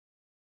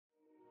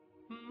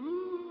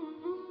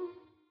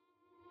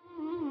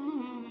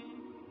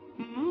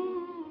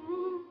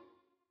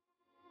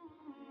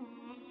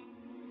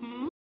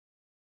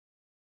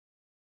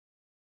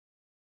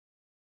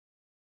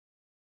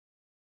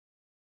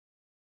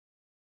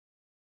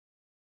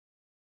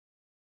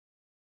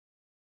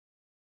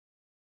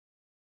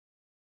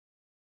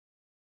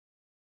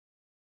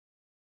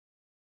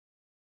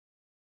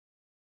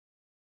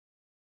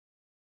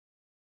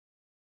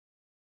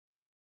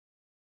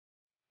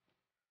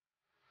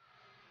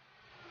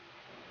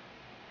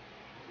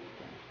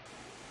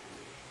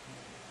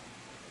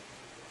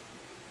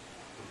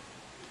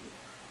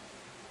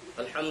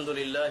الحمد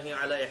لله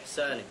على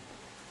إحسانه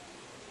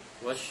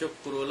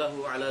والشكر له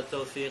على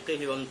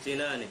توفيقه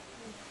وامتنانه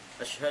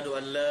أشهد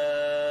أن لا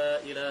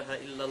إله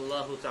إلا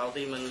الله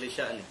تعظيما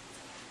لشأنه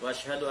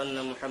وأشهد أن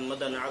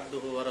محمدا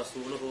عبده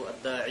ورسوله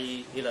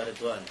الداعي إلى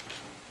رضوانه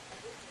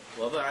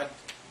وبعد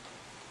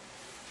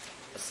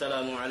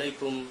السلام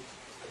عليكم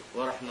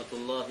ورحمة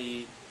الله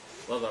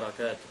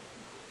وبركاته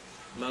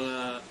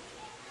mga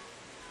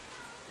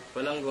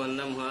palangguan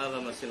na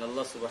mga masin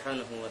Allah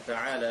subhanahu wa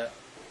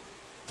ta'ala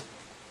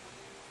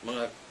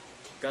mga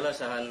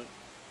kalasahan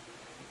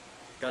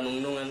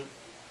kanungnungan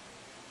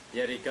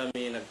yari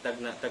kami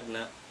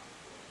nagtagna-tagna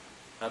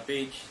a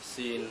page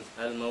sin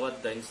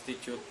Al-Mawadda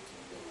Institute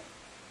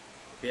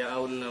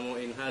piyaon na mo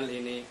inhal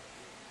ini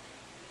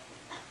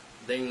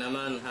deng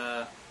naman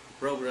ha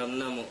program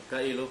na mo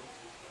kailo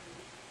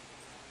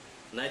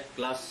night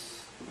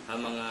class ha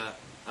mga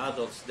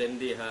adults den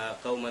di ha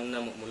kauman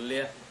na mo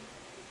mulia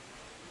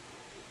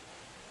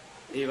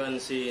iban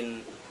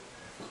sin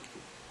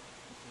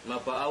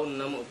mapaon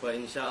na mo pa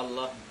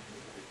insyaallah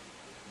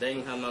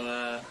dahil ha mga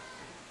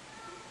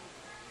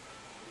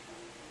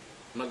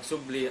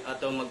magsubli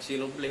atau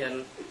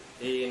magsinublihan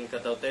in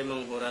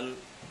katawtemang huran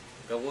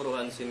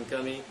kawuruhan sin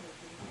kami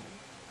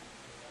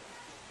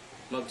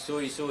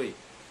magsuy-suy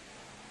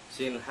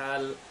sin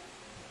hal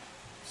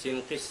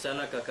sin kissa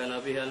na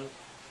kakanabihan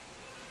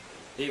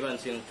iban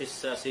sin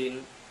kissa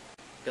sin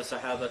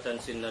kasahabatan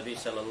sin Nabi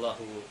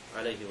sallallahu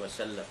alaihi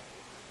wasallam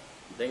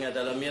dengan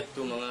dalam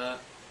yaitu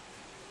mga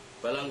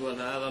palangguan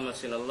haagama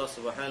sin Allah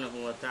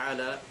subhanahu wa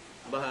ta'ala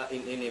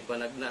bahain ini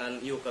panagnaan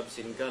yukab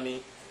sin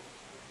kami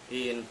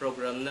in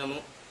program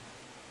namo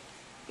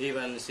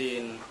even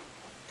sin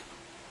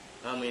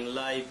amin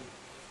live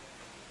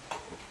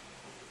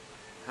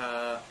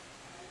ha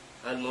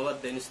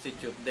Al-Mawadda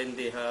Institute den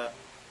di ha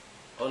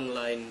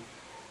online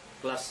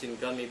class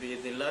sin kami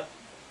biidnillah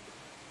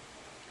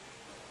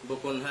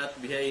bukun hat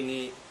bihay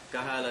ini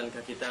kahalan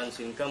kakitaan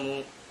sin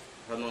kamu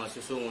ha mga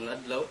susungon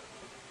adlaw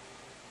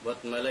buat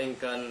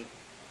malainkan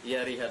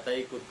yari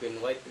hatay kun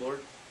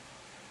whiteboard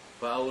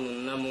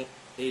paunun namo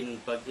in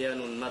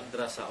pagyanun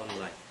madrasa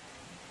online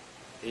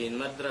in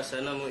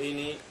madrasa namo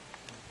ini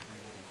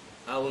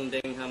aun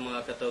deng ha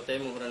mga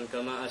katawtemo huran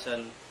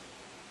kamaasan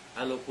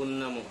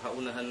alupun namo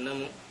haunahan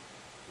namo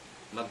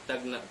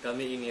magtagna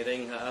kami ini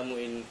reng ha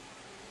amo in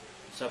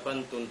sa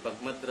pantun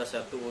pag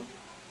madrasa tuod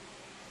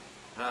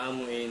ha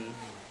amo in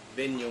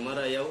venue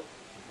marayaw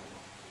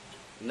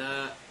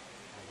na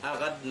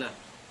agad na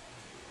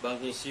bang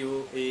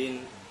hisyu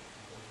in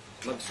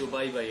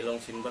magsubaybay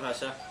long sin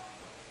bahasa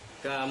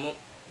kamo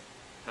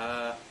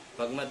ha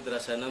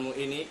pagmadrasa namo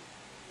ini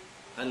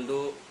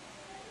ando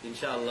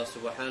insyaallah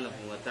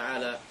subhanahu wa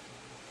ta'ala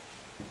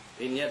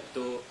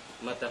inyatto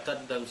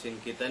mataqaddam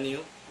sin kita niyo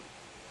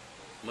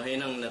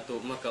mahinang nato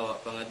makawa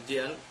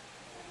pangadjian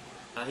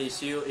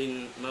ahisyu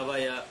in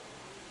mabaya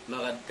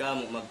magad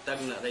kamo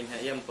magtagna ring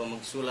hayam pa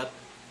magsulat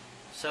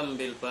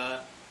sambil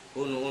pa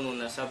uno-uno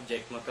na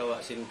subject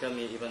makawa sin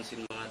kami iban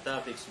sin mga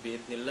topics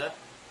biidnillah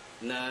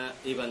na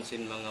iban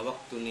sin mga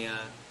waktu niya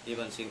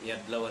iban sin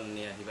iadlawan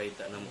niya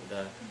hibayta na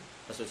muda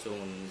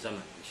pasusungon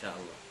zaman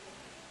insyaallah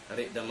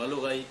hari da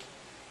malugay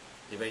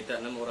hibayta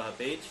na mura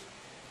page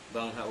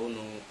bang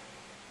hauno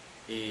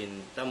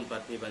in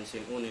tempat iban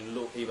sin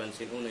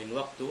unin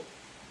waktu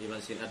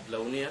iban sin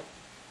adlaw niya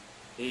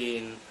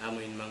in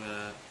amin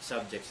mga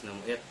subjects na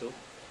mo eto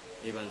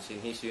iban sin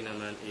hisyu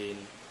naman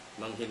in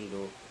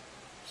manghindo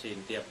sin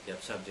tiap-tiap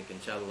subjek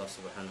insyaallah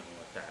subhanahu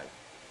wa ta'ala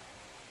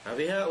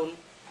habihaun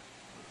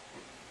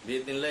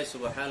biidnillah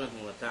subhanahu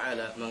wa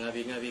ta'ala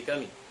mangabi-ngabi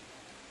kami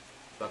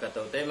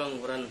pakataw temang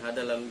huran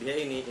hadalam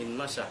biha ini in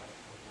masa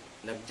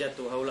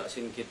nagjatu haula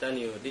sin kita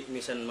niyo di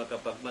misan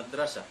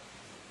makapagmadrasa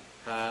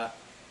ha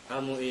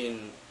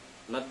amuin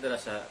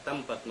madrasa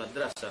tempat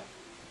madrasa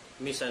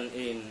misan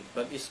in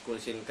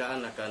pag-iskul sin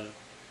kaanakan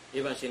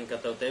iban sin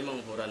kataw temang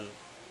huran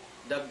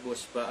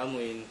dagbos pa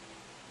amuin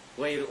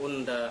wair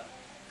unda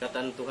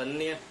katantuhan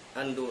niya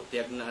ando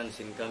tiagnaan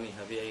sin kami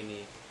habi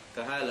ini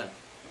kahalan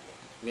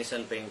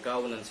misan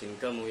pengkaunan sin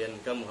kamu yan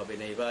kamu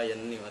habi naibayan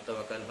niyo atau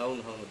akan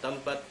haun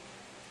tampat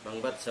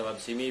bangbat sabab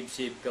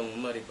simib-sib kamu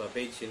mari pa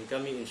page sin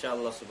kami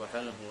insyaallah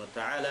subhanahu wa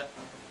ta'ala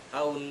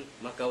haun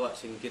makawa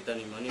sin kita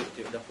ni manir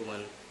tiudah kuman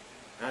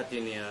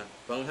hati niya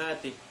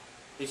panghati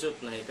isut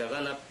na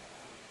hikaganap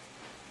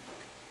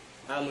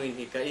amuin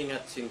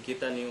hikaingat sin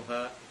kita niyo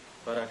ha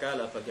para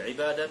kala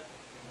pag-ibadat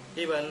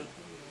iban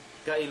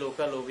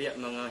kailo-kalo biya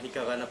mga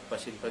hikaganap pa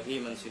sin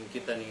pag-iman sin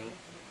kita niyo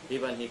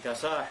iban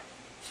hikasah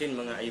sin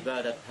mga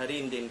ibadat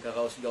harin din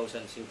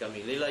kakaus-gausan sin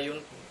kami lilayon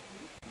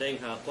dahil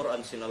ha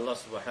Quran sin Allah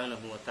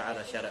subhanahu wa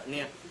ta'ala syara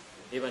niya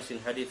iban sin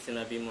hadith sin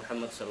Nabi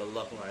Muhammad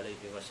sallallahu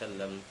alaihi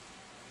wasallam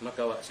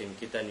makawa sin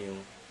kita niyo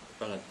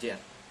pangadjian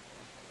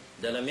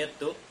dalam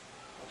yato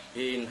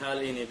in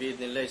hal ini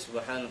biidnillah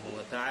subhanahu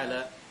wa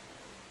ta'ala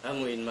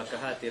amuin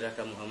makahatira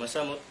kamu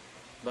hamasamot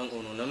bang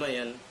uno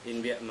namayan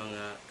inbiya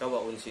mga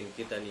kawaon sin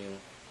kita niyo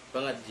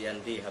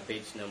pangadjian di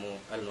page na mo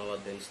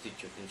Al-Mawadda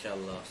Institute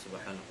insyaallah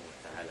subhanahu wa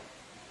ta'ala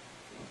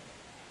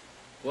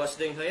was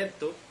ding hayat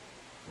to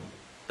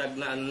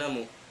tagnaan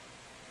namo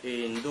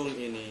indum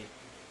ini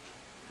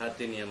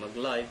hati niya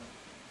mag-live,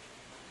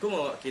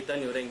 kumawa kita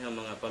niyo rin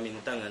mga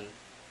pamintangan,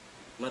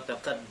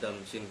 matakaddam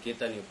sin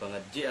kita niyo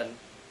pangadjian,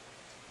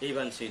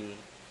 iban sin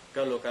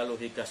kalo-kalo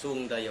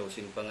hikasung dayaw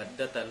sin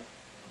pangaddatan,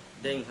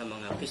 deng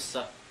mga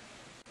kisah,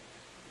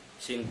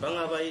 sin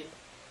pangabay,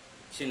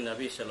 sin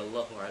Nabi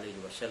sallallahu alaihi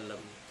wasallam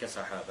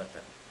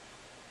kasahabatan.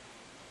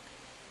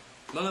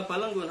 Mga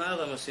palanggun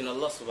harama sin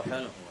Allah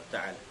subhanahu wa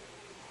ta'ala,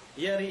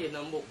 yari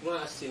inambuk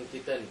maas sin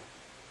kita niyo,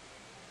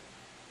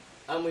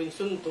 amoy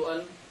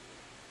suntuan,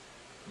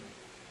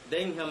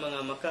 deng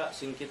mga maka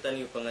sin kita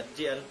niyo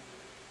pangadjian,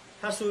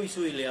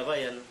 hasuy-suy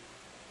liabayan,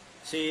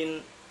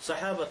 sin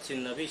sahabat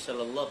sin Nabi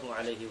sallallahu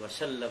alaihi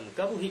wasallam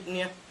kabuhik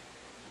niya,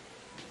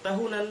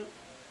 tahunan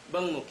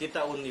bang mo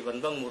kitaon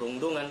iban bang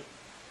murungdungan,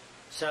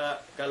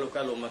 sa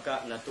kalu-kalu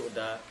maka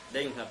natuda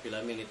deng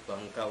hapilaminit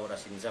pang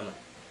kawarasin zaman.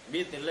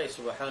 Bi'idnillah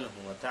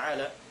subhanahu wa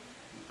ta'ala,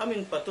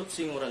 amin patut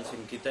singuran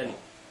sin kita ni,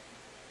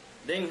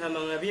 deng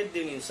mga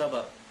biyadin in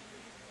sabar,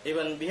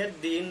 iban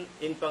biyadin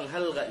in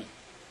panghalgai,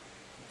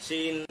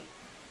 sin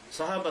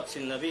sahabat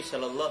sin Nabi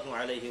sallallahu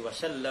alaihi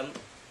wasallam,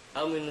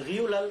 amin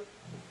riulal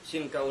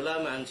sin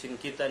kaulamaan sin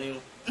kita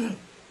niyo,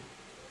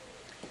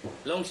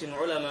 long sin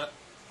ulama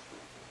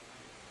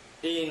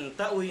in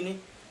ta'wini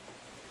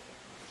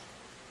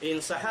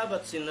in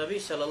sahabat sin Nabi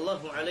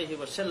sallallahu alaihi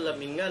wasallam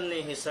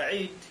ingannehi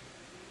Sa'id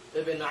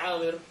ibn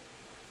Amir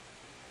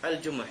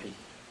al-Jumahi.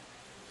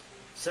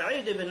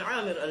 Sa'id ibn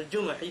Amir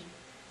al-Jumahi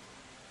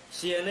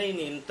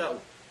siyanaini in ta'w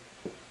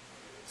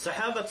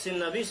sahabat sin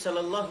Nabi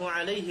sallallahu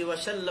alaihi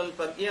wasallam,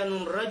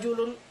 pagyanun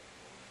rajulun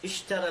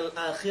ishtara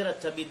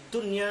al-akhirata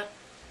bid-dunya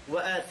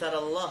wa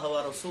athara Allah wa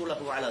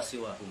rasulahu ala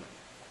siwahuma.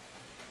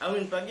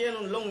 Amin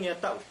pagyanun long niya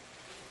tao,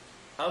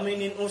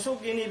 aminin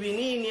usok ini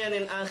bini niya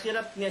nin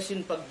akhirat niya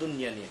sin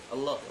pagdunya niya.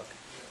 Allahu akbar.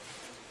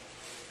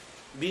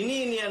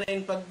 Bini niya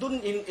nin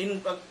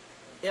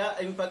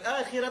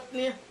pag-akhirat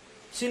niya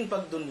sin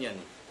pagdunya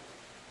niya.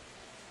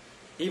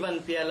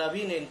 Iban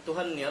pialabinin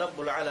Tuhan ni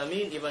Rabbul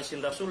Alamin, iban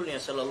sin Rasul niya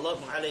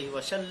sallallahu alaihi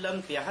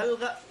wasallam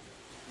piahalga,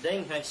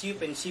 dahing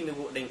hasipen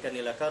simibu dahing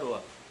kanila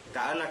karwa,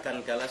 kaanakan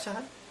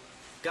kalasahan,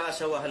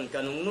 kaasawahan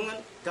kanungnungan,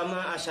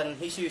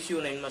 kamaasan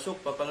hisiusyunain masuk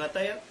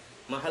papangatayan,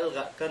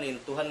 mahalga kanin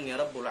Tuhan ni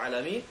Rabbul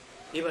Alamin,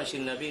 iban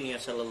sin Nabi niya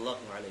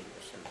sallallahu alaihi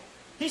wasallam.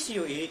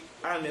 Hisiu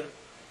Amir,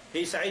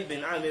 Sa'id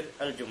bin Amir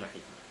al-Jumahi.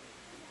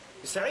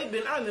 Sa'id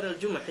bin Amir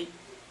al-Jumahi,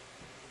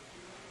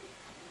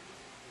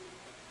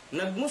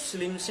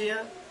 nagmuslim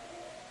siya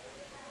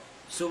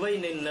subay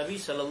ng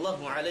Nabi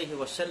sallallahu alaihi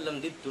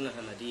wasallam dito na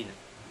Madina.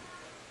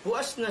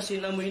 Huas na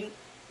sinamuin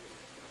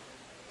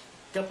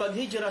kapag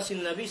hijra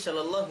sin Nabi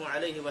sallallahu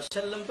alaihi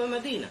wasallam pa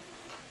Madina.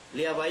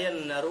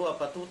 Liabayan na ruwa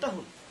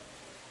patutahon.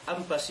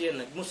 Ampas siya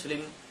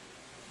nagmuslim,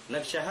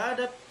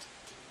 nagsyahadat,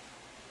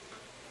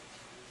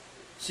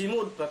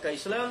 simud pa ka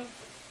Islam,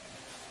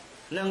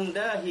 nang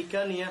dahi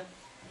kaniya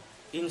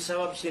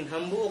insawab sin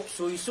hambuok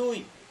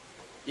suy-suy,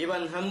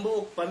 iban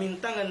hambuk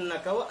pamintangan na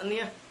kawa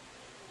niya,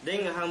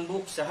 deng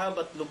hambuk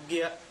sahabat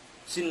lugya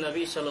sin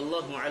Nabi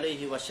sallallahu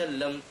alaihi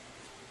wasallam,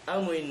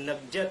 amoy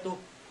nagjato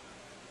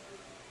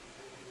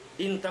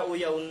inta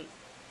uyawn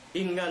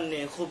ingan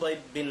ni Khubayb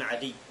bin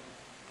Adi.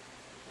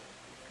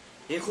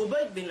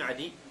 Khubayb bin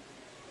Adi,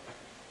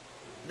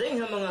 deng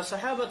mga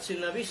sahabat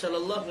sin Nabi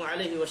sallallahu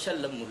alaihi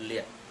wasallam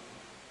mulia,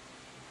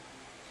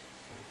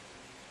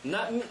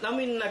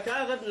 namin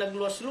nakagad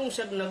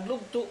nagluwaslungsad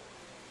naglugto,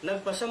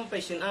 nagpasampay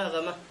sin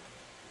agama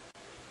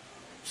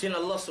sin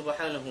Allah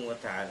subhanahu wa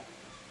ta'ala,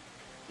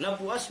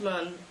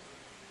 napuasman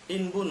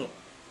inbuno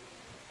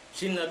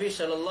sin Nabi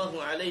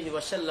sallallahu alaihi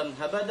wasallam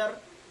habadar,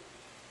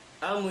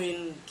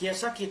 amuin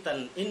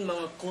kiyasakitan in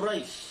mga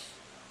Quraish,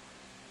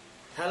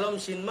 halam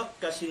sin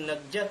Makkah sin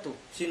nagjato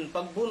sin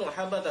pagbuno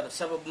habadar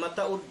sabab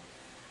mataud,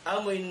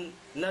 amuin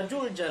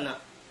najuljana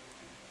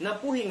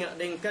napuhinga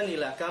den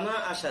kanila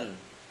kamaasan,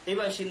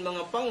 iban sin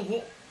mga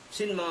panghu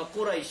sin mga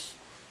Quraish,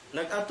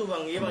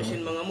 nag-atubang iba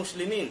sin mga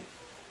muslimin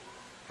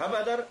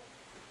habadar,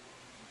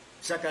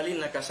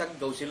 sakalin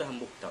nakasaggaw sila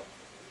hambuktaw,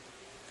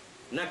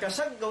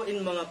 nakasaggaw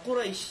in mga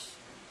Quraish,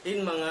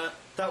 in mga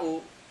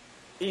tao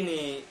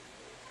ini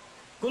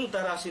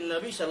kuntara sin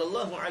Nabi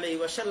sallallahu alaihi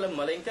wasallam,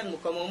 malainkan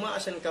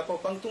mukamamaasan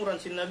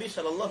kapapangturan sin Nabi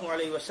sallallahu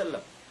alaihi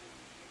wasallam,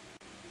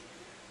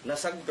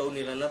 nasaggaw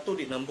nila nato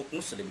di nambuk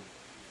muslim,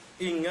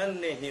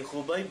 ingan ni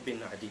Khubayb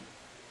bin Adi.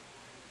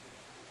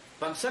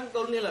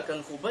 Pagsaggaw nila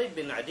kan Khubayb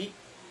bin Adi,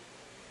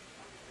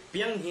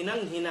 piyang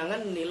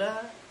hinang-hinangan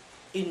nila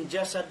in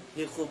jasad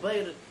ni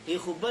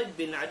Khubayb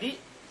bin Adi,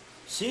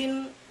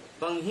 sin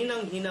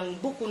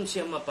panghinang-hinang bukun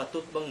siya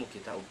mapatut bang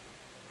mukitaw.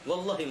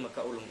 Wallahi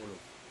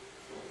makaulong-ulong.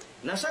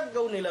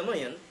 Nasaggaw nila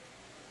mayan,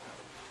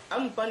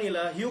 ampa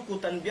nila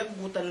yukutan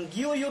biyagbutan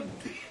giyuyod,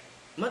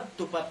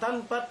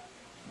 madtupatampat,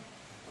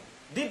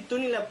 dito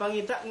nila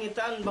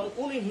pangita-ngitaan bang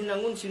uling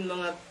hinangon sin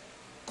mga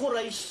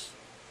Quraish,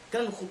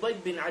 kan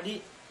Khubayb bin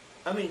Adi,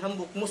 amin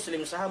hambuk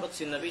muslim sahabat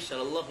sin Nabi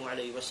sallallahu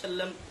alaihi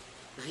wasallam,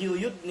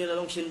 giyuyod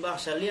nilalong sinbah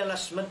sa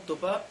lialas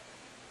madtupa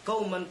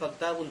kauman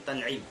pagtawon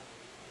tan'ib.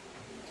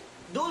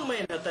 doon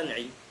may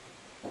natanay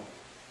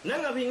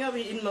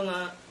nangabi-ngabi in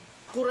mga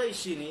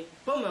Quraysh ini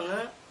pa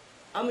mga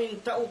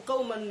amin tao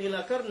kauman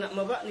nila karna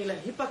maba nila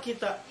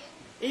hipakita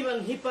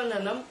iban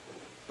hipananam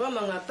pa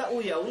mga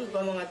tao yaun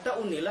pa mga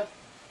tao nila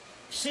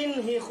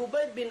sinhi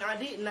Khubayb bin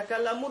Adi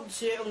nakalamod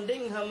siya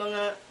unding ha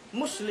mga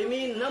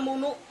muslimin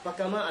namuno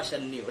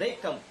pakamaasan niyo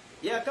rekam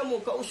ya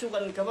kamu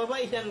kausugan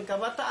kababaihan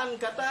kabataan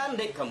kataan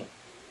dek kamu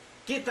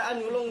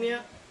kitaan ulong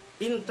niya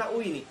in tao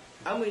ini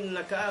amin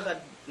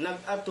nakaagad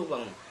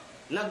nagatubang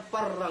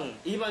nagparang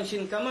iban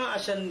sin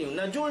kamaasan niyo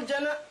najul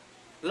jana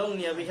long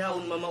niya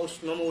bihaon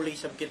mamuli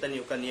sab kita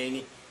niyo kanya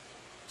ini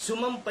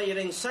sumampay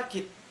rin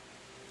sakit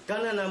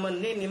kana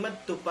naman ni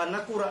madto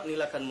panakura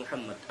nila kan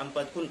Muhammad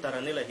ampad kuntara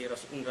nila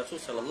Rasul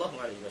sallallahu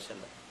alaihi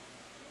wasallam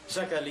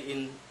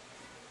sakaliin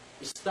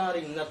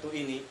starring na to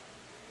ini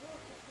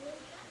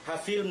ha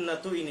film na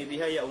to ini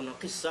bihaya una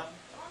qissa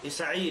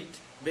Sa'id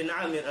bin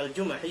Amir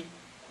al-Jumahi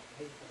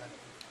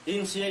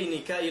in siya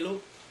ini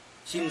kailo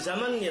sin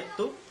zaman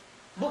niyatu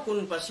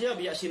bukun pasya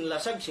biya sin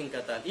lasag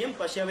singkatan iyang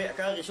pasya biya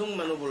karisung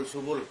manubul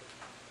subul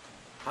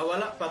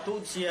hawala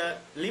patud siya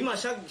 5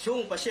 sag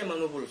sung pasya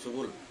manubul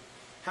subul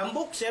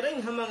hambuk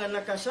sereng ha mga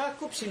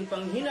nakasakup sin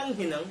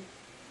panghinang-hinang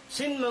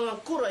sin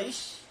mga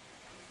Quraysh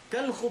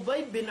kan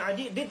Khubayb bin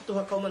Adi dito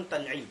ha kauman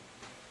tan'ay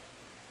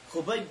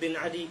Khubayb bin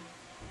Adi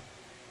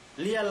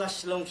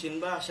lialas long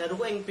sin ba sa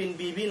duwaing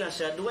pinbibina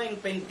sa duwaing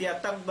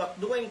pintiatagbak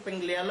duwaing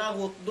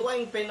pinglialahut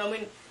duwaing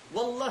pinamin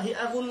wallahi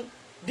akun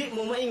di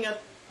mo maingat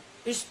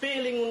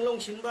spelling long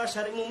sin ba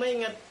sari mo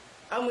maingat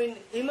amin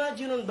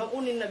imagine on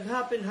bangunin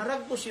naghapin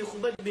haragpo si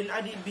Khubayb bin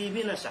Adi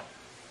bibina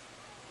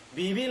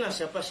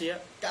sa pa siya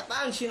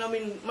kataan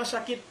sinamin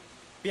masakit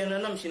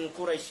piananam sin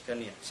Quraysh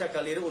kaniya sa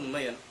kaliroon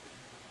mayan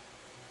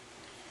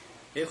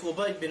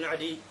Khubayb bin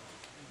Adi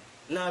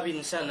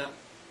nabin sana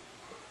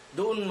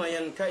doon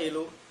mayan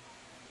kailo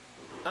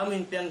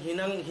amin piang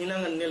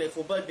hinangan nila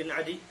Khubayb bin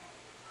Adi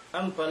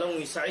ang palong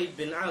ni Sa'id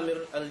bin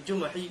Amir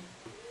al-Jumahi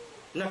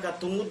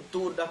nakatungod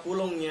tuod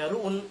akulong niya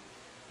roon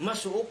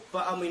masuok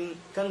pa amin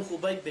kan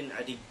Khubayb bin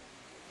Adi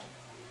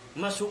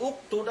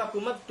masuok tuod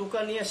ako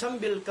magtukan niya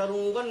sambil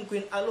karungan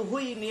kuin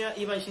aluhoy niya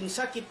iban sin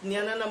sakit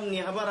niya nanam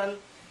niya habaran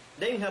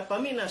dahil ha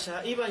pamina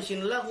sa iban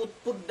sin lagot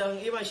puddang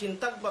iban sin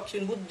tagbak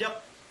sin budjak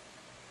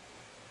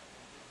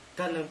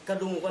kanang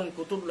kadungan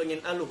kutub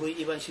langin aluhoy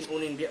iban sin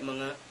unin biya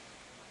mga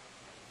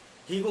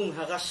higong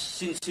hakas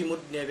sin simud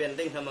niya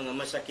bendeng ha mga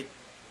masakit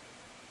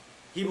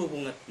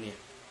hibubungat niya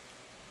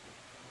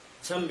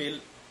sambil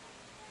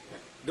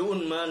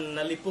doon man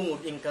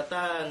nalipungod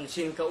ingkatan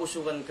sin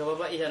kausugan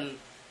kababaihan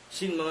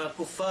sin mga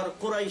kuffar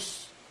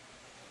Quraysh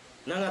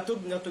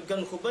nangatug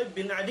kan Khubayb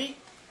bin Adi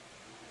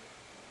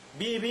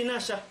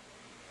bibinasa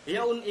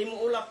yaun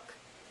imuulak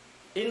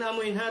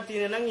inamuin hati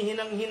na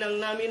nangihinang-hinang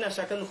namin na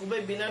sa kan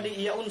Khubayb bin Adi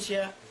yaun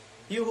siya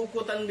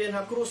yuhukutan bin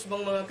hakrus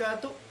bang mga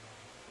kato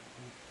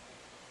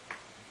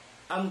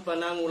ang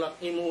panangulak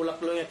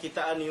imuulak lo nga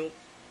kitaan niyo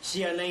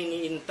siya na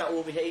ini intao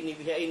biha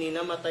ini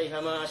namatay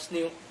hamaas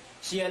niyo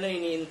siya na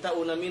ini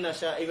intao namin na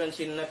sa iban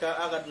sin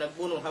nakaagad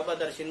nagbuno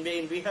habadar sin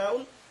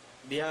bihaon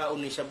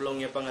ni sablong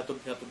niya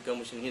pangatod-ngatod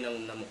kamo sin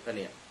hinang namok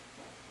kaniya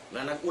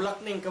na nagulak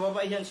ning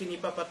kababaihan sin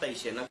ipapatay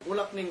siya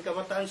nagulak ning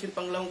kabataan sin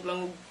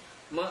panglangog-langog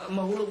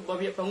mahulog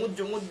babiya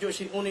pangudyo-ngudyo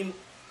sin unin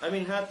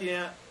amin hati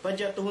na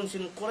pajatuhon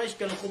sin Quraysh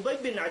kan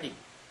Khubayb bin Adi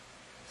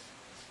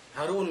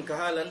haroon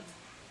kahalan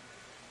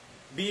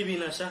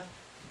bibinasa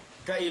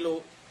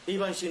kailo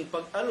iban sin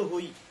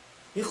pag-aluhoy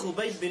ni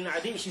Khubayb bin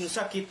Adi sin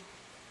sakit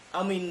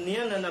amin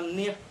niya nanam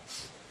niya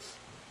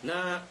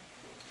na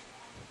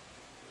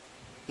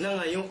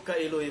nangayo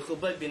kailo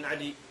Khubayb bin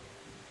Adi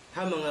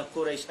ha mga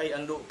Quraysh ay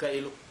ando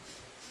kailo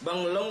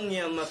banglong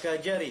niya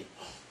makajari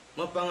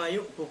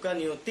mapangayo ko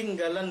kanyo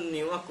tinggalan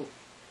niyo ako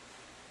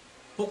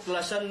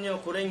puklasan niyo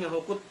kuray nga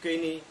hukot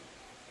kay ni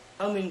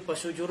amin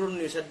pasujurun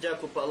niyo sadya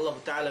ko pa Allah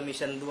Ta'ala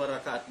misan 2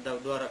 rakaat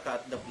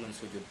daw man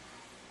sujud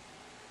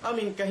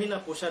amin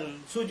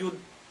kahinapusan sujud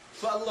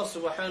pa Allah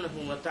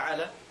Subhanahu wa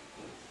Ta'ala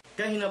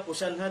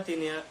kahinapusan hati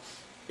niya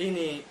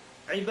ini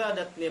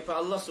ibadat niya pa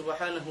Allah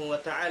Subhanahu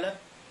wa Ta'ala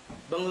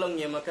banglang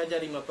niya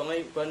makajari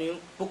mapangayo kanyo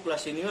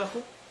puklasin niyo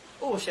ako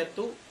o siya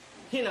to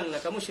hinang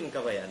nakamusin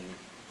kabayan niya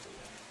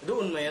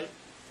doon mayan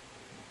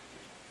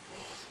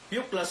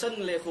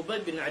yuklasan le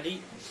Khubayb bin Adi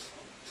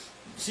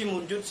si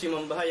mujud si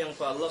mambahayang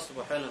pa Allah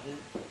Subhanahu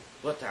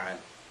wa Ta'ala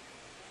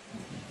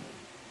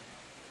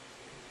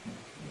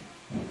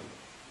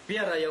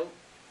piarayaw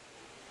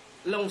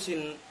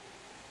longsin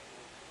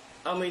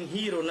amin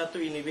hero na to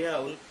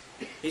inibihawon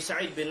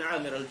Sa'id bin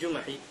Amir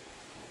al-Jumahi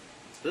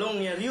long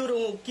niya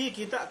riyurungog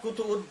kikita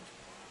kutuod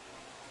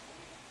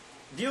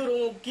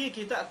diyurungog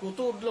kikita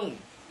kutuod long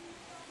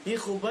ni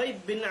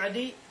Khubayb bin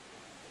Adi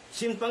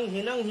simpang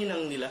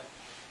hinang-hinang nila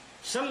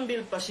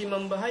sambil pa si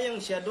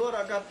mambahayang siya 2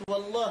 rakaat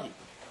wallahi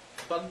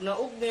pag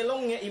naug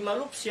nilong niya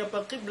imalup siya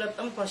pagkiblat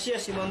ang pa siya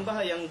si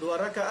mambahayang 2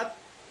 rakaat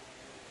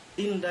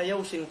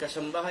indayaw sin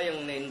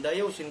kasambahayang na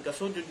indayaw sin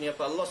kasujud niya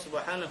pa Allah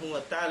Subhanahu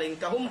wa Ta'ala in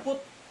kahumpot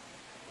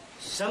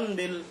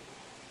sambil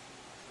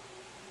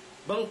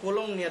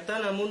bangkulong niya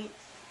tanamun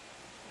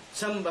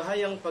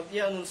sambahayang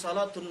pagyanun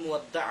salatun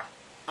muwadda'ah,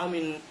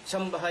 amin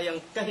sambahayang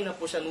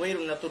kahinapusan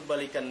wayrong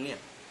naturbalikan niya.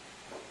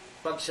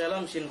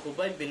 Pagsalam sin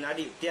Khubayb bin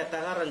Adi,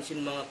 tiyataharan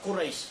sin mga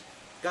Quraysh,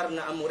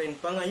 karena amurin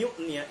pangayo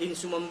niya, in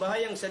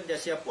sumambahayang sadya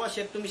siya po,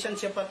 siya tumisan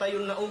siya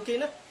patayon na okay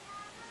na.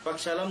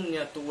 Pagsalam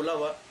niya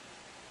tuulawa,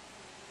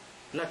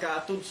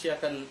 nakaatod siya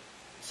kan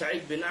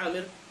Sa'id bin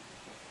Amir,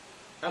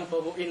 ang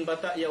pabuin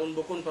bata yaun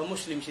bukon pa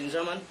Muslim sin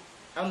zaman,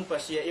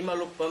 ampas siya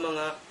imalok pa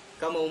mga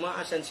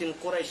kamaumaasan sin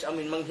Quraysh,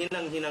 amin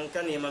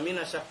manghinang-hinangkan niya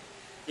maminasa,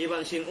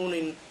 iban sin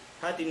unin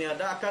hati niya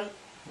daakan,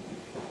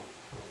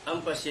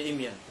 ampas siya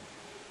imyan.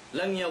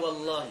 Lang niya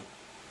wallahi,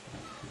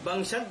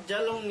 bangsad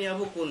jalong niya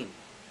bukon,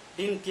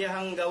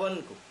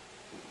 tinkiyahanggawan ko,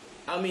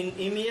 amin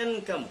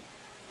imiyan kamu,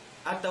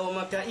 ataw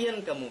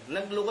makaiyan kamu,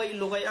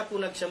 naglugay-lugay ako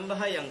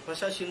nagsambahayang,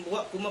 pasasin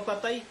buwa ko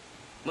mapatay,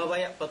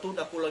 mabaya patud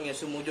ako lang niya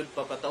sumujud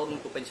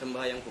papatawron ko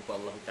pansambahayang ko pa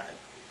Allah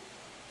Ta'ala.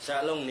 Sa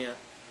along niya,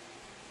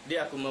 di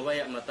ako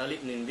mabaya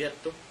matalip nin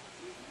biyerto,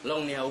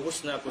 long niya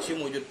ubus na ako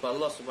sumujud pa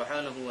Allah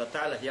Subhanahu wa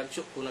Ta'ala,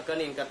 yagsuk ko na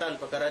kaning katan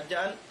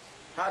pagkaradyaan,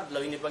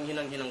 hadlaw ini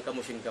panghinang-hinang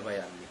kamusin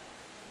kabayaan niya.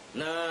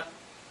 Na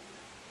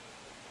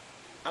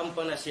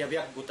ampa na siya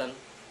biyagbutan,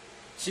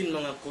 sin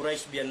mga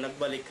Quraysh biyan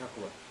nagbalik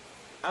hakwa.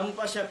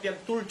 Ampa siya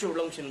piyag tultur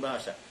lang sin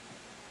bahasa.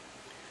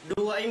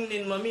 Duwaing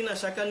nin mamina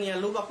sa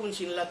kanya lubakon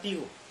sin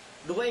latiho.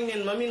 Duwaing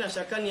nin mamina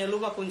sa kanya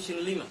lubakon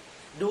sin lima.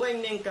 Duwaing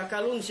nin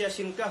kakalun siya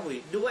sin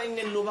kahoy. Duwaing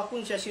nin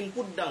lubakon siya sin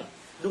puddang.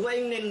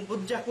 Duwaing nin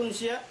budjakon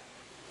siya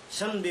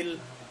sambil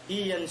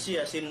iyan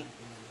siya sin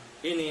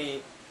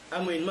ini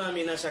amuin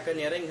mamina sa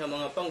kanya ring ha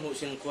mga panghu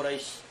sin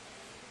Quraysh.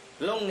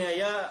 Long niya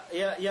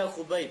ya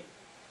Khubayb.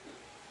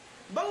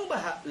 Bang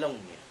baha long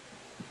niya.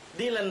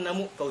 Dilan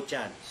namu kau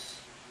chance.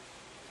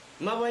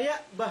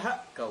 Mabaya baha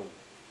kau.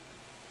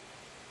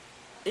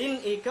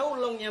 In ikaw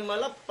long niya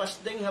malappas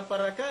deng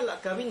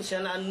haparakala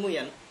kabinsanaan mo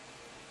yan.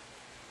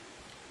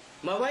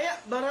 Mabaya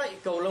bara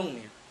ikaw long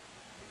niya.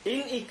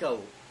 In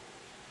ikaw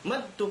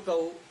madto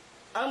kau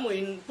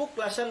amuin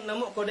puklasan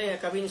namo ko deng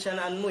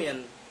kabinsanaan mo yan.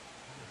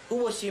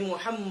 Uwa si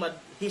Muhammad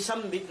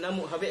hisambit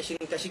namo habe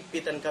sin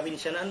kasigpitan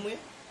kabinsanaan mo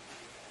yan.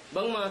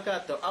 Bang mga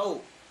kato,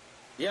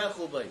 ya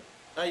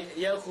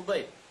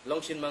Khubayb, long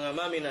sin mga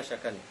mami na sa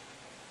kanya.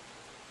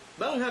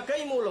 Bang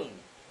hakay mo long,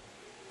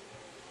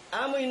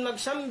 amoin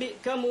magsambi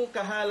kamu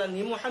kahalan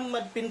ni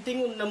Muhammad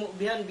pintingon na mo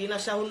bihan,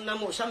 binasahon na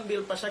mo,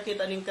 sambil pasakit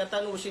aning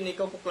katano,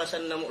 sinikaw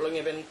puklasan na mo lang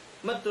yan,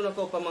 madto na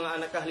ko pa mga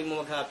anak ahli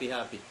mo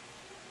maghapi-hapi.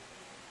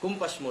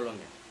 Kumpas mo lang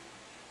yan.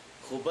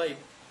 Khubayb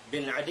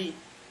bin Adi,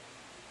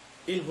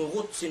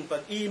 inhugot sin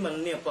pag-iman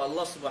niya pa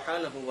Allah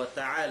Subhanahu wa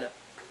Ta'ala,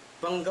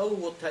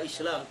 panggawot ha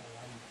Islam,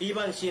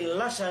 iban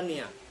sinlasa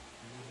niya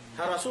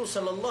ha Rasul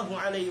sallallahu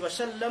alaihi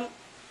wasallam,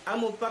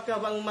 amo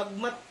pakabang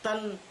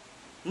magmatan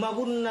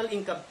mabunnal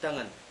ing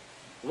kabtangan,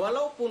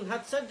 walaupun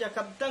hat saja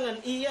kabtangan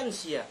iyan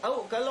siya,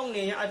 aw kalong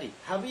niya adi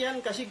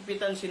habian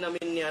kasigpitan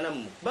sinamin niya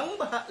namu, bang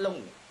baha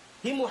long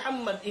hi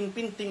Muhammad in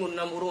pintingon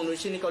na muruno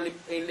sinikaw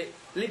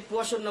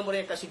lipwason na mo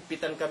rin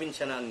kasigpitan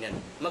kabinsanaan niyan,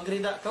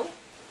 magrida kaw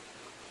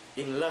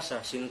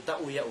inlasa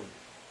sintao yaon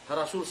ha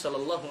Rasul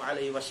sallallahu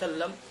alaihi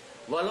wasallam,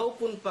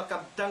 walaupun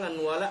pakabtangan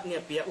wala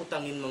niya piya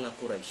utangin mga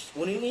Quraysh.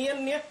 Unin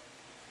iyan niya,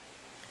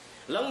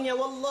 lang niya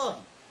wallahi,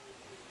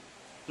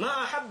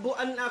 ma'ahabbu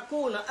an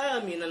akuna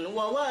aminan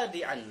wa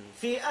wadi'an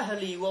fi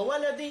ahli wa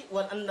waladi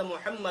wa anna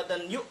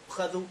Muhammadan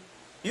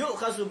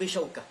yu'khazu bi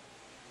shawka.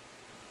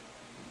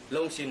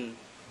 Long sin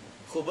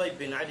Khubayb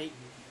bin Adi,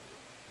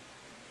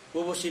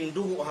 ubusin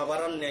duhu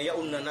habaran niya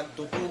yaon na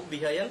nagtutu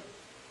bihayan,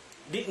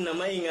 di na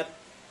maingat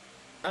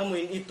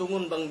amuin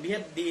itungon bang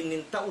biyad di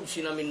inin taod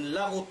sinamin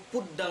lagot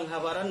puddang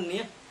habaran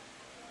niya.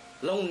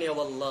 Long niya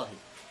wallahi,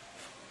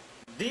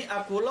 di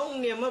ako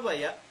long niya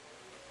mabaya,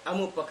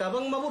 amo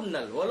pakabang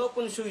mabunnal,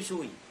 walaupun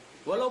suy-suy,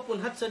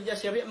 walaupun hat sadya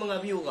siya mga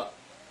biyuga,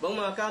 bang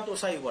mga kato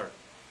saywar,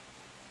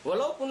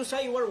 walaupun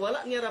saywar,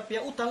 wala niya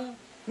rapya utang,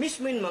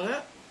 mismin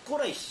mga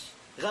Quraysh,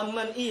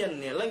 gaman iyan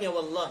niya, lang niya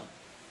wallahi,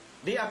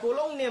 di ako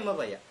long niya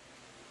mabaya.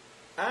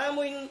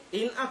 Amoin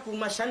in ako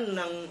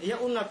masannang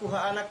yaon ako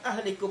ha anak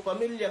ahli ko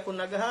pamilya ko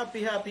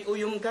naghahapi-hapi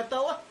uyong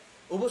katawa,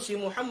 ubos si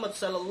Muhammad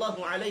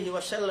sallallahu alaihi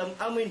wasallam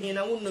amoin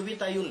hinangun no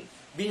bitayon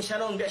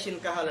binsanon biasin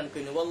kahalan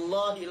ko ni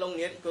wallahi long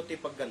niya ko ti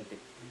pagganti.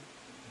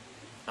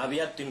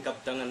 Abiyat tin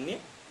kaptangan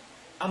niya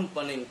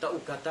ampanin tao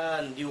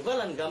katan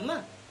diugalan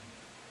gamma,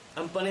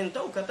 ampanin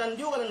tao katan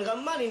diugalan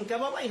gammanin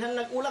kababayhan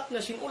nagulak na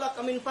sinulak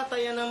amin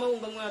patayan na maong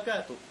bang mga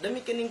kato,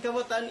 dami kining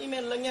kabataan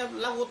imen lang niya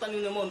lahutan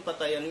ni namon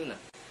patayan yun na.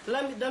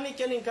 Dami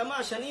kaning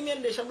kamasan imen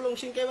de sablong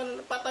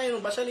singkewan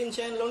patayon basalin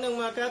siya long ng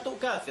mga kato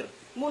kafir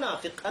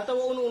munafik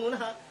atawa uno-uno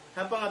na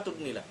hapangatod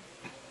nila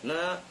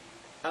na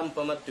ang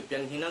pamattup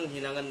yang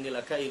hinang-hinangan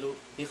nila kailo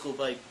hi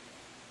Khubayb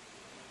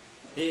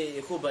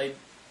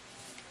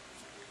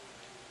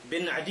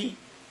bin Adi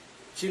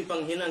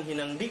simpang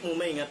hinang-hinang di mo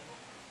maingat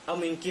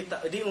amin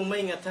kita di mo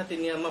maingat hati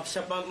niya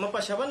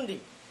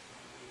mapasabandi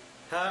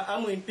ha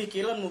amin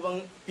pikiran mo bang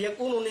piyak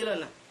uno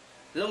nila na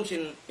long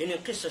sin ini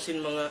kisah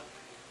sin mga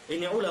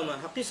ini ulama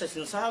hakisa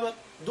sin sahabat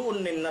doon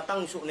nin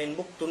natangso nin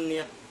buktun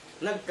niya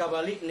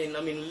nagkabalik ni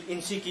namin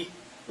insiki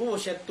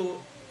siya to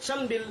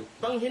sambil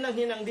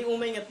panghinang-hinang di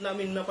umayngat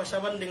namin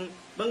napasaban ding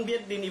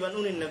bangbiyat din iban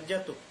unin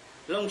nagjato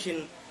long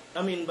sin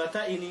amin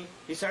bata ini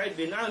si Sa'id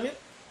bin Amir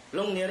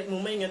long niyarik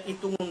umayngat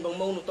itungon bang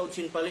mauno taud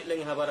sin palit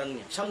lang habaran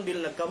niya sambil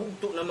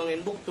nagkabugto na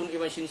mga bugton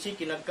iban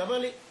sinsiki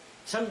nagkabalik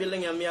sambil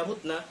lang niya miabot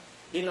na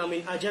in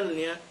amin ajal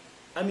niya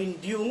amin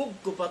diungog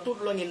ko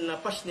patutlangin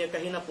napas niya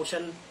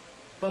kahinapusan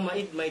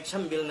pamaid-maid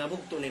sambil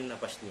nabugto nin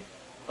napas niya.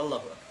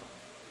 Allahu Akbar.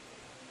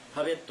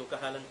 Habet to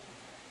kahalan.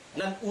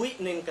 Nag-uwi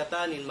nin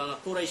katanin mga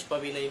Quraysh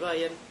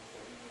pabinaybayan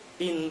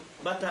in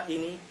bata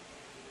ini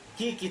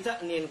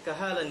kikita nin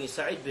kahalan ni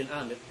Sa'id bin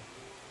Amir.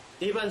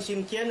 Iban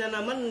sinkiana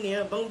naman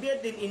niya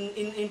bangbiyad din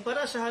in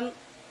parasahan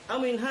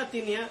amin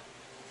hati niya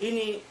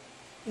ini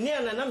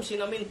niya nanam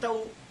sinamin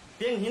tao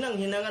piyang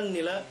hinang-hinangan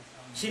nila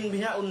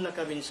sinbihaon na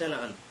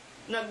kabinsanaan.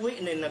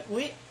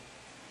 Nag-uwi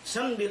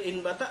sambil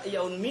in bata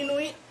yaon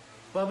minui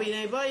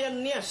pabinaybayan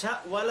niya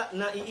sa wala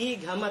na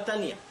iig hamatan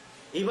niya.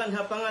 Iban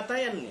ha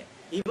pangatayan niya.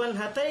 Iban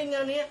hatay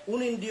nga niya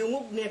unin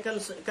diungog niya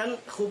kan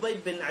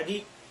Khubayb bin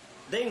Adi.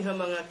 Dahil ha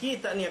mga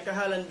kita niya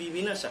kahalan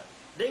bibinasa.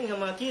 Dahil ha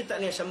mga kita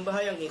niya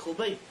sambahayang hi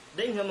Khubayb.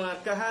 Dahil ha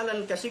mga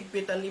kahalan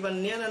kasigpitan iban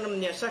niya nanam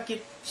niya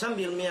sakit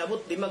sambil miabot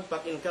di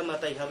magpakin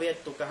kamatay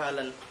hawet to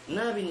kahalan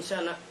nabin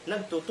sana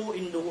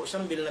nagtutuin dugo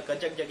sambil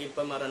nakajagjagin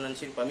pamaranan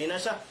sin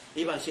paminasa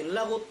iban sin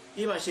lagot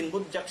iban sin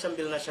budjak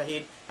sambil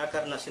nasahid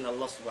akar na sin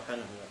Allah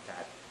subhanahu wa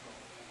ta'ala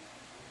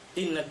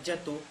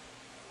nagjatu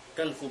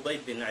kan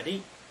Khubayb bin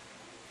Adi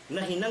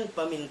nahinang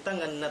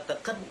pamintangan na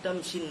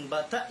taqaddam sin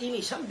bata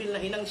ini sambil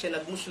nahinang siya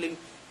nagmuslim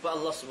pa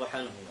Allah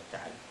subhanahu wa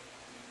ta'ala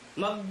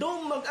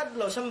magdum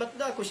magadlaw sambat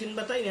da ko sin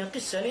bata ini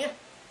kisah niya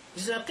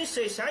sa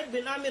kisah Sa'id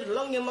bin Amir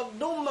lang niya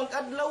magdum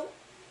magadlaw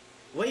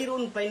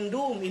wayroon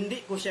paindum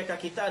hindi ko siya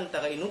kakitaan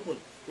taga inupon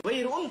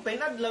wayroon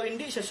painadlaw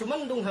hindi siya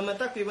sumandong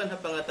hamatak iban ha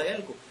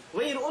pangatayan ko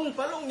wayroon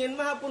palong niyan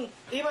mahapon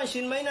iban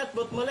sin mainat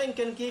bot malain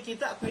kan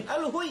kikita kuin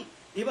aluhoy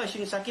iban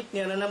sin sakit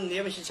niya nanam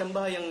niya iban sin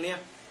sambahayang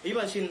niya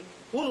iban sin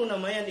puno na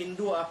mayan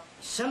indua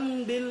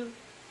sambil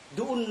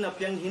doon na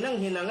piyang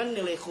hinang-hinangan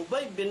nilay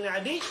Khubayb bin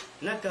Adi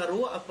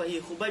nakaruwa apahi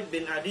Khubayb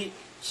bin Adi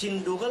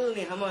sindugal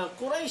ni hama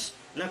Quraysh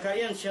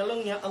nakayan siya lang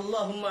niya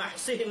Allahumma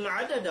ahsihim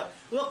adada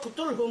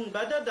waqtulhum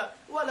badada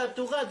wala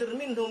tugadir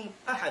minhum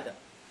ahada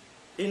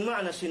in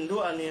maana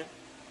sinduan niya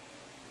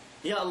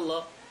ya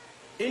Allah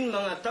in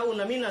mga tao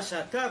na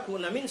minasa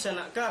kako na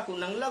minsana kako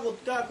nang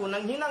lagot kako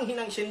nang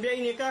hinang-hinang sinbiyay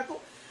ni kako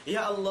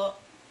ya Allah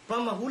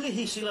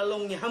pamahulihi sila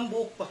lang niya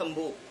hambuok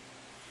pahambuok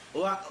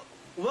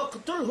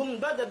waqtulhum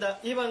badada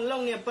iban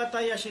lang niya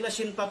pataya sila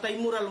sin patay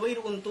mural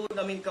wayroon to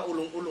namin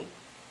kaulong-ulong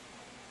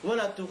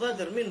wala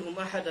tugadir minhum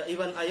ahada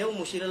iban ayaw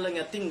mo sila lang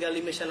niya tinggal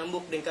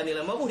imisanambok din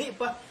kanila mabuhi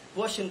pa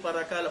puwasin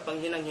para kala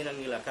panghinang-hinang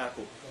nila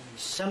kako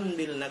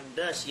sambil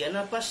nagdas ya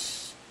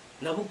napas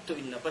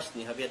nabugtuin napas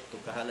ni habiat to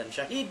kahalan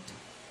syahid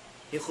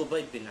hi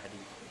Khubayb bin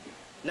Adi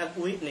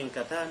nag-uwi ning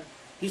katan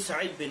hi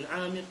Sa'id bin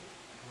Amir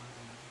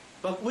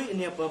pag-uwi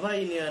niya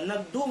pabay niya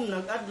nagdum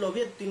nag-adlaw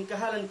tin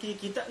kahalan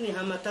kikita ni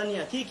hamatan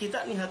niya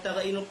kikita ni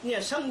hataga inop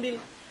niya sambil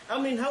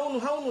amin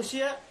haun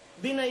siya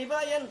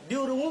binaybayan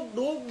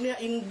diurungog-dungog niya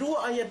in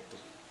dua ayat to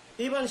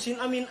iban sin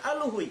amin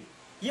aluhoy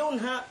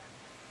yun ha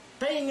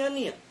tainga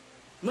niya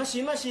masi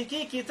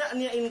kikita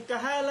niya in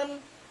kahalan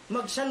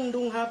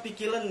magsandong ha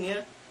pikilan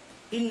niya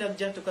in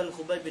nagjatukan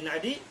Khubayb bin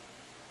Adi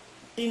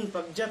in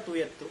pagjatu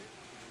yato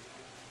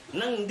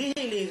nang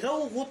dihili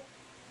gawgut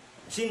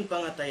sin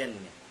pangatayan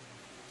niya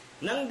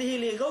nang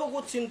dihiligaw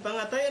gut sin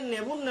pangatayan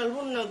niya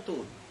bunnal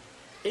tu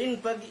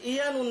in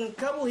pag-iyanun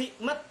kabuhi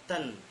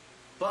matan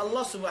pa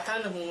Allah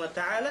subhanahu wa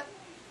ta'ala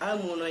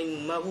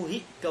amunain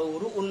mabuhi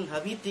kauruun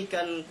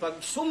habitikan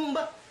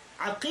pagsumba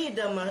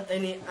aqida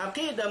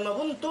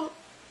mabuntul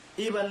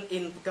iban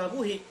in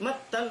kabuhi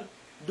matan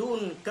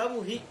doon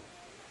kabuhi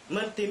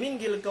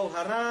mantiminggil kau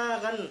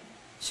haragan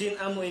sin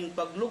amuin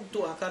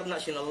paglugto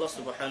akarna sin Allah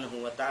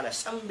subhanahu wa ta'ala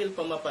sambil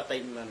pamapatay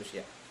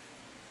manusia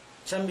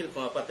sambil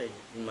pemapatay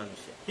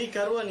manusia.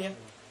 Hikaruan niya,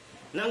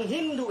 nang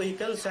Hindu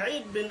kan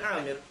Sa'id bin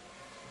Amir,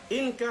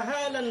 in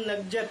kahalan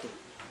nagjatu,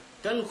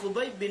 kan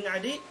Khubayb bin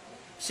Adi,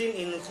 sin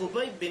in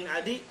Khubayb bin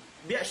Adi,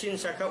 biyasin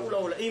sa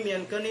kaulaw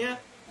imyan kaniya,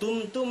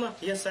 tumtuma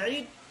ya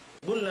Sa'id,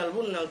 bunal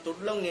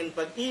tudlang nin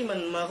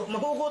pag-iman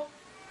mahugot,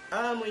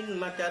 amin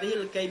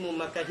makaril kay mo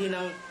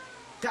makahinang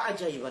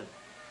kaajayban.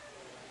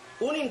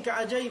 Uning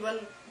kaajayban,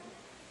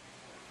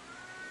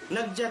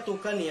 nagjatu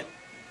kaniya,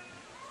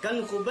 kan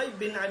Khubayb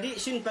bin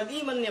Adi sin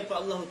pag-iman niya pa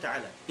Allah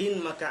Ta'ala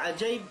in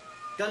maka-ajaib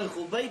kan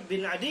Khubayb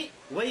bin Adi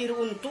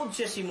wayroon tud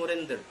siya si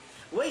murender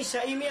way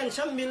sa imian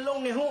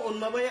sambilong ni hoon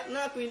mabayak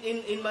na ako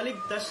in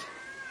maligtas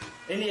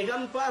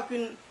inigam pa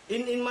ako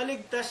in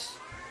maligtas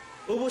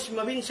ubos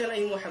mabinsa na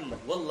in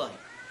Muhammad wallahi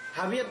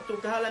habiyat to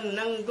kahalan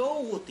nang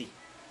gawguti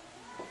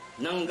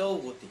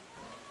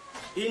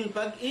in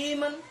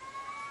pag-iman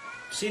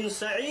sin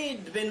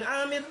Sa'id bin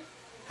Amir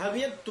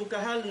habiyat to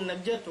kahalan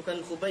nagjatu kan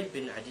Khubayb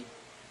bin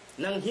Adi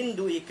nang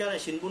Hindu ikana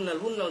sin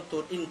bunal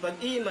tur in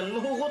pag-iman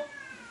mahugot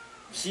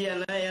siya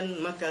na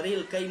yan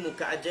makaril kay mo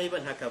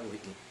kaajayban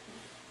hakabuhit ni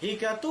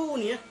hikatu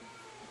niya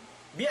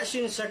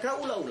biasin sa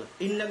kaula-ula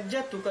in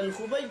nagjatu kan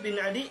Khubayb bin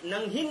Adi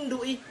nang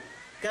hindui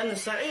kan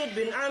Sa'id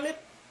bin Amir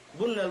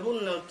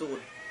bunnal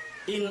tuud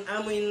in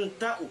amin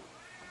tau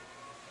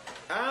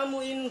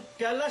amuin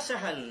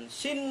kalasahan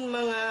sin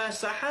mga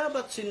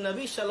sahabat sin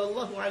Nabi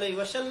sallallahu alaihi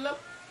wasallam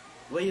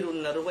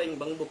wayrun narwaing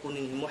bangbo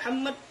kuning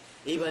Muhammad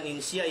iban in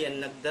siya yan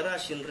nagdara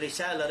sin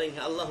risala ring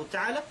Allah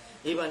Ta'ala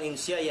iban in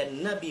siya yan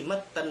nabi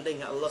mattan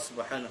ring Allah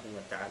subhanahu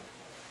wa ta'ala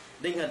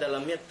dengan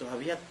dalam yatto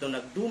habiyat to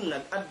nagdum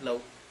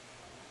nagadlaw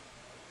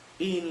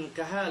in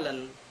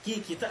kahalan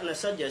kikita na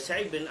sadya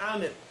Sa'id bin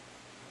Amir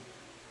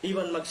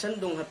iban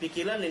magsandong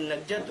hapikilanin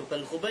nagjato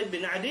kan Khubayb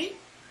bin Adi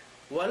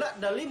wala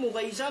dali mo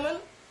kay zaman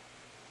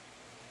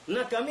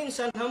na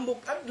kaminsan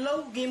hambuk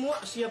adlaw gimwa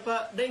siya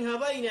pa deng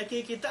habay niya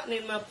kikita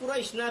nin mga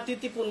Quraysh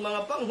natitipon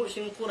mga pangho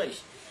sin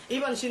Quraysh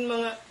iban sin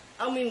mga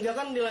amin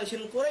gakan nilang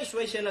sin Quraysh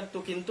way siya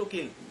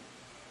nagtukin-tukin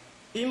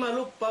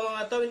imaluk pa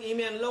mga tawin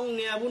imian long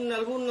niya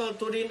bunnal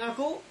tudin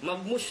ako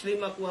magmuslim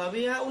ako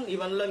habihaon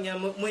iban lang niya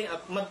muy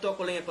madto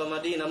ako lang pa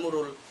Madina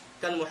murul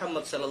kan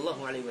Muhammad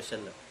sallallahu alaihi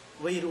wasallam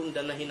wayrun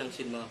dan nahinang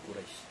sin mga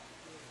Quraysh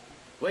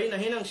way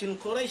nahinang sin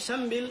Quraysh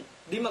sambil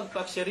di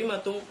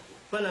magpaksirima tong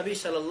Nabi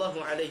sallallahu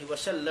alaihi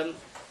wasallam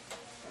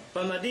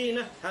pa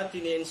Madinah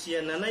hati niyan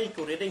siya nanay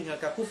ko riding ha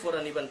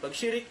kakufuran iban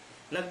pagsyirik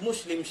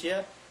nagmuslim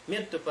siya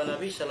miadto pa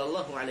Nabi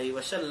sallallahu alaihi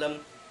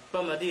wasallam pa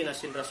Madinah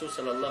sin Rasul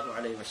sallallahu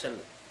alaihi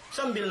wasallam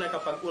sambil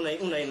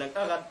nakapag-unay-unay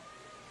nag-agad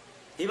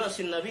iba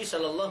sin Nabi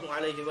sallallahu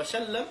alaihi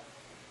wasallam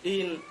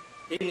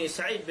ini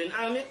Sa'id bin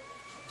Amir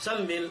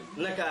sambil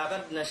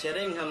nakaagad na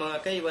sireng ha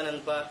mga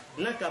kaibanan pa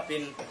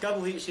nakapin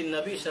kabuhi sin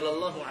Nabi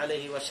sallallahu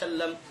alaihi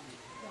wasallam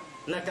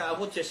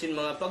nakaabot siya sin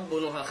mga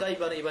pagbuno ha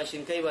Khaybar iban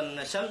sin kaiban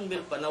na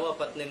sambil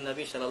panawapat ng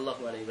Nabi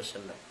sallallahu alaihi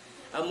wasallam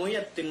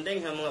amuyat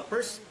tindeng ha mga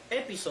first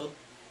episode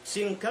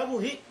sin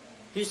kabuhi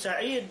hi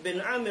Sa'id bin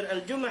Amir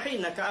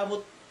al-Jumahi nakaabot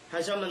ha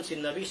zaman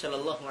sin Nabi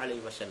sallallahu alaihi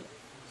wasallam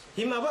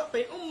himaba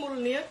pa ummul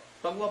niya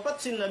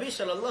pagwapat sin Nabi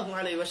sallallahu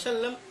alaihi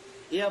wasallam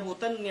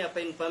iabutan niya pa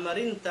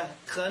pamarintah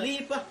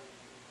khalifah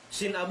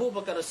sin Abu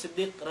Bakar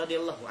as-Siddiq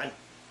radhiyallahu anhu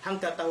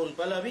hangka tahun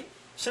palabi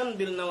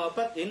sambil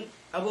nawapatin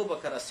Abu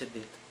Bakar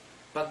as-Siddiq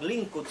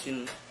paglingkod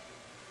sin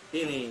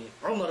ini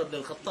Umar bin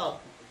Khattab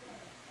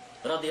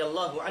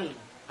radhiyallahu anhu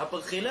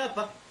apag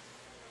khilafah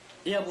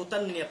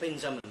iabutan niya pa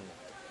zaman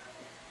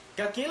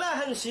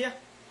kakilahan siya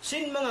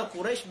sin mga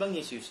Quraysh bang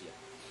hisyu siya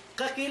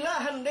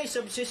kakilahan day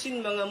sab siya sin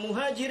mga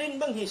muhajirin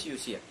bang hisyu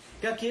siya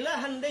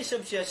kakilahan day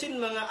sab siya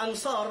sin mga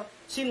ansar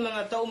sin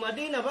mga tao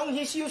Madina bang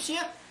hisyu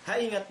siya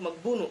haingat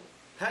magbuno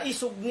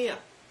haisog niya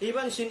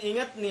iban sin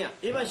ingat niya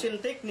iban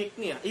sin teknik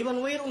niya iban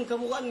wayrun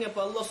kabukan niya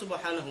pa Allah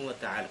subhanahu wa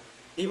ta'ala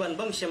iban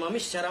bang siya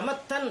mamis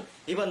saramatan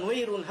iban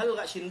wayrun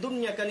halga sin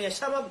dunya kaniya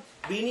sabab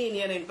bini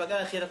niya na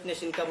pag-akhirat niya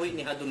sin kabuhi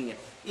niya dunya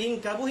in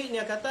kabuhi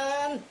niya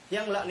katan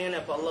yang la niya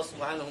na pa Allah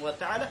subhanahu wa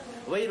ta'ala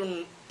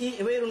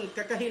wayrun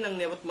kakahinang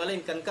niya at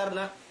malainkan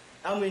karna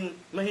amin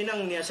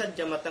mahinang niya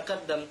sadya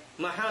matakaddam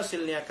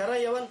mahasil niya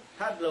karayawan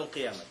hadlong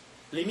kiamat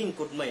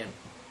limingkod mayan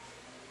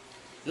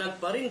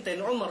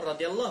nagparinten Umar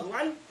radhiyallahu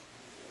an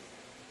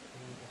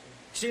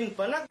sin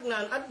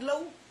panagnan adlaw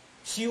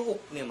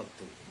siyuok niya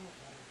magtuloy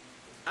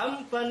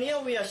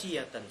ampaniyaw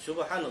yasiyatan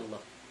subhanallah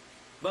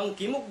bang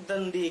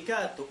kimugdan di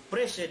kato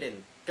president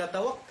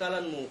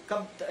katawakkalan mo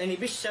ini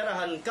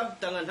bisyarahan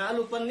kabtangan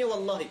halupan ni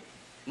wallahi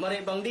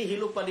maribang di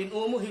hilupa din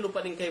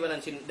hilupa din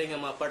kaywanan sin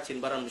dengan mga part sin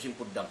baran musim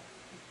puddam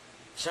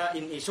sa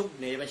in isug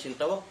niya sin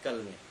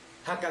tawakkal niya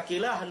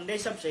hakakilahan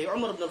desab sa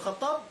Umar bin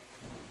Khattab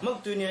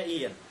magtuloy niya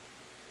iyan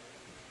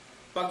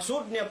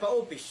pagsud niya pa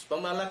office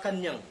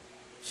pamalakan niyang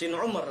sin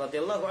Umar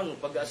radhiyallahu anhu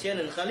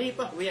pag-asyanan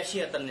khalifah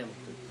wiyasiyatan niya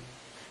magtuloy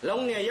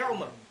laung niya ya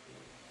Umar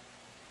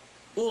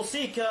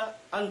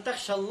usika an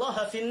takhsha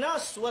Allah fi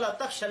an-nas wala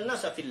takhsha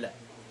an-nas fi Allah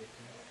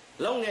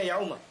laung niya ya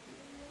Umar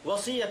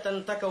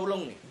wasiyatan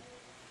takawlong ni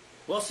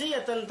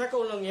wasiyatan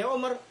takawlong ya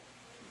Umar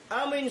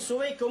amin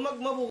suway ko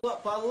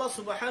magmabuga pa Allah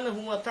subhanahu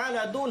wa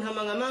ta'ala doon ha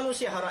mga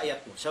manusia harayat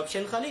mo sab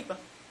siya khalifah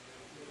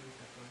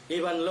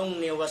iban long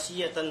ni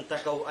wasiyatan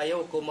takaw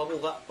ayaw ko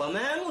mabuga pa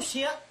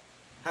manusia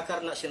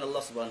hakarna sin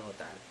Allah subhanahu wa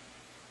ta'ala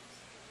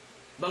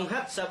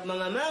banghat sab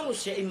mga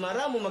manusia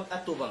imara mo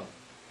mag-atubang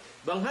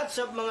banghat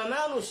sab mga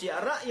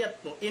manusia rakyat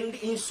mo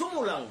in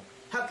sumulang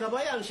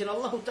hakabayan sin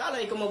Allah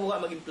ta'ala ikaw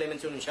mabuga mag-implement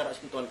sin syara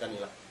sin tuan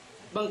kanila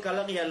bang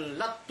kalakihan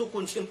lakto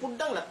kun sin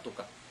pudang lakto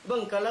ka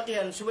bang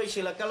kalakihan suway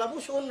sila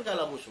kalabuson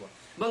kalabuswa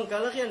bang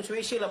kalakihan suway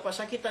sila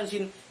pasakitan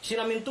sin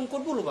sinamin tungkol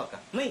bulu baka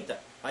maita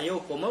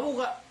ayaw ko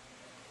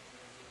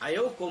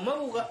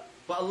mabuga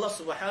pa Allah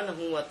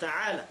subhanahu wa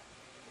ta'ala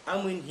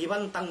amin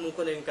hibantang mo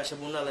ko na yung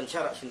kasabunalan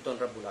syara sin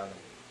tuan Rabbul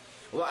Alamin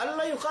wa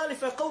alla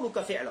yukhalifa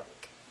qawluka fi'lak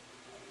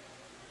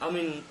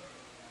amin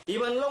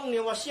iban long ni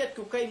wasiat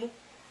ko kay mo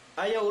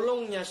ayaw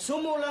long niya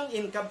sumulang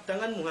in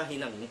kabtangan mo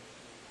hahinang ni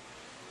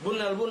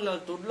bunal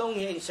tudlong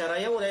niya in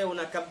sarayaw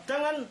na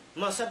kabtangan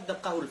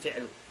masaddaqahul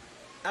fi'lu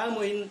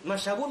amin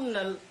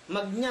masabunnal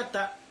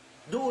magnyata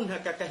doon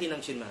hakakahinang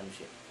sin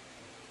manusia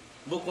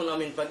buko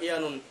namin pag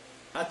iyanon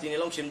at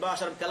inilong sin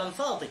basar kalang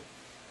fati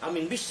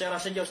amin bisyara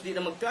sa Diyos di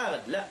na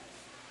magkalad la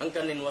ang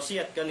kanin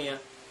wasiat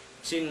kaniya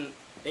sin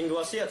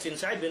wasiat sin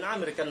Sa'id bin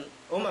Amir kan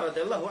Umar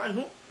radhiyallahu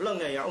anhu lang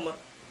ya Umar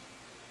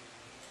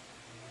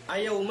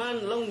ayaw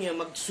man lang niya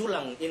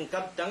magsulang in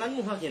kabtangan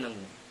mo hahinang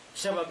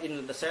sabab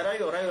in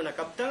dasarayo rayo na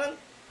kabtangan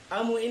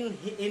amo in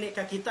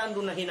kakitaan do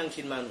na hinang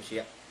sin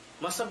manusia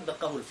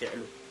masaddaqahu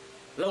al-fi'lu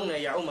lang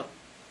ya Umar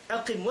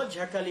aqim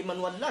wajhaka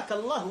liman wallaka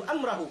Allahu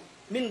amrahu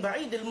min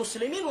ba'idil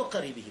muslimin wa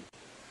qaribihim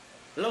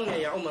lang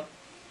ya Umar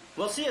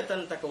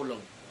wasiatan takawlong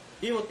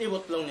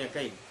iwot-iwot lang niya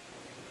kay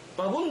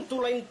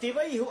pabuntulain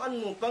tibayhuan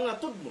mo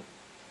pangatud mo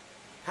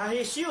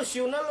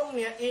hahisyo na lang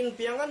niya in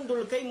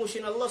piangandul kay mo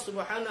sin Allah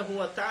subhanahu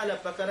wa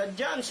ta'ala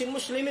pakaradyaan sin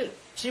muslimin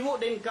sibo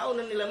din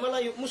kaunan nila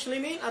malayo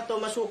muslimin atau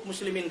masuk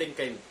muslimin din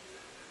kay mo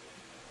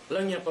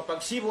lang niya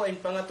papagsibo ay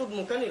pangatud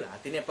mo kanila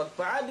at niya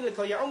pagpaadil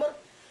ka ya Umar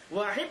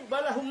wa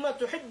ahibba lahum ma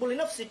tuhibbu li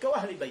nafsika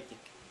wa ahli baitik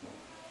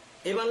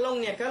iban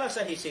lang niya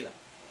kalasahi sila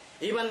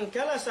iban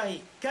kalasahi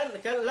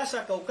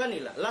kalasa kau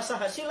kanila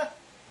lasaha sila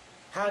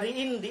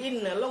hariin diin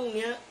na lang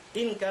niya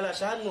in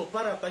kalasahan mo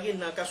para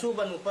pagin na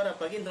kasuban mo para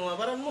pagin na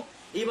mabaran mo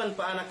iban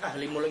pa anak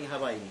ahli mo lang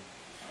habayin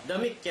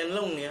damit yan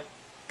lang niya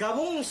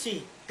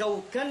kabungsi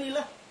kau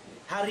kanila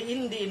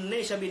hariin diin na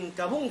sabin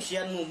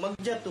kabungsian mo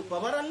magjato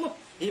pabaran mo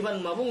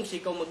iban mabungsi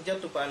kau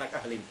magjato pa anak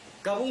ahli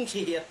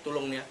kabungsi hiyat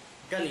tulong niya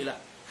kanila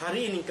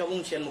hariin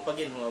kabungsian mo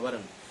pagin na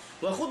mabaran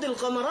wa khudil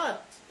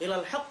qamarat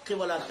ila al-haqq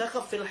wa la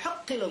takhaf fil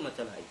haqq law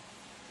matalai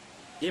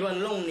iban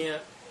lang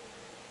niya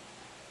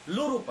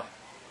lurupa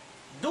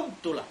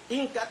dugtula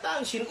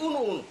ingkataan sin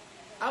uno-uno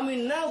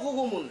amin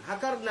nagugumun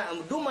hakarna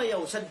am dumayaw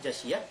sadya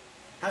siya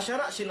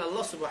hasara sin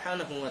Allah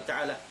subhanahu wa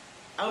ta'ala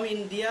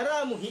amin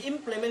diara mo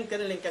hi-implement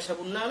kanilang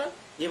kasabunnalan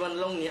iwan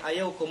lang ni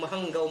ayaw ko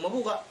mahanggaw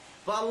mabuga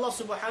pa Allah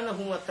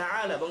subhanahu wa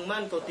ta'ala bang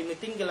man ko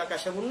timitinggil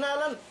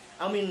kasabunnalan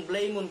amin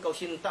blaymon kau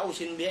sin tao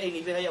sin biyay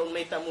ni bihayaw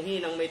may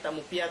tamuhinang may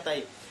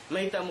tamupiyatay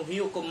may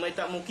tamuhiyukom may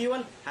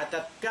tamukiwan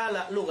hatat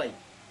kala lugay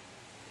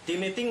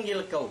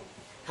timitinggil kau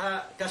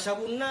ha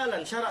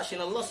kasabunnalan syara sin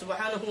Allah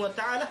subhanahu wa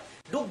ta'ala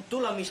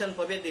dugtula misan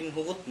pabedin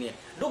hugot niya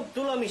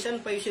dugtula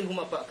misan paisin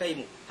humapa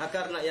kaymo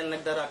hakarna yan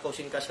nagdarakaw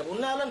sin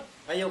kasabunnalan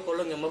ayaw ko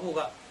lang yung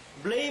mabuga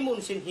blameon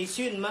sin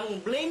hisin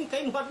mang blame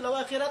kaymo hadlaw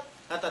akhirat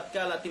atat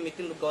kala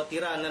timitin ko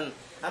tiranan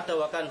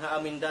atawakan ha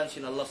amindan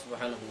sin Allah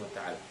subhanahu wa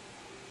ta'ala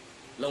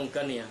long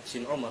kaniya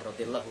sin Umar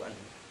radhiyallahu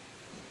anhu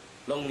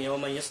long niya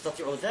man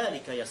yastati'u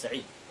dhalika ya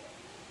Sa'id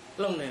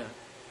long niya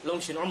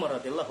long sin Umar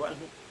radhiyallahu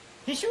anhu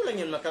hisyo lang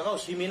yan makakaw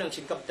siminang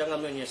sin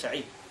kaptangan mo niya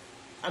Sa'id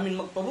amin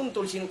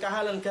magpabuntol sin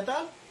kahalan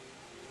kata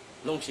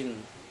long sin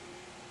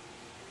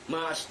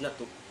maas na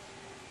to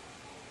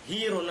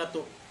hero na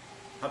to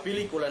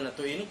hapelikula na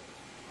to ini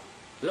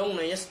long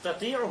na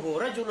yastati'uhu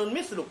rajulun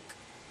mithluk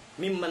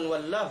mimman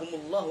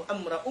wallahumullahu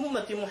amra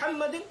ummati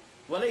Muhammadin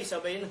wa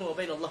laysa bainahu wa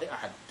bainallahi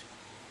ahad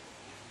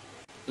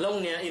long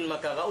niya in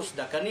makakaus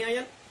da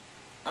kaniya yan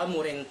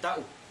amuren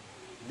tao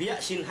biya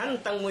sin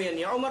hantang mo yan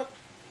ya Umar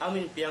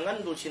amin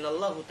piangandul sin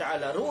Allah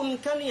Ta'ala ruun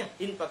kaniya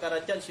in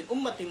pakarajan sin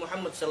ummati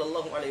Muhammad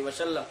sallallahu alaihi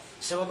wasallam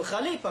sabab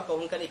khalifah kau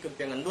kan ikut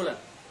piangandulan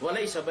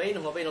walay sabayin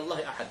wa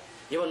bainallahi ahad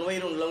iwan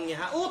wayrun lang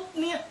niya haut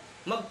niya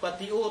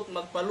magpatiut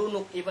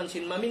magpalunok iban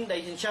sin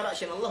maminday sin syara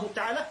sin Allah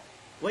Ta'ala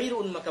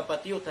wayrun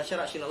makapatiut ha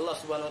syara sin Allah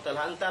subhanahu wa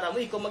ta'ala antara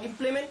mo ikaw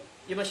mag-implement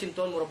iban sin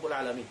tuan mo rabbul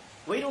alamin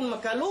wayrun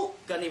makaluk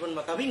kan iban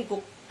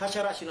makabingkok ha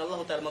syara sin Allah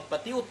Ta'ala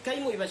magpatiut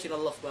kay mo iban sin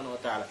Allah subhanahu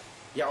wa ta'ala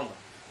ya Umar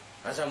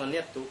asaman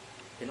niyatu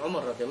in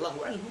Umar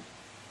radhiyallahu anhu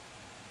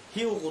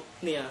hiugot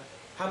niya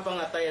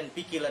hapangatayan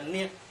pikilan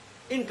niya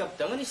in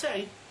kaptangan ni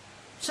Sa'id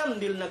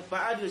sambil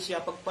nagpaadil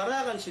siya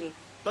pagparakan sin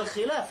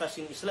pagkhilafah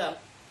sin Islam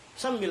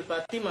sambil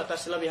patima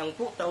tas labihang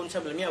po tahun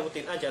sambil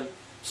miabutin ajal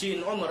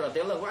sin Umar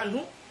radhiyallahu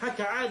anhu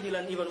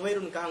hakaadilan iban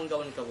wayrun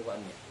kahanggawan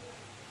kabukaan niya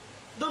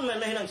doon man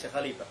nahinang siya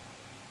khalifah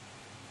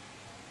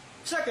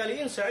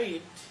sakali in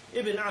Sa'id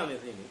ibn Amir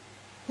ini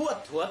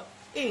huwat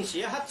in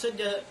siya hat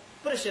sadya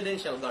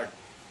presidential guard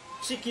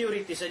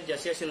security sadya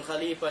siya sin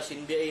khalifa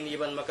sin biyain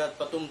iban makat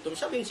patumtum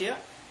sabin siya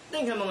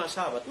dengan mga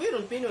sahabat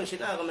wiron pinon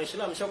sin aga may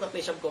Islam sokat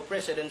ni sabko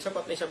president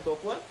sokat ni sabko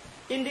kuan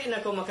hindi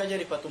na ko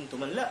makajari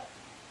patumtuman la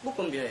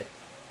bukom biyayat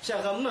siya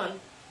gaman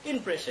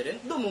in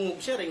president dumungog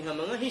siya ring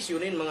mga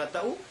hisyunin mga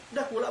tao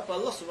dakula pa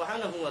Allah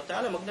subhanahu wa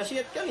ta'ala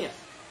magnasiyat kaniya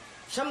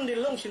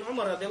samdil lang sin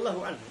Umar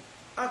radhiyallahu anhu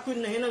ako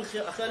na hinang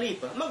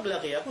khalifa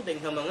maglaki ako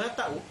dengan mga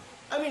tao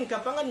amin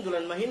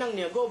kapangandulan mahinang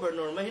niya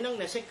governor mahinang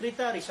niya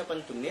secretary sa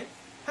pantun niya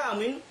ha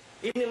amin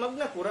ini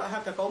magna kura ha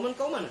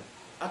kakauman-kauman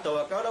atau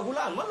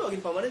kaulah-hulaan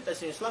malogin pamarintah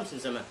sin Islam sin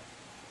zaman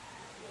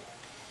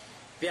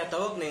pia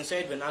tawag na yung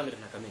Sa'id bin Amir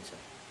na kaminsa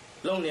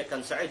long niya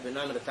kan Sa'id bin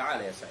Amir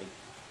ta'ala ya Sa'id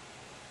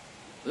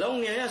long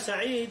niya ya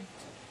Sa'id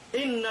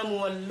inna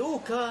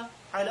muwalluka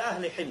ala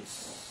ahli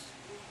Hims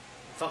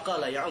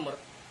faqala ya Umar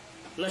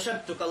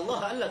nashadtuka Allah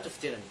alla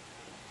tuftirani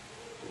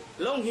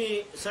long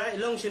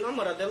sin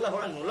Umar radhiyallahu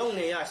anhu long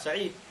niya ya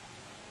Sa'id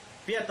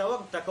pia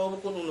tawag takaw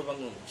bukun uno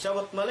bangun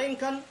sawat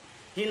malengkan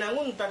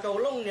hinangun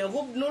takawlong niya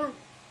gubnul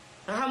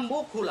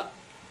hambuk hula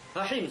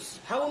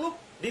hahims haunuk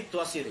dito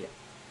Syria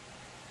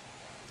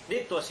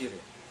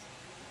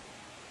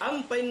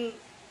ampain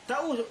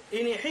tao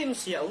ini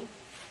hims yaon,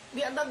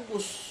 biya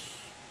dagos.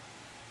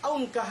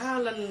 Aun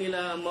kahalan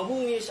nila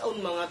mabungis,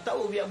 aun mga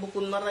tao biya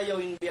bukun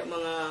marayawin, biya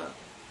mga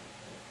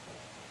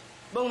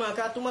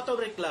katumataw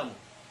reklamo.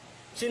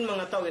 Sin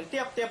mga tao,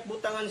 tiap-tiap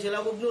butangan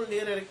sila gubnul,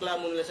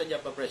 reklamo nila sa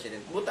Japa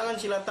President. Butangan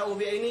sila tao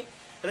biya ini,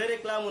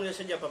 reklamo nila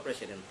sa Japa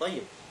President.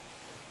 Tayyib.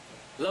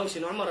 Law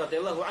sin Umar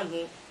radhiyallahu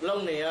anhu,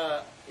 law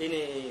niya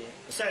ini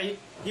Sa'id,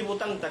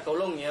 hibutang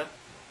takawlong niya,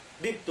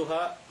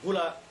 dituha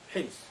hula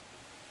hims.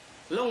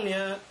 Law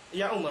niya,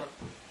 ya Umar,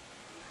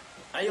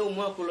 ayaw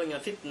mo kulo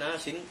niya fitna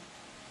sin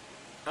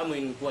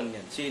amuin kuwan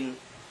yan, sin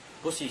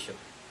position.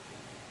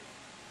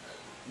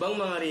 Bang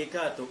mga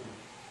rikato,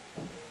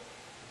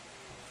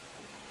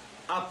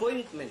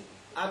 appointment,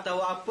 atau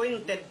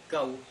appointed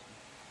kau,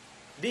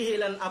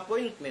 dihilan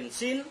appointment,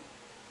 sin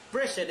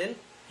president,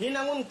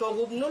 hinangon ko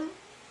gubnul,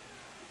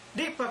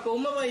 di pa ko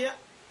mabaya,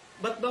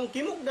 ba't bang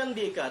kimugdan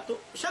di ka to,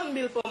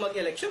 sambil pa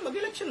mag-election,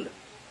 mag-election na.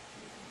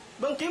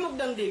 Bang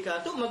kimugdan di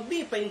ka to,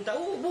 magbipain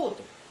tao,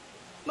 boto.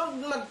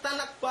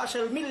 Magtanak pa sa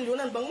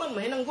milyonan bang man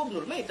mahinang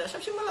gubnul, may ita,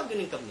 sabi siya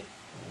malagin income niya.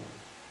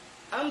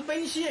 Ang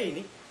siya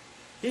ini,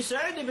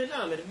 Sa'id ibn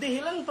Amir,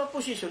 dihilan pa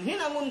posisyon,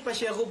 hinangon pa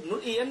siya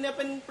gubnul, iyan niya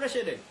pen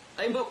president.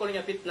 Ay mo ko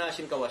niya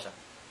pitnasin kawasa.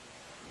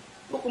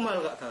 Bukumal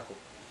ka kako,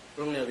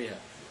 rung niya biha.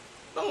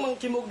 Bang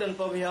kimugdan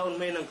pa bihaon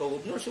may nang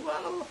kagubnul,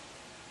 subhanallah.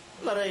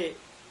 Maray,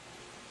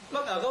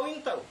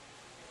 mag-agawin tao.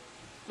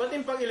 Ba't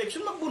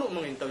pag-eleksyon, magbuno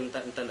mga tao yung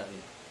tanda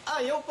niya.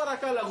 Ayaw para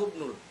ka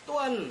lagubnul.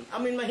 Tuan,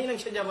 amin mahinang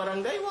siya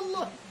barangay,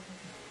 wallah.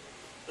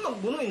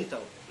 Magbuno yung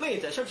tao. May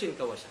ita, sabsin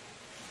kawasa.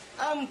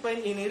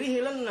 Ampain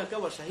inirihilan na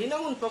kawasa.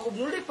 Hinangon pa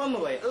gubnul, di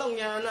pamaway. Alam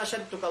niya,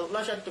 nasad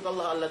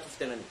tukallah Allah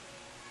tuftinani.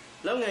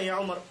 Alam niya, ya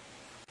Umar.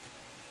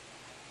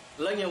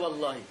 Alam niya,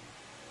 wallahi.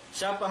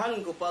 Sapahan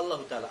ko pa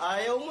Allah Ta'ala.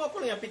 Ayaw mo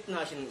ako niya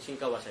pitna sin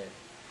kawasa yan.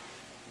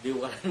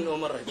 Diwalan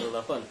Umar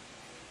radhiyallahu anhu.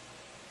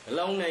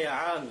 Law na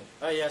ya Amir,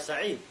 ay ya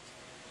Sa'id.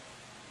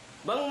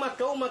 Bang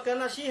makaw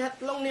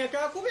makanasihat lang niya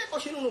ka ako, ko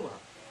sinuno ba?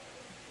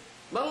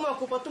 Bang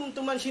mako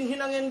patumtuman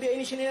sinhinangan biya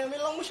ini sininamin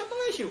lang mo siya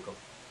pangaisiw ko.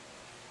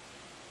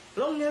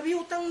 Lang niya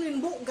biutang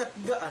nin bugat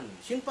gaan,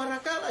 sin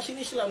parakala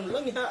sin Islam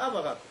lang niya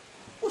abak ako.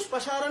 Us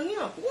pasaran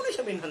niya ako, unay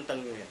siya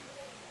binhantang niya.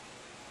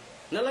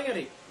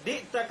 Nalangari,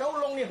 di takaw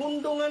lang ni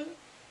hundungan,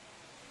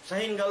 sa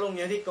hinggalong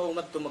niya di kaw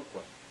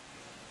magtumagkwa.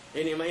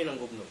 Ini mahinang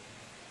gubno.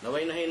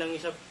 Naway na hinang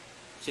isap,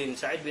 sin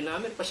Sa'id bin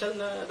Amir, pasyal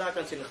na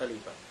dakan sin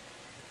Khalifa.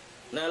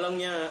 Na alam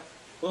niya,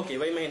 okay,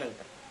 way mahinang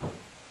ka.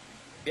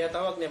 Kaya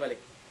tawag niya balik,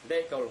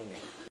 dahil ikaw lang niya.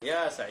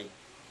 Ya Sa'id.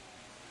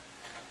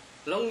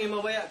 Long niya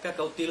mawaya ka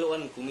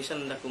kautiluan,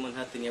 kumisan na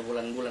kumanhati niya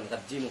bulan-bulan,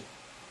 kadji mo.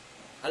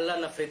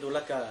 Allah na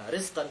fridula ka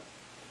rizqan.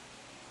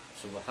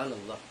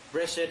 Subhanallah.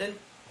 President,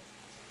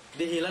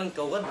 dihilan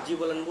ka wadji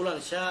bulan-bulan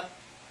siya,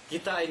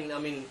 kitain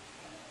namin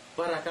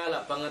para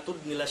kala pangatud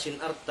nila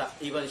sin arta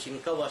iban sin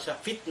kawasa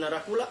fitna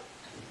rakula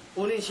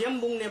unin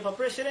siyambong niya pa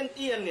president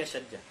iyan niya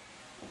sadya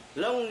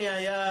lang niya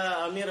ya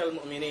Amir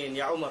al-Mu'minin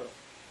ya Umar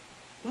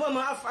wa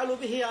ma af'alu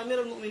bihi ya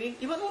Amir al-Mu'minin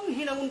iban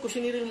hinangon ko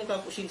siniril mo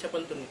kakusin sa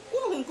pantun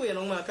unuhon ko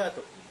yan ang mga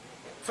kato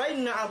fa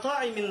inna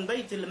ata'i min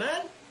baytil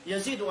mal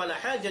yazidu ala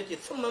hajati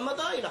thumma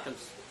mada ila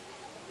khams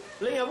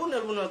lang ya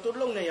bunal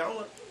tulong niya ya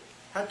Umar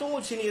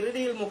hatungod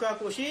siniril mo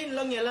kakusin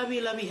lang niya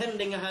labi-labihan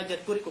dengan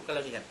hajat kuri ko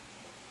kalabihan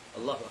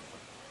Allahu Akbar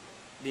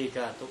di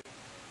kato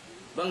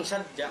bang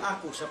sadya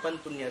ako sa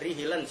pantun niya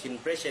rihilan sin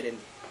president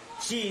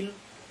sin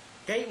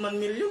kay man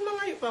milyon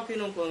mga pa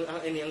kinong ko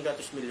ang ini ang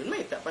gatos milyon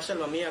may ta pasal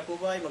mamiya ko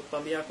bay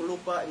magpamiya ko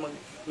lupa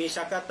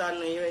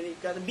misakatan ni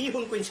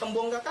bihon ko in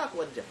sambongga ka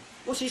ko adya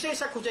o sisay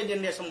sa ko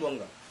dyan dia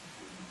sambongga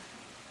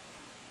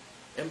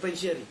ang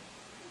pensyeri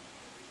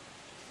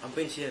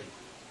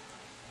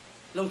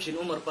long sin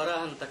Umar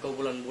parahan takaw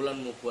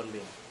bulan-bulan mo kuan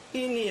be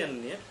ini yan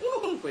niya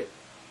unuhon ko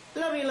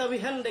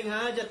labi-labihan deng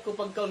hajat ko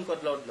pagkaon ko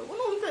adlaw-adlaw.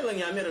 Ano lang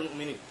niya Amir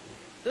al-Mu'minin?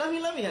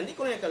 Labi-labihan, di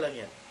ko na kalang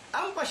yan.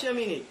 Ampas siya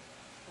minit.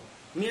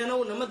 Miyanaw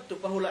na madto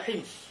pahula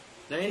hims.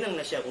 Nahinang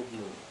na siya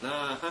kubno.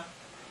 Na,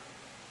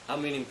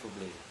 aminin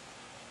problema.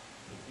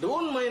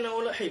 Doon may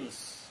naula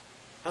hims.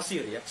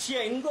 Assyria,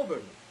 siya in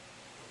govern.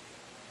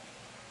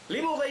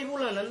 5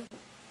 bulanan,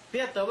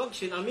 piyatawag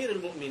sin Amir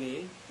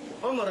al-Mu'minin,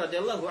 Umar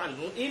radhiyallahu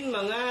anhu, in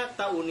mga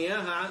taon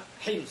niya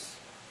hims.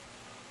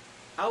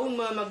 Aun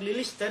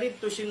maglilista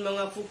rito sin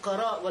mga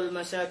fukara wal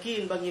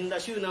masakin bang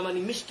hindasyo naman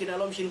ni miskin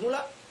alam sin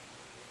hula.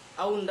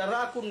 Aun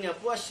darakon niya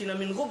puas sin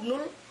amin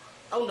gubnul.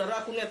 Aun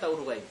darakon niya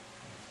taurugay.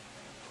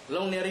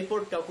 Long niya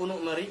report ka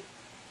kuno mari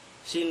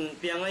sin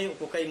piangayo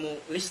ko kay mo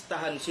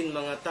listahan sin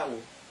mga tao.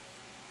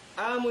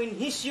 Amuin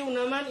hisyo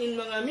naman in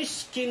mga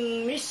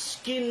miskin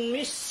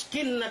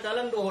na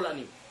kalando hula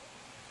ni.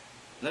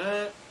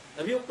 Na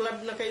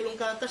nabiyuklad na kailong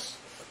katas.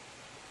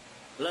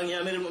 Lang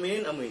niya Amir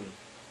al-Mu'minin amuin.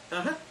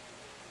 Aha.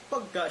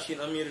 Pagka sin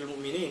Amir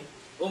al-Mu'minin,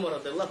 Umar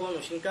radhiyallahu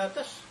anhu sin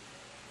katas,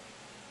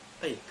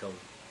 ay ikaw,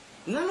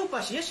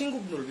 nalupas siya sin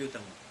gubnul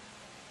biyutang.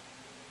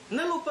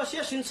 Nalupas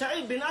siya sin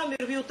Sa'id bin Amir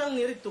biyutang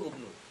ni rito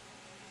gubnul.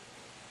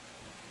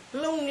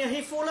 Long niya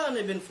hi fulan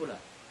ibn fulan.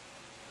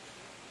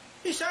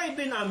 Sa'id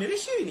bin Amir,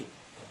 siya ini.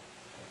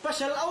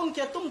 pasalaon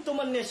kaya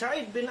tumtuman ni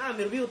Sa'id bin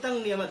Amir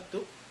biutang niya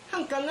madto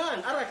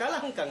hangkangan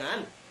arakala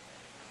hangkangan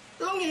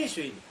long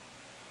hisuin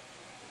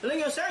lang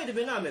yung Sa'id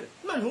bin Amir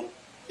manhu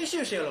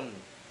isu siya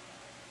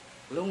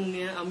long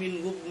niya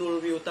amin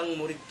gubnul biutang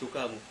murid tu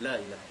kamu la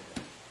ilaha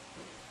illallah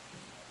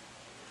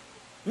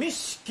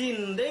miskin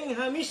deng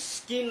ha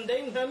miskin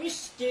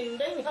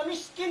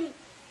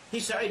hi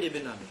Sa'id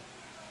bin Amir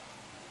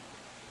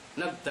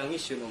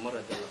nagtangis yun Umar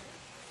radhiyallahu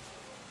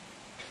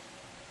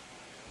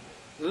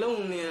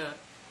long niya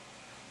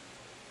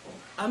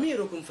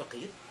Amirukum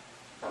faqir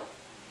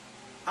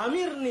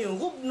Amir ni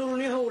gubnur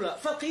ni haula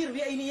faqir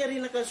bi ini yari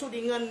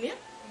nakasudingan niya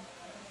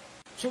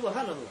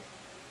subhanallah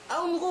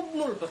ang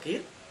gubnur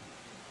faqir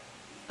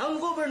ang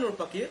gobernur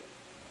faqir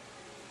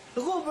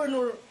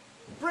gobernur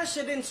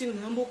president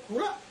sinambuk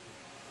pula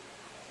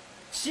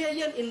siya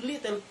yan in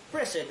little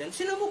president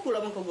sinambuk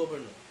pula bang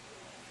gobernur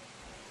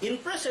in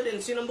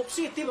president sinambuk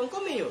city bang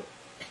mayor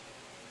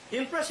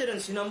in president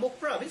sinambuk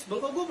province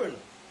bang gobernur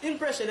in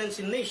president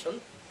sin nation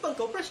bang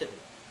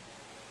president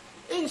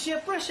in siya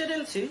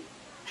president sin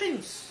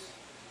Hims.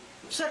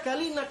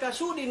 Sakali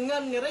nakasudin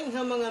ngan ngereng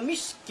ha mga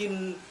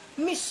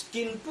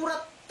miskin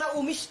purat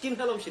tao miskin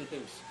halong sin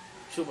Hims.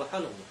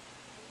 Subhanallah.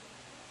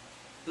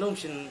 Long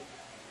sin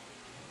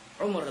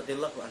Umar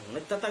radhiyallahu anhu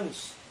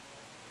nagtatangis.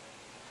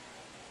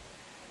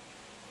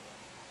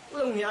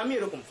 Long ni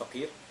Amirukum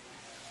fakir.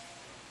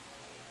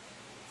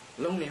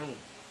 Long ni hong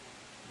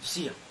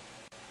siya.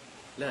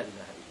 La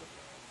ilaha illallah.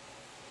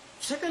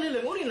 Sakali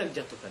lang uri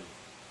nagjatukan.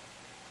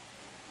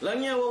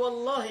 Langya wa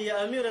wallahi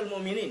ya Amir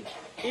al-Mu'minin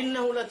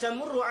innahu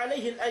latamurru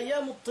alayhi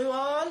al-ayyam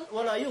at-tiwal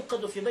wa la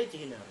yuqadu fi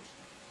baytihi nar.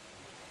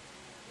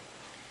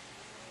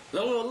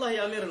 Langya wallahi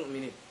ya Amir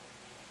al-Mu'minin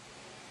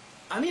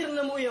Amir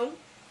na mo yung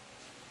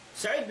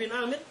Sa'id bin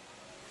Amir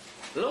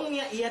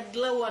langya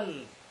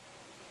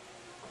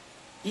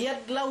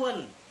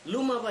iyadlawan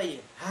lumabay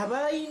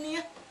habay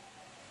niya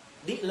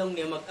di lang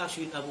niya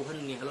mag-aswin abuhan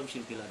niya halam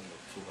sin pilan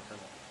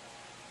subhanallah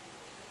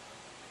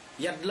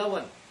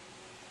yadlawan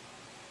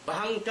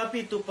bahang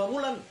kapito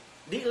pabulan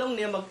di lang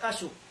niya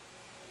mag-aso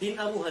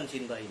inabuhan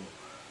sin bahay mo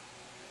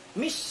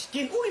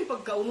miskin uling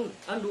pagkaunon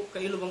ando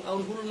kailubang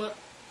aun hulma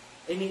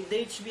ini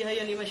dates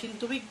bihaya ni masin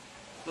tubig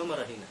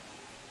mamarahina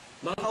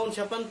mga aun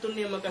sa pantun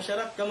niya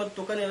makasyarak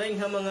kamadtukan nilang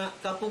ha mga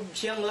kapug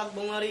siyang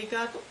lakbang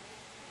marikato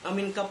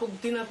amin kapug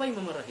tinapay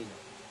mamarahina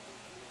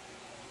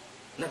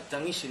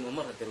nagtangisin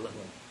Umar radhiyallahu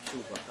anhu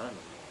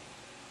subhanallah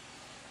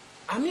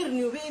Amir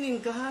niyo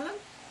beinin kahalan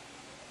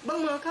bang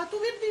mga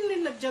katuwid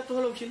din nagjato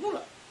halong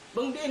sinula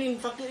bang diinin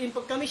fakirin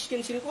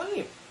pagkamiskin sinkuan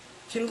niyo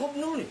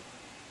sinkubno niyo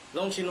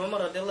long sin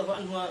Umar radhiyallahu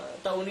anhu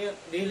taon niya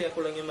dili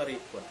ako lang yung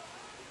marikuan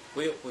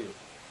puyo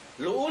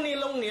luuni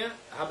long niya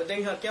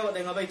habadeng hakyawa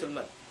deng baitul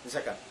mal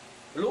zakat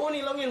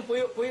luuni long yan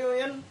puyo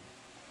yan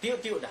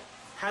tiyo dah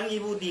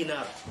hangibu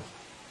dinar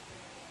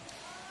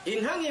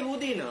in hangibu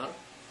dinar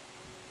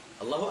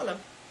Allahu alam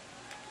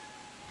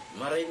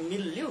maray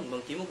milyon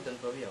bang timog dan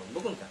pabiyaw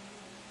bukan ka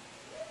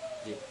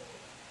di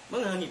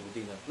mga hangibu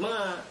dinar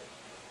mga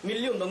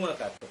milyon bang mga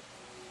kato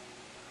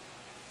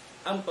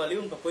ang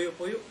paliyon pa puyo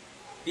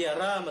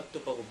piara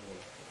matupagubul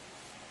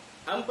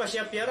ang pa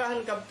siya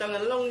piarahan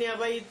kabtangan long niya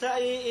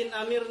bayitain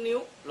Amir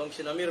niyo long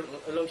sin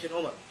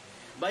Umar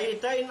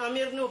bayitain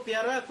Amir niyo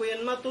piara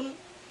kuyan matun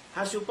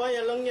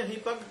hasupaya long niya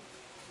hipag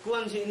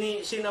kuan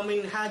sin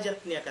amin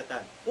hajat niya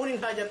katan unin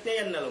hajat niya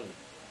yan na long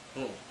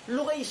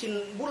lugay sin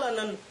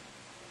bulanan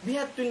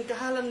bihatun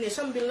kahalan niya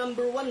sambil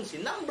number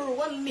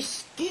one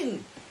miskin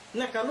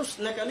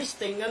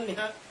nakalistengan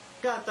niya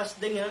katas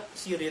denga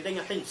Syria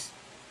denga Hims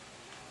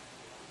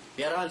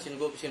piarahan sin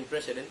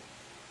president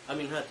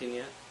amin hati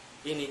niya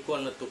ini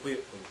kuan natupuyo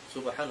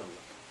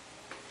subhanallah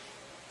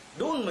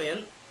doon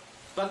mayan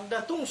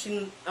pagdatong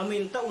sin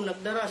amin taon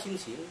nagdarasin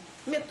sin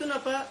meto na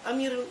pa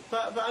Amir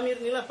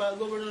nila pa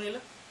gobernador nila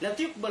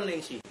natiyukbal na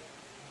yung sin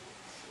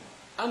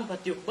ang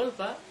patiyukbal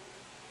pa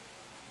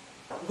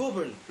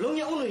govern long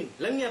niya unoy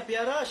lang niya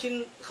piara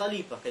sin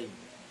khalifa kay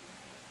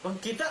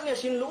pagkita niya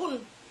sin luon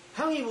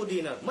hangibu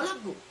dinar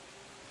malaggo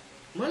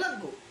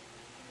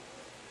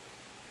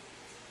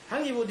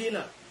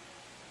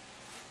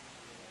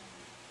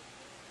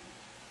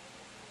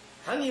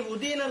hangibu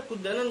dinar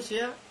kudanan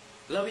siya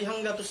labi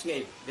hanggatus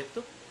ngaib beto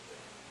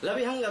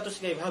labi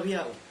hanggatus ngaib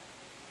habiyaw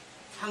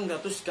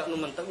hanggatus ka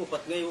numantag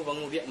upat ngaib bang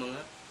ubiyak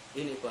mga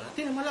ini pa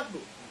natin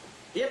malaggo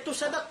yato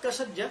sadak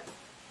kasadya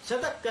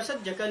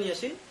kanya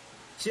sin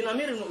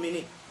Amir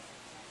al-Mu'minin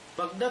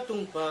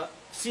pagdatong pa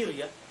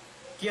Syria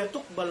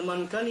kiyatuk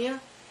balman kanya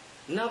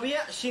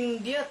nabiya sin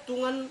dia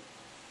tungan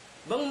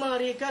bang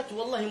marikat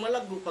wallahi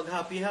malaggo pag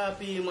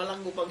happy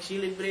malaggo pag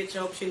celebrate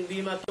sa sin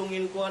bima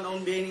tungin kuan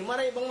on beni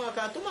maray bang mga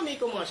kato mami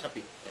ko mga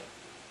sapi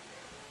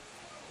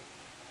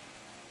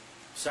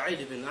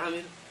Sa'id bin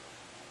Amir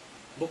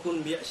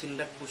bukun biya sin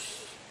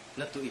dagbus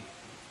natuid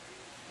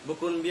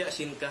bukun biya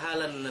sin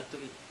kahalan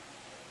natuid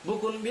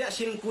bukun biya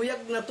sin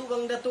kuyag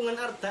natubang datungan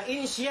arta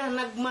in siya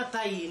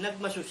nagmatay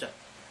nagmasusa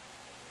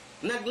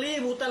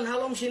naglibutan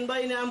halom sin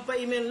bay na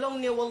ampay imenlong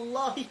niya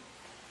wallahi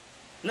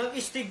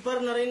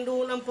Nag-istighfar na rin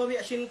doon ang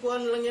pabiasin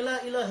kuan lang niya, la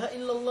ilaha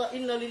illallah,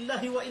 inna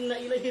lillahi wa inna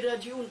ilaihi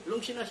rajiun. Long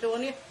sinasawa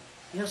niya,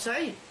 ya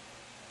Said,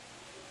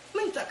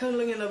 may takang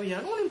lang niya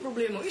nabihan, ano yung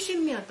problema?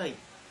 Isin miyatay.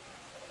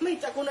 May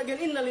takong na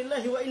inna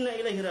lillahi wa inna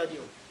ilaihi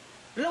rajiun.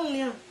 Long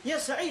niya, ya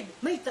Said,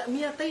 may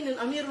miyatay ng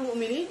Amirul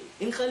Mu'minin,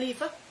 in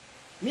Khalifa,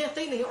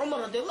 miyatay ng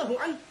Umar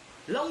radiyallahu an,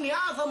 long niya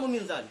afamu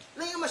min dhalik.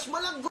 Lang mas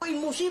malaggoy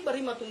musibah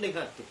rimatong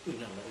denghato.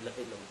 Inna lillahi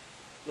illallah.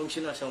 Long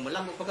sinasawa,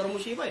 malaggo pa karong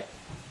musibah eh.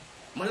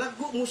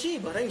 Malaggo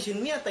musibah rin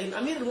sinmiyatay ng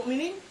Amirul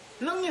Mu'minin,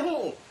 lang niya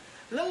huo.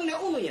 Lang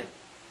niya uno niya.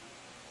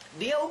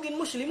 Dia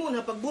ugin muslimun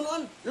ha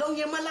pagbunuan, lang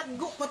niya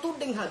malaggo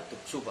patudeng hadto.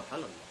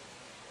 Subhanallah.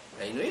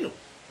 Kaya ino,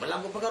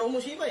 malaggo pa karong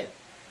musibah yan.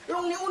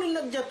 Lang niya unin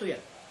nagjato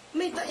yan.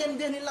 May tayan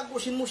din nilaggo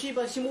sin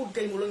musibah, simud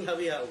kay mo lang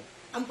habiyaw.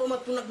 Ang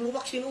pamato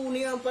nagluwak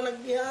sinuni ang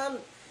panagbihan.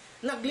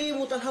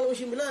 Naglimutan halo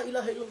sin la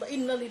ilaha illallah,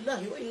 inna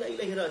lillahi wa inna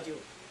ilaihi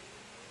rajiun.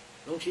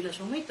 Lang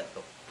sinasaw, may ta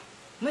to.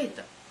 May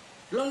ta.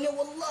 Lang niya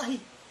wallahi,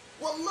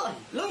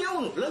 lang niya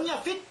uno, lang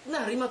niya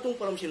fitna rimatong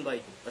palam sinbay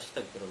ko.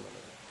 Astagfirullah.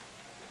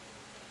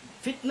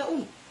 Fitna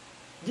uno.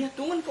 Dia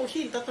tungan kau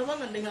sin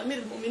tatawangan dengan Amir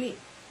Mu'minin.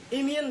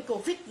 Imian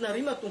kau fitna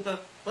rimatong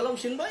palam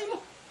sinbay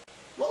mo.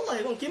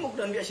 Wallahi, bang kimog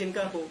dan biasin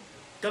ka ko.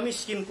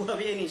 Kamiskin ko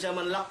habi ini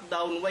zaman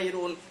lockdown,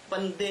 wayron,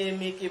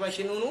 pandemic,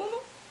 ibasin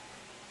uno.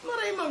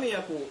 Maray mami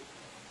ako.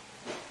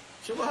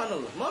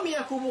 Subhanallah. Mami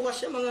ako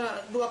bukas siya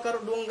mga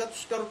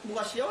 200 karot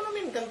bukas siya. O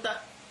namin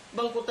kanta,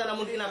 bangkutan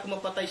naman din ako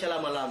mapatay siya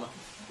lama-lama.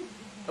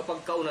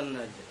 Kapag kaunan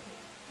na dyan.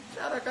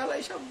 Sa arakala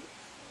isang,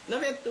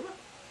 nabento ba?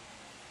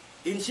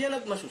 Insya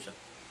nagmasusa.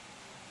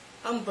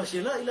 Ampa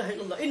sila, ilaha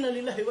illallah, inna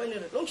lillahi wa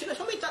inna ilaihi. Long sila,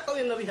 samay takaw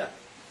yung nabiha.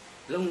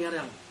 Long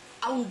nyarang,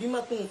 ang di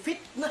matong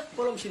fitnah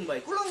kolong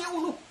sinbay. Kulang niya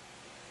uno.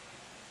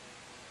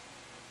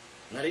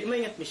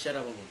 Narimayat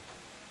misyara mo.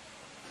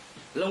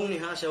 Long ni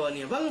hasawa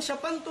niya, bang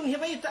sa pantong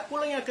hibay, tak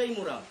kulang niya kay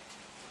murang.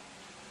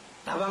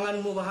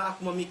 Tabangan mo ba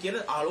ako mamikir?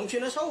 Along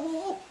sinasaw,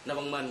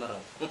 nabang man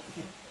marang.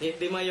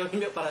 Hindi mayaw,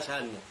 hindi para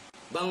saan mo.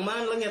 Bang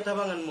man lang niya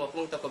tabangan mo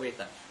akong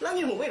takabeta. Lang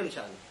niya mo, mayroon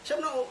saan.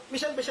 Sabi na,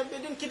 misal pa sabi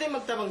din, kita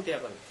magtabang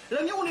tiyapan.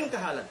 Lang niya uning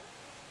kahalan.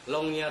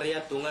 Long niya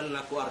riya tungan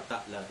na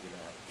kuarta. La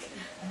ilaha.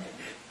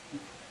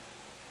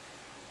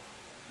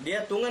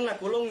 Dia tungan na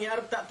kulong niya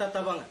arta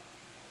tatabangan.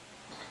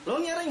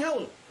 Long niya ring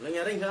haun. Lang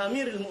niya ring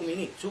Amirul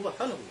Mu'minin.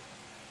 Subhanallah.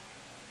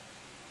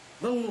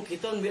 Bang mo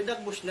kita ang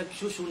bedak bos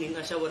nagsusunin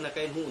asawa na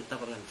kain huun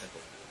tabangan ka ko.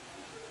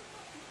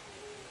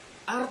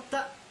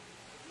 Arta.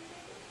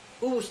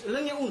 Ubus,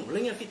 lang niya uno,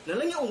 lang niya fitna,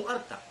 lang niya uno,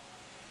 arta.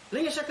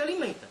 Lang niya sa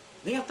kalimay ta.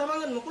 Lang niya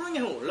tabangan mo, kulong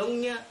niya ho. Lang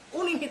niya,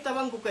 uning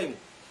hitabang ko kayo.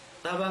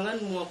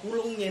 Tabangan mo,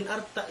 kulong niya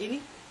arta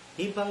ini.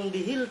 Hipang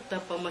dihil ta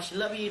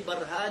pamaslabi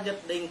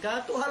barhajat daing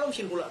kato, halong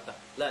sinhula ta.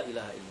 La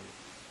ilaha illallah.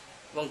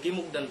 Wang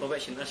kimug dan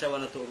pabasin asawa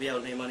na to,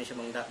 biyaw na imani sa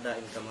mga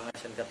dain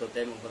kamahasan kato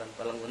temong parang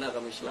palanguna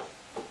kami sila.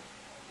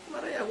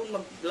 Maray akong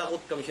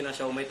maglakot kami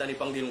sinasawa, may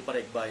tanipang dilong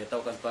paregbaya,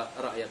 tao kan pa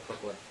rakyat pa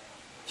kuwan.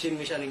 Sin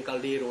misan ng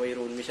kaldero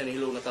wayron, misan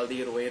hilong na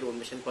kaldero wayron,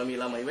 misan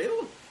pamilamay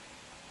wayron.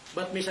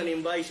 Bat misan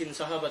imbay sin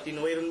sahabat in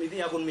wayron,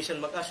 hindi akong misan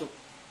makasok.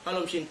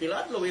 Halom sin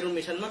pilat, lo wayron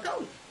misan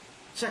makaon.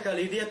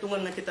 Sakali dia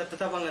tungan na kita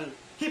tatabangan,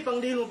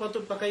 hipang dilong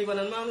patud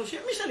pakaibanan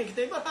manusia, misan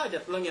kita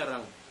ibarhajat, lang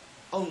yarang.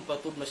 Aun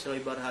patud masalay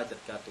barhajat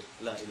kato,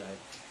 la ilaha.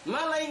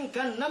 Malain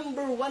kan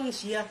number 1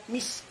 siya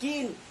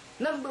miskin,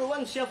 number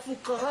 1 siya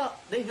fukara,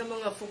 dahil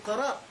mga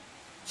fukara,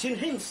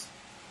 sinhins.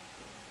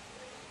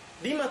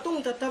 Di matong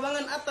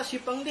tatabangan atas si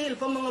pangdihil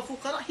pa mga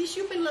fukara,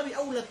 hisyupin labi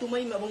awla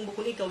tumay mabang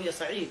bukun ikaw ya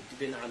Said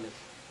bin Amir.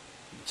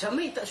 Sa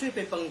may taksoy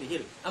pa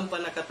pangdihil, ang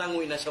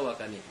panakatangoy na sawa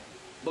kani.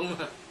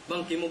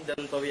 Bang kimug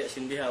dan pawiya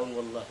sindihaon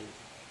wallahi.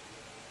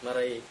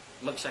 Maray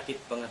magsakit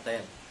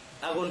pangatayan.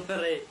 Agon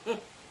maray,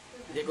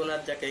 di ko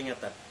nadya kay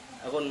ngata.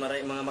 Agon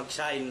maray mga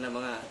magsain na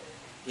mga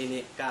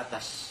ini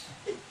katas.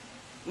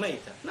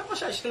 May ta,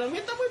 napasayas ka na, may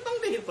tapoy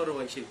pangdihil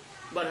paruwan sin.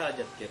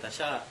 Barhajat kita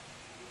sa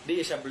di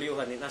isa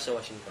beliuhan ni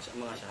nasawasin ka sa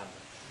mga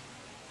sahabat.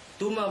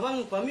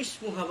 Tumawang pa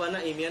mismo haba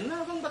na imian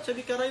na bang ba't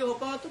sabi karayo ho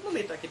pangato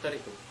mamita kita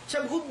rito.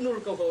 Sa gubnul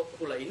ka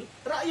hula ini,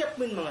 rakyat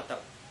min mga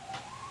tao.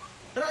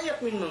 Rakyat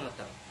min mga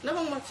tao.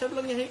 Nabang magsab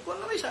lang niya hikon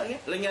na may saan niya.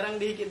 Langyarang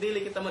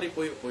dili kita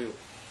maripuyo-puyo.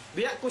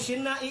 Biya ko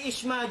sina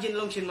i-imagine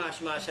lang sin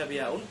mas-masa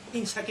biyaon,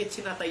 insakit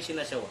sinatay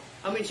sinasawa.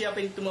 Amin siya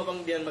pin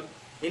tumawang diyan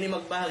ini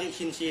magbahagi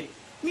sin.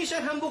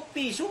 Misa hambok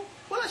piso,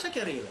 wala sa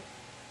karila.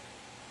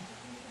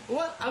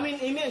 Amin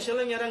imi ang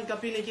salang yarang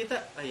kapini kita.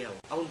 Ayaw,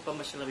 aun pa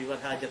mas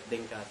labiwar hajat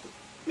deng kato.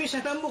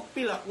 Misa nambok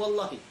pilak,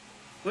 wallahi.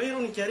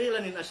 Mayroon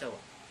karila nin asawa.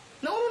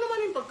 Nauno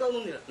naman yung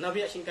pagkaunon nila.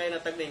 Nabiya sing kaya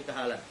natag na yung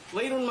kahalan.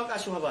 Mayroon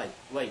makasuhabay.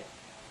 Way.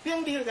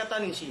 Piyang dihil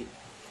katanin siya.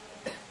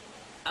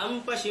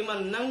 Ampa si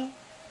man nang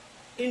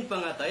in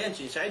pangatayan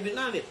si Said bin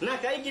Amir.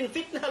 Nakaigin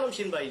fit na halong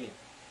sinbay ni.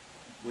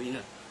 Buhay na.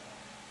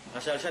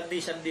 Asal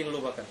saddi-saddin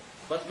lubakan.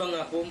 Ba't bang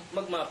ako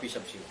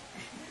magmapisap siya?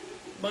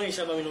 Bang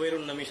isa mamin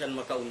mayroon na misan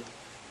makauna.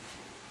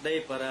 Day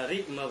para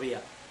rik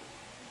mabiya.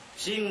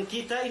 Sin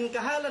kita in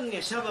kahalan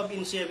niya, sabab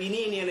in siya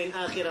binini niya in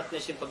akhirat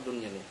niya sin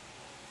pagdunya niya.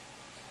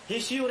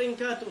 Hisyuring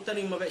ka,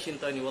 taning mabay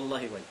sin tani,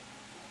 wallahi way.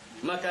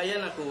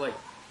 Makayan ako way.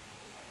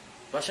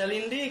 Pasal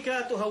hindi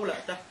ka tuhawla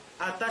ta.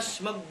 Atas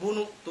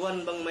magbuno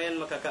tuan bang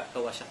mayan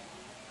makakakawasa.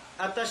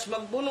 Atas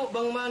magbuno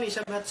bang mani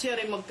sabat siya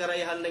rin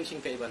magkarayahan ng sing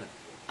kaibana.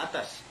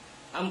 Atas.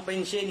 Ang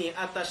pensyen ni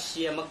atas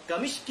siya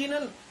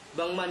magkamiskinan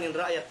bang manin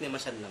rakyat ni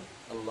masanlang.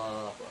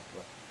 Allahu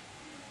Akbar.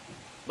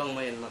 Bang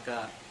mayan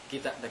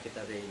makakita na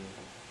kita rin.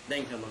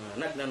 Dahil sa mga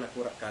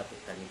nagnanakura kato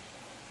kani.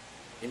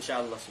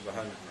 Insyaallah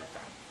subhanahu wa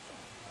ta'ala.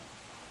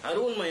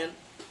 Aroon mayan,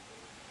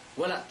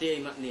 wala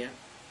tiyay niya.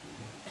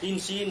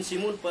 Insin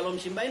simud palom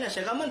simbay na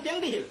siya kaman tiyang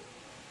dihil.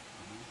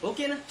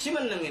 Okay na,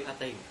 siman nangin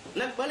atay.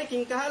 Nagbalik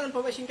yung kahalan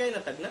pa ba sing kayo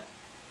natag na?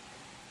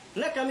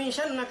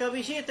 Nakaminsan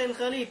nakabisita yung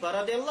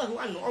Khalifa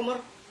radiyallahu anhu Umar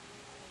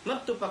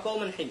madto pa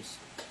kauman hims.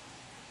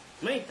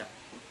 Mayta.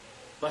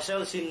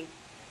 Pasal sin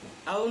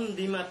aun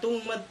di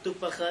matung madto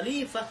pa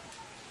Khalifa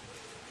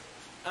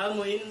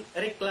amuin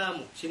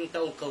reklamo sin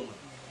taong kauman.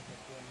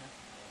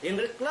 In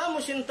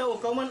reklamo sin taong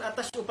kauman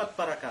atas upat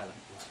parakala.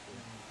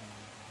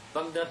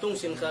 Pagdatong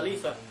sin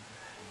Khalifa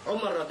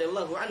Umar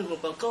radiyallahu anhu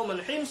pa kauman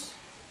hims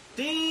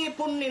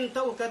tipon nin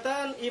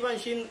taukatan iban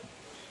sin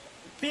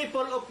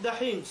people of the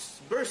Hims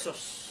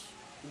versus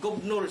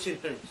gobnor sin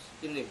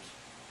Hims.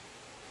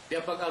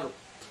 Dia pag-alok.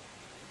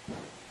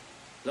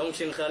 Long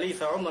sin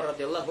Khalifa Umar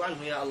radiyallahu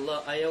anhu, ya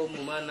Allah, ayaw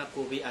mo man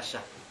ako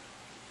biasa.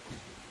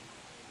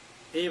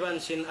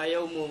 Iban sin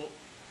ayaw mo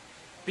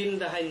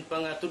pindahin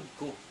pangatud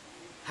ko,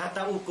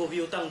 hatao ko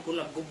biyutang ko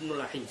na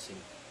gobnor Hims.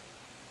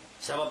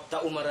 Sabab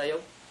ta Umar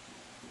ayaw,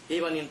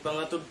 iban in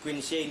pangatud ko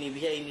in siya ini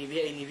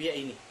biya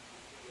ini.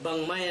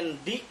 Bang mayan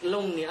di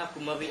long ni ako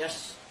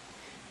mabias.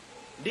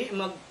 Di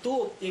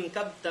magtuop in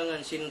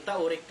kabtangan sin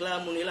tao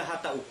reklamo nila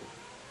hatao ko.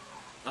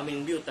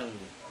 Amin biyutang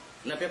niya.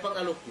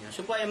 Napapag-alok niya.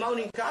 Supaya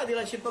mauning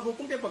kaadilan sin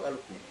paghukom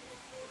pagpag-alok niya.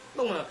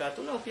 Bang mga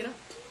kato na okay na.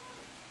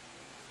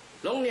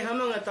 Long ni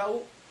hamang nga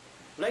tao,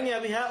 lang niya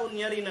bihaon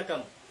niya rin na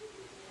kam.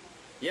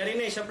 Yari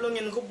na isablong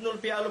yan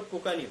kubnol pialop ko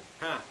kanil.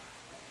 Ha?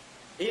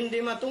 Hindi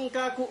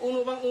matungka ko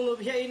uno bang uno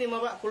biya ini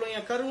mabak kulong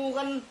niya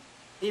karungukan,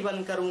 iban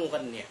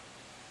karungukan niya.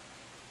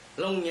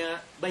 Long niya,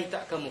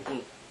 baita kamu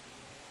kuno.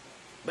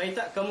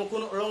 Baita kamu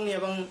kuno, long niya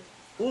bang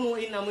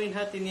unuin amuin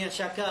hati niya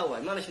syakawa.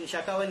 Mana sin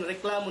syakawa,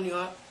 reklamo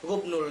niya,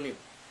 gobnol niyo.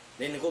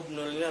 Then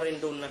gobnol niya rin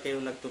doon na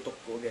kayo nagtutok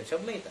ko.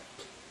 Sabi mayta.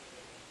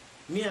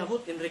 Miabot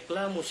in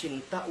reklamo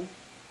sin tao,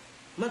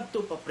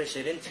 madto pa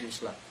president sin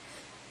Islam.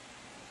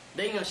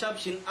 Dahil nga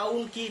sab sin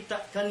aun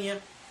kita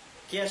kanya,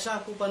 kaya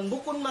sakupan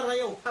bukon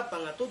marayaw,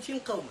 pangatod sin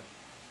kauman.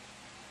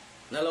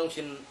 Nalong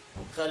sin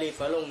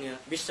Khalifa long niya,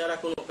 bisara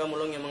kuno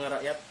kamulong niya mga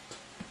rakyat,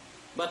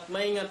 bat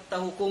may nga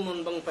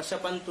tahukumon bang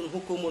pasapantun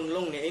hukumon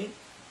long niin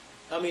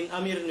amin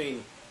Amir niin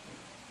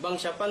bang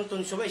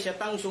sapantun subay siya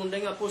tangsun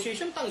nga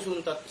position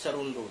tangsun sa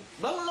rundon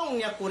bang long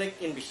niya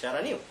kurek in bisara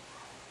niyo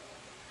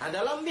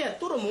adalam biya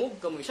turumug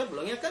kamu isab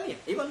long niya kanya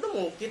iban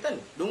dumug kita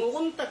ni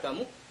dungukunta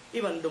kamu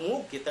iban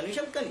dumug kita ni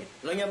isab kanya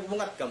long niya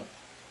bubungat kamu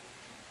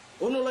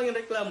uno lang yung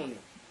reklamo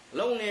niyo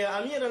long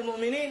niya Amir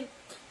al-Mu'minin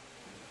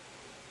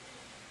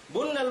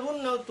bunnal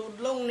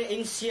tudlong ni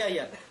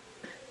insiyayad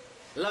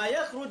la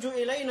yakhruju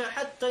ilayna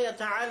hatta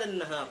yata'ala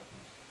an-nahar.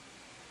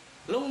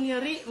 Long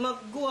nyari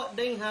magguwa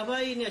dayng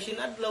habay niya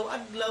sin adlaw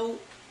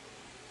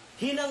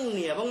hinang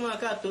niya bang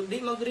makatud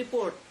di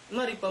mag-report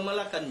mari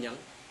pamalakan niyang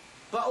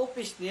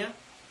pa-office niya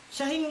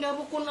sa hingga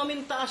bukon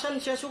amin taasan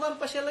siya sukan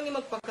pa siya lang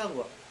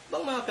magpakagwa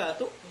bang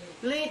makatud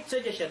late sa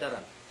siya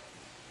daran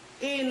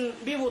in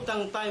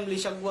bibutang time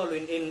lisagwalo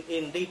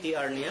in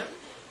DTR niya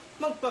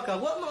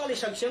magpakagwa mga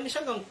lisag siyam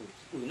lisagang po.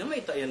 Uy, na may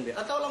tayan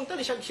ba? Ataw lang ta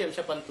lisag siyam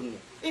sa pantun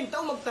niya.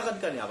 Intaw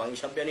magtakad ka niya. Abang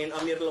isabyanin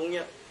Amir long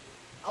niya.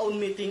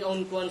 Aun meeting,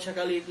 aun kuhan siya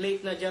kalit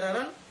late na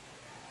jararan.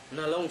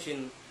 Na long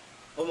sin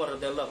Umar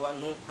radiyallahu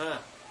anhu.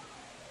 Ha?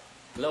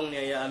 Long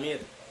niya ya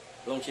Amir.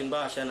 Long sin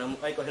ba siya na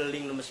ay ko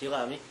hiling na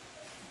masikami.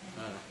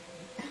 Ha?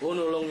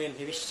 Uno long yun.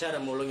 Hibisara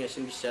mo long niya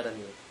sin bisara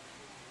niyo.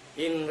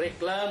 In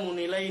reklamo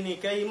nilay ni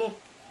kay mo.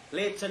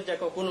 Late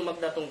sadya ko kuno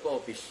magdatong ko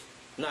office.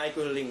 Na ay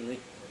ko hiling ni.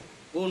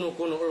 Kuno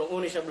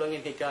uni sa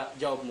blangin hika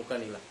jawab mo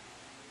kanila.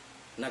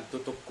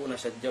 Nagtutok ko na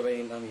sa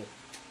jawain Amir.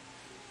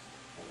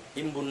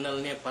 Imbunal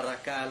niya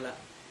parakala.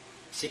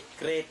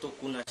 Sekreto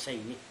ko na sa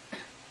ini.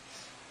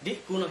 Di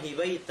ko na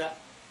hibayta.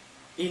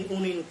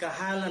 Inunin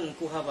kahalan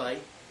ko habay.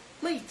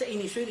 May ta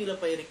inisoy nila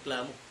pa'y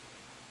reklamo.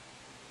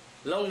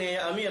 Long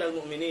niya Amir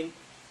al-Mu'minin.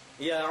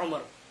 Ya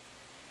Umar.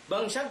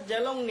 Bangsad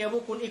jalong niya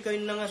bukun ikaw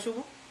yung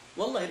nangasubo.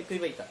 Wallahi di ko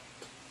hibayta.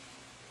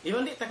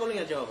 Iban di takuling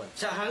nga jawaban.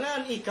 Sa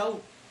hangaan ikaw.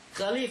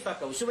 Khalifa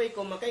ka, subay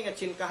ko makaingat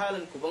sin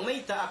kahalan ko, bang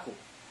may ta ako,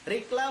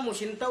 reklamo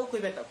sin tao ko,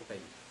 beta ko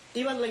kayo.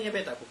 Iwan lang niya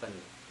beta ko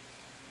kanina.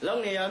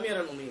 Lang niya Amir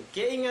al-Mu'minin,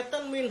 kaya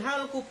ingatan mo yung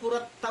hal ko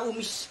purat tao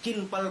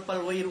miskin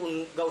palpal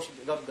wairun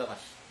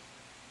gagas.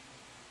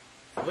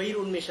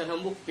 Wairun misan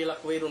hambuk pilak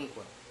wairun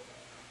ko.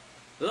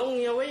 Lang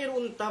niya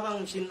wairun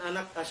tabang sin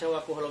anak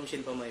asawa ko halam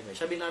sin pamaybay.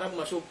 Sabi na Arab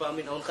masub pa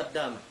amin aun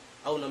kaddama,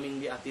 aw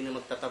namin biati na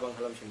magtatabang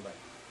halam sin bay.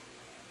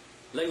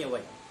 Lang niya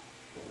way.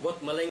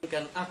 Bot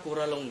malengkan ako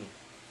ralong niya.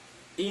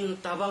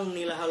 Intabang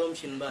nila halom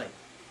sinbay.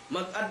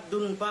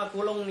 Mag-addun pa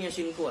kulong niya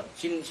sin kuat,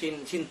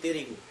 sin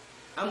tirigo.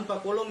 Ang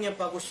pakulong niya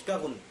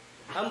pakuskahon.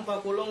 ang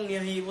pakulong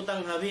niya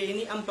hibutang habi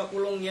ini, ang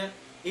pakulong niya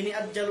ini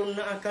adjalon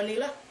na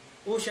kanila,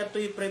 o siya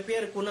to'y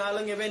prepare kung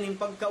naalang niya ben, yung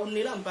pagkaon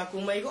nila, ang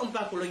pakumay ko, ang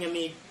pakulong niya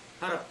may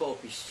harap ka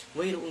office.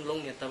 Mayroon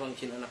long niya tabang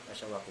sinanak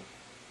asawa ko.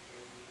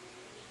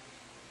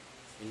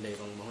 Hindi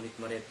bang mahunit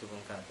mareto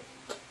kang kato.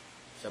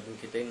 Sabong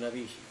kita yung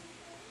nabisi.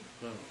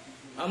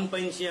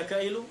 Ampain siya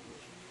kailo,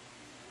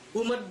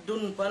 umad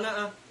dun pa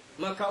na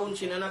makaon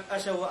sinanak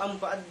asawa,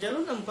 ampa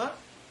adjalon, ampa,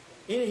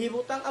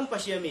 inihibutang ampa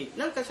siya may,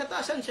 nang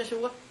kasatasan siya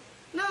suwa,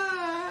 na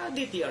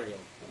DTR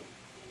yan.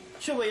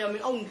 So ba yamin,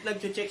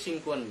 nag-check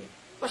singkuan niya.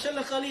 Pasal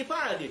na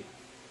khalifa adil.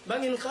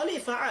 Bangin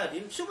khalifa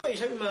adil, subay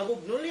sabi mga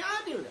gubnul ni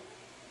adil.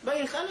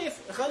 Bangin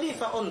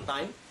khalifa on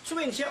time,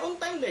 subayin siya on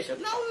time day siya.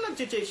 Naon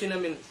nag-check siya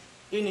namin,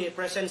 ini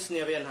presence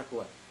niya yan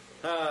hakuan,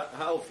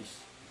 ha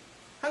office.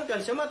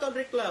 Hanggang siya matod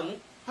reklamo,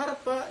 harap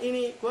pa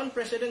ini kuan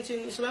president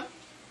sin Islam.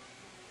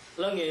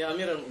 Lang ya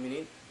Amir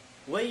al-Mu'minin,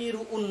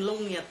 wayruun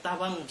long niya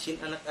tabang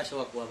sin anak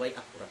asawa ko, way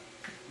akurat.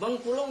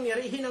 Bang kulong niya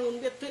rihin ang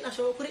unbiat tuwin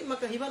asawa ko rin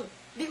makahibal.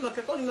 Di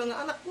makakaon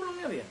mga anak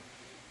kulong niya yan.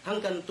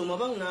 Hanggang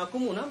tumabang na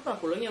ako muna, pa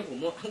kulong niya ko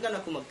mo, hanggang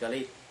ako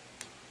magkalay.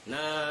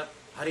 Na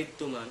harit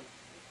tuman,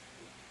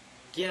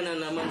 kaya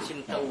na naman sin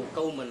tao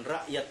kauman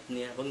rakyat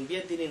niya, bang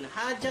biyatinin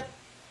hajat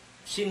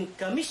sin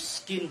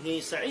kamiskin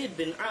ni Sa'id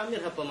bin Amir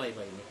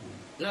hapamaybay niya.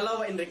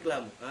 Nalawa in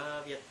reklamo,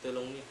 biyat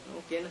tulong niya,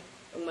 okay na,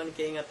 ang man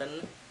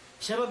kaingatan na.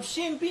 Sabab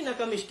siyang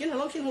pinakamiskin,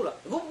 alam sin hula,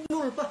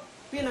 gubnul pa,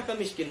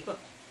 pinakamiskin pa.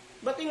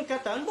 Bating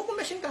kataan, bukong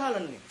na siyang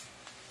kahalan niya.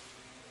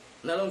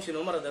 Nalong si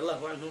Umar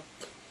radhiyallahu anhu.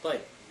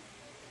 Tay.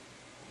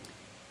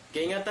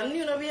 Kaingatan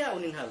niyo na biya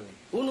unin hal niya.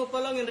 Uno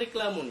pa lang yung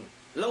reklamo niya.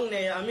 Long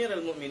niya Amir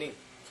al-Mu'minin.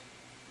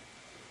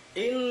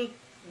 In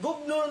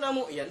gubnol na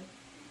mo yan,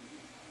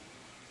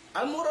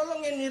 amura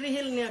lang yan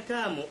nirihil niya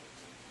kamo,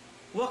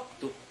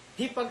 waktu,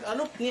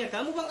 hipag-alop niya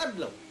kamo bang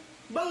adlaw.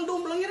 Bang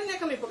dum lang yan niya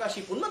kami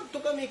pag-asipon.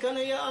 Magto kami ka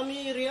na ya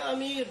Amir.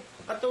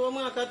 Atawa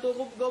mga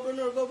katukop,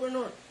 governor.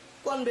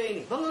 Kuan ba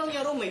ini? Bang lang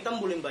yaro may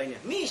tambulin ba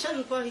niya?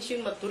 Misan pa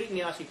hisin maturik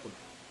niya asipon.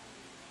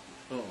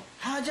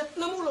 Hajat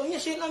na mo lang niya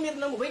sin Amir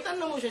na mo.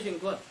 Baitan na mo siya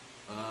sin kuan.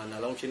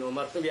 Nalong sin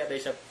Umar to biya na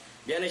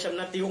isab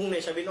natihong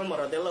na sabi ni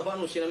Umar radhiyallahu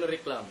anhu sin Amir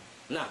reklamo.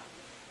 Na.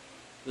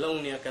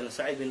 Long niya kan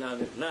Sa'id bin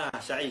Amir. Na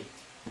Sa'id.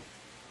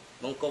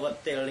 Mong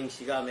kawat teling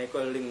siga may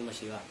koling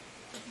masiga.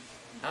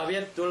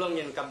 Abiyat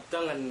tulong yan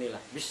kabtangan nila,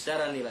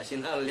 bisara nila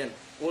sinhal yan.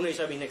 Unoy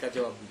sabi ni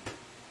kajawab.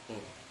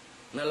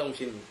 Nalong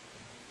sin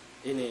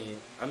ini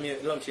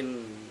Amir lang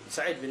sin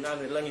Sa'id bin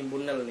Amir lang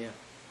bunal niya.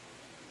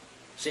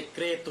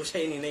 Sekreto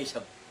sa ini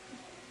naisab.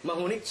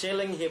 Mahunit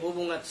silang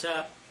hibubungat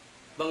sa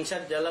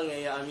bangsad dalang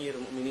ya Amir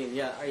Mu'minin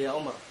ya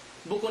Umar.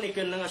 Bukon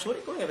ikan nga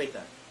asuri ko nga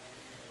baita.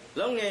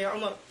 Lang ya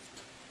Umar.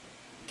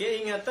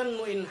 Keingatan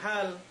mo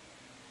inhal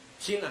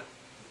sina.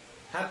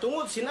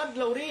 Hatungod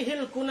sinadlaw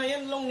rihil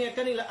kunayan long niya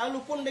kanila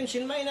alupon deng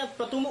sinmainat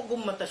patumok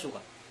gum matasuka.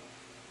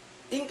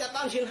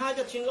 Ingkatan sin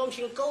hajat sin long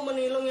sin kauman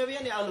ni long niya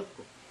biyan ni alup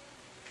ko.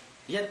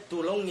 Yat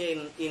tulong niya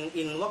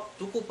in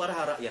waktu ko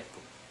para rakyat ko.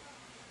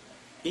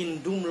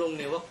 Indum long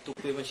niya waktu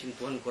ko yung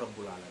sintuhan ko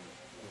Rabbul Alamin.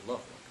 Allah.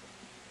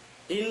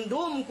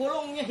 Indum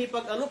kulong niya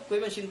hipag-alup ko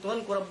yung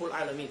sintuhan ko Rabbul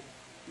Alamin.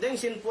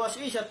 Deng sinpuas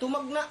isa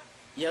tumagna,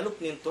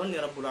 yalup ni Tuhan ni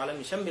Rabbul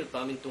Alamin sambil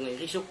pamin tungay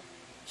risok,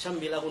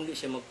 sambil akong di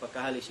siya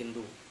magpakahali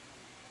sindu.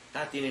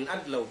 Tatinin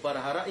adlaw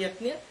para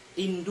rakyat niya,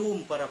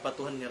 indum para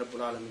patuhan ni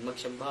Rabbul Alamin,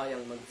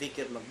 magsambayang,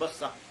 magzikir,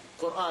 magbasa,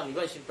 Quran,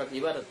 iba sin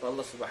pag-ibadat pa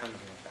Allah subhanahu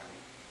wa ta'ala.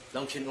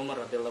 Lang sin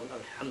Umar radhiyallahu anhu,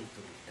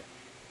 alhamdulillah.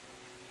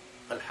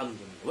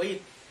 Alhamdulillah.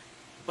 Wait,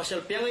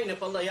 pasal piyangay na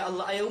pa Allah, ya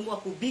Allah, ayaw mo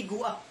ako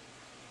bigo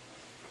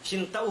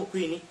Sintao ko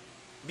ini,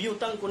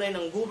 biyutang ko na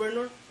ng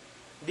governor,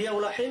 diyaw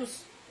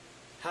lahims,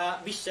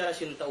 bisara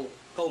sintao,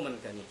 kauman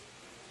kani.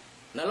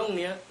 Nalong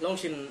niya, long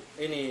sin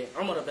ini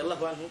Umar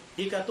radhiyallahu anhu,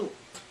 hikatu.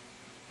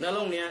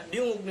 Nalong niya,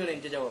 diungog niyo na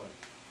yung jajawaban.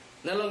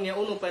 Nalong niya,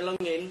 uno pa lang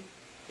ngayon,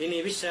 ini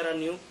bisara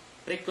niyo,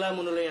 reklamo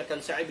nulo niya kan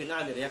Sa'id bin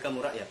Amir, ya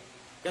kamu rakyat.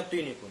 Katu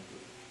ini pun.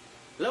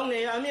 Long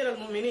niya, Amir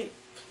al-Mu'minin.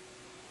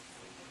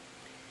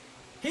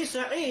 Hi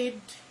Sa'id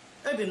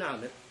bin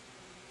Amir,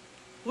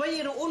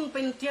 wayroon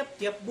pa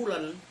tiap-tiap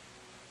bulan,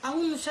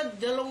 ahun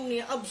sadyalong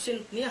niya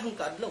absent niya hang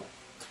kaadlaw.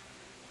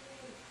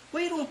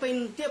 Wayroon pa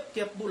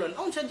tiap-tiap bulan,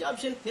 ahun sadya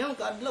absent niya hang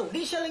kaadlaw.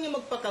 Di siya lang niya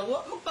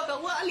magpakawa,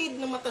 alid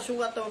na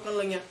matasugat tawakan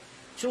lang niya,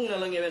 sung na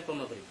lang niya yan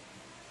pamagrib.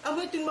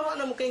 Amo ito yung mawa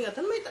na mo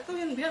kaingatan, may taka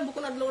yan, biyan,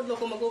 bukon adlaw-adlaw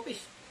ko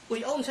mag-office.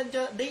 Uy, ahun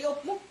sadya day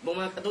off mo,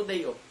 mga kato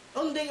day off.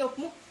 Ahun day off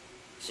mo,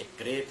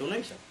 sekreto na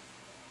isa.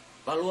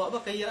 Palwa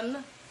ba kayaan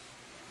na?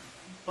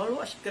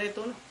 Palwa,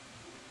 sekreto na.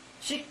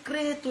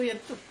 Sekreto yan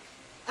to.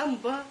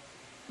 Amba,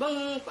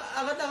 bang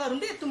agad-agad,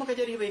 hindi ito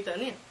makajari baita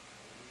niya.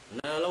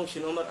 Nalong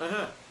sin Umar,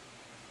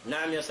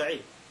 naam ya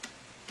Sa'id.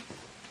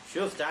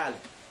 Shuf, ta'ala.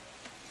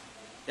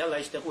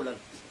 Yalla, istakulan.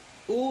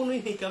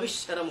 Uno'y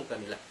hikawis, mo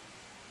kanila.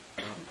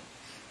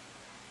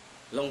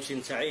 Long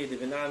sin Sa'id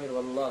bin Amir,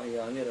 wallahi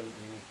ya Amir,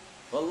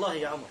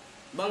 wallahi ya Umar.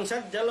 Bang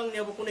sadya lang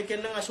niya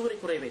bukunikin ng asuri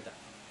kuray baita.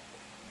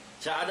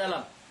 Sa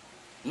adalam,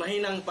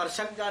 mahinang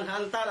parsagkan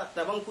hantar at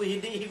tabang ko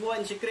hindi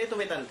higuan sikreto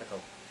baitan takaw.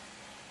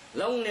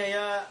 Long niya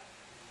ya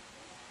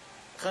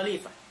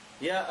Khalifa,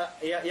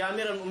 ya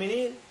Amir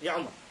al-Mu'minin,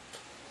 ya Umar.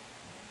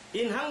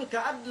 Inhang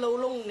kaadlaw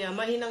long niya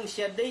mahinang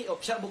siya day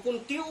of sa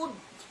bukon tiud.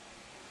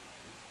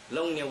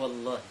 Long niya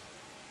wallahi.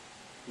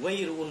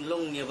 Wayruun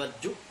long niya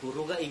badjuk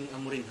kurugaing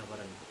amuring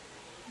habaran ko.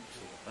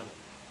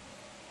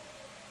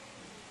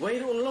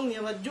 Wayruun long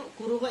niya badjuk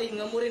kurugaing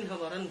amurin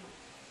habaran ko.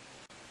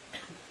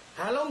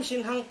 Halom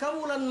sinhang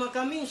kamulan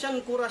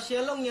makaminsan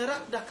kurasya long niya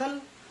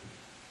rakdakan.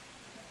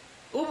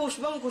 Ubus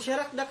bang ko siya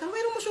rakdakan,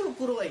 wayruun masulog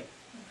kurugay.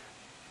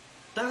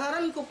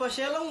 Takaran ko pa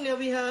siya long niya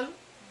bihan.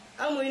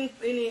 Amo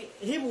ini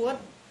hibuat.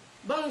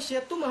 Bang siya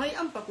tumahay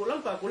ang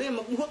pakulang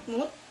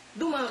magmuhot-muhot.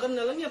 Dumakan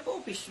na lang niya pa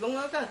office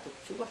mga kato.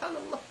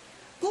 Subhanallah.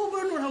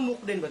 Gubernur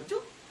hamuk din ba ito?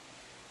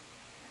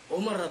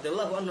 Umar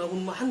radiyallahu anhu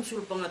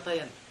mahansul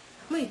pangatayan.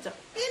 May tak,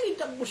 ini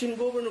tak busin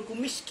gubernur ku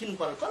miskin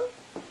palpal.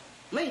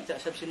 May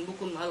tak sabsin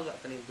bukun mahal gak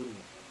kanin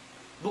dunia.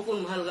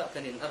 Bukun mahal gak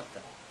kanin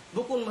arta.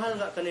 Bukun mahal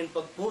gak kanin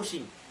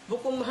pagposing.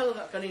 Bukun mahal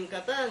gak kanin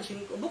kataan.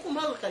 Bukun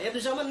mahal gak kanin.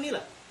 Itu zaman nila.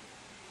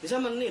 Di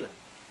zaman nila.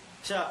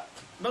 Sa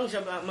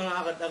bangsa mga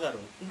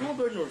agad-agaron,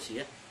 gubernur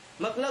siya.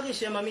 Maglagi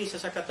siya mamisa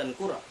sa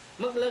katankura.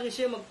 Maglagi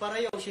siya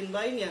magparayaw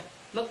sinbahin niya.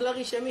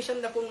 Maglagi siya misan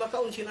na kung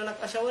makaon sin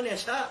anak asawa niya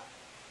sa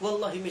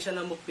wallahi misan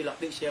na mukpilak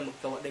di siya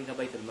magkawa din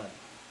kabay tulman.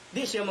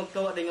 Di siya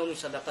magkawa din ng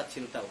sadakat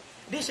sintaw.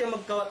 Di siya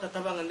magkawa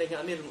tatabangan din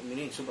ng Amir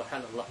al-Mu'minin.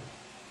 Subhanallah.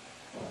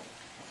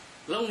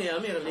 Long ni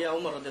Amir ya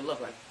Umar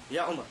radiyallahu anhu.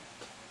 Ya Umar.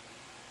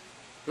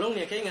 Long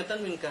niya kaya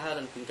ngatan min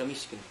kahalan kung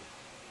kamiskin ko.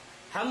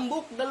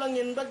 Hambuk dalang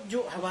yan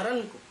badyo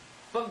habaran ko.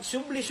 Pag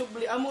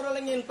subli-subli amura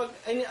lang yan pag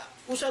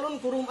usalon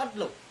kurum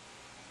adlaw.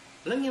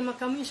 Lang niya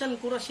makamisan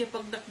kura siya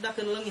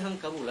pagdakdakan lang ihang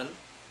kabulan.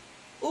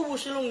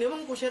 Ubus silong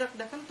limang ko siya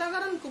rakdakan.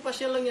 Tagaran ko pa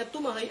siya lang niya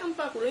tumahay.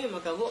 Ampa ko lang niya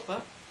makagawa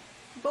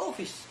pa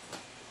office.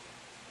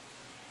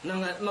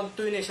 Nang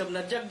magtuloy na isab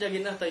na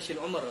jagjagin atay sin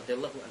Umar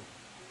radiyallahu anhu.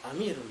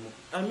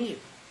 Amir,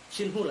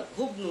 sinhula,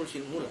 hubnul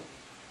sinhula.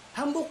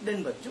 Hambuk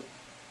din badyo.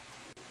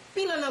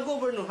 Pila na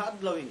gobernur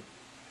haadlawin.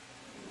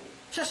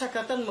 Sa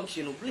sakatan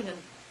magsinublihan.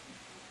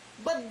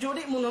 Badyo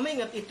di mo na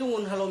may ngat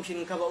itungon halom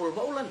sin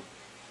kabaul-baulan.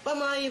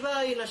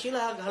 Pamay-bay na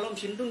sila halom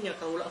sin dunya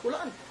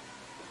kahula-hulaan.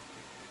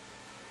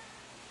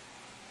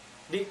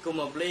 Di ko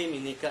ma-blame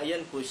ni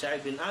kaayan ko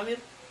Sa'id bin Amir.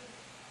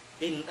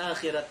 In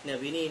akhirat na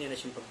binini na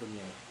sin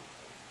pagdunya.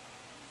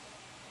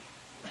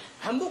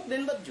 Hambuk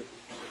din badyo.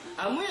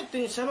 Amoy ito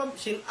yung sabab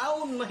sin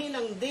aon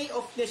mahinang day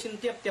off niya sin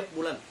tiap-tiap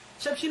bulan.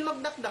 Sab sin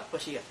magdakdak pa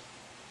siya.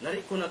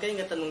 Nari ko na kayo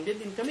nga tanong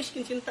din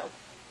kamiskin sin tao.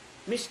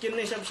 Miskin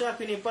na isab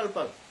sapi ni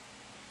palpal.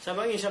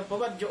 Sabang isab pa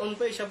badyo on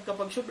pa isab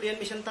kapag sublihan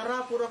misan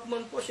tarapurak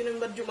man po sinang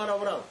badyo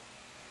marawraw.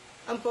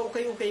 Ang pa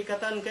ukay-ukay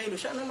katan kayo.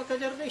 Sana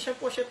makajarda isab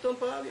po siya itong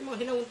pa mga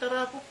hinawang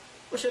tarapo.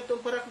 O siya itong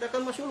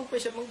parakdakan masulog pa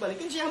isab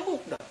magbalik. Kasi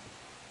hambuk da.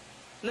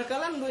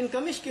 Nakalanduin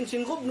kamiskin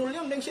sin gubnul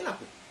yung deng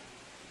sinako.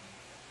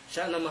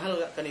 Sana mahal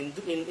ka kanin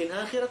in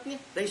akhirat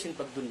niya. Dahil sin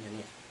pagdunya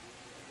niya.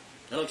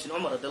 Nalog sin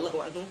Umar radallahu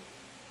anhu.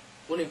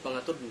 Uning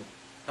pangatod mo.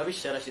 Habis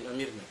siya sin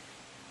Amir na.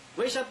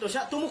 Way sabto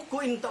sa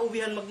tumukkuin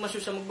taubihan magmasu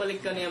sa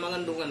magbalik ka niya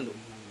mangandong-andong.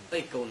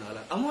 Ay ikaw na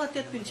alam. Amo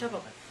ati at pinsya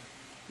pa.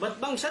 Ba't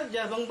bang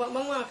sadya, bang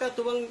mga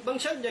katubang bang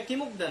sadya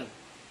kimugdan.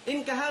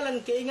 In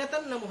kahalan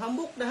kaingatan na mo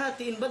hambuk na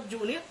hati in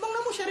badyo niya. Bang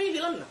na mo siya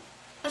ridilan na.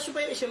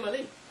 Asupaya siya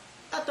malay.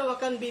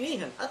 Atawakan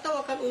binihan.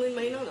 Atawakan unin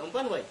mahinaw na.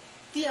 Umpanway.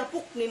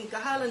 Tiapuk nin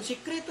kahalan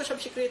sikreto sab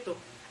sikreto.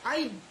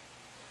 Ay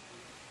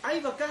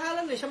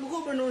kahalan na siya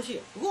gubernur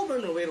siya.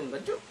 Gubernur wayron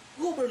badyo.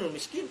 Gubernur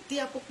miskin,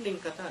 tiapok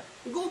ning kata.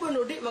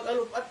 Gubernur di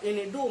mag-alup at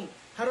inidum,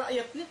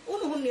 harayat niya,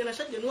 unuhon niya na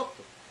sa dyan wakto.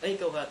 Ay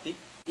ikaw hati,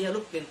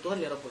 ialop kintuhan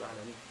ni Rabbul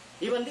Alamin.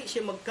 Iwan di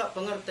siya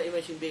magka-pangarta iwan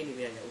sinbeni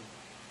niya niya.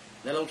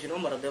 Nalong sin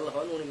Umar radiyallahu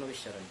anhu ni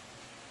magisyaran.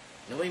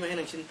 Naway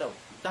mahinang sintaw.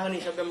 Tahan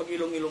niya sabi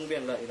mag-ilong-ilong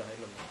biyan, la ilaha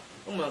illallah.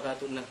 Mga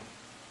kato na.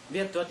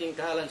 Biyan to ating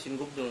kahalan sin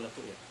gubernur na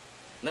to yan.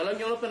 Nalong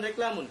yung napan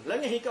reklamon,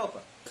 lang niya hikaw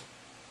pa.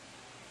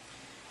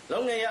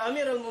 Long niya ya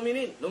Amir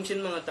al-Mu'minin, long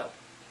sin mga tao.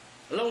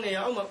 Long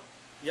niya ya Umar,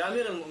 ya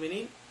Amir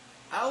al-Mu'minin,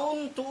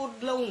 aon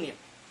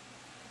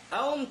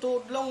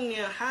tuudlaw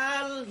niya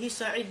hal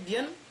hisaid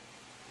yan,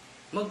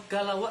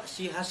 magkalawa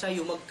si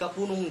hasayo,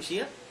 magkapunong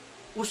siya,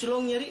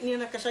 uslong niya rin niya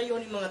nakasayo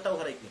ni mga tao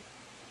harik niya.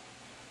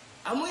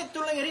 Amo ito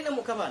lang rin ang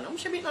mukhaban. Amo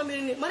sabihin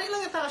namin ni, mari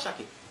lang yung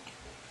takasakit.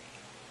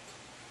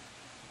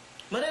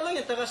 Mari lang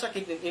yung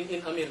takasakit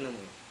in Amir na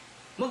mo.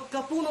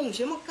 Magkapunong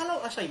siya,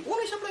 magkalaw asay.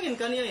 Unay sa plagin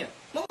kaniya yan.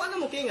 Mapana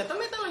mo kaya nga,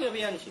 tamay talang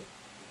yabihan siya.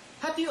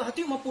 Hatiyo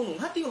mapunong,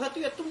 hatiyo at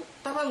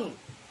tabangon.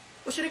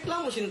 O si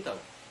reklamo sintaw.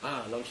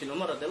 Lang si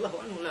Umar radiyallahu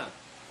anhu na.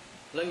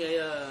 Lang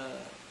niya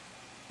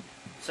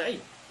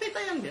Sa'id.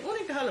 Petayan din.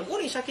 Unay kahalam,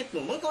 unay sakit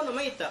mo. Mangkaw na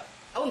maita.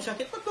 Aun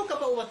sakit, pag ko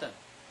kapaubatan.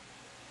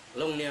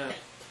 Lang niya,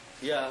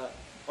 ya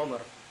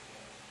Umar.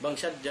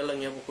 Bangsad jalang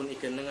niya bukun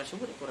ikan na nga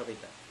subur ko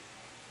rapita.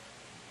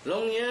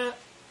 Lang niya,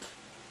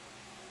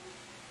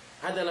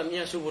 hadalam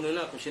niya subun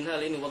na ako.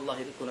 Sinhal ini,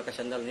 wallahi ko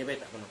nakasandal niya.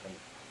 Baita ko na kami.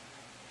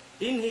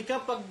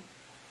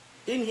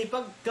 Inhi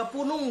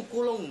pagkapunong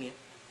kulong niya.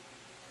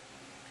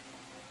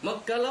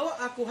 Magkalawa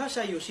ako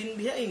hasayo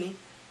sinbiha ini.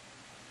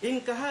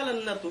 In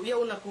kahalan na to,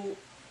 yaon ako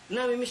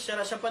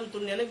namimisyara sa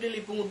pantun niya.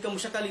 Naglilipungod ka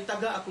mo sakali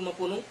taga ako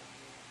mapunong.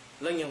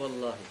 lang niya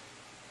wallahi.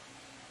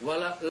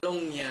 Wala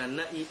long niya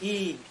na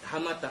iig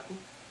hamata ko.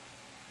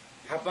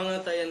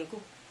 Hapangatayan ko.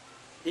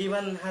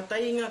 Iwan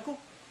hatay nga ko.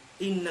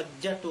 In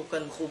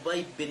nagjatukan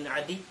Khubayb bin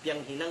Adi yang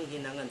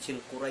hinang-hinangan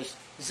sin Quraish.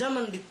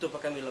 Zaman dito pa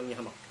kami lang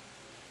niya hamak.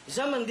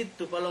 Zaman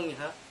dito pa lang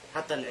niya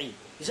hatan'i.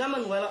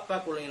 Zaman wala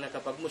pa ko lang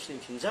nakapag-Muslim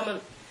sin. Zaman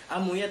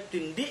amuyat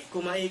tindi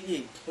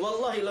kumaigi.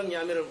 Wallahi lang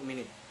niya Amir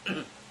al-Mu'minin.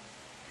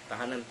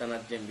 Tahanan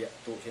tanad dyan biya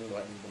tu sin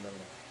buwan benar.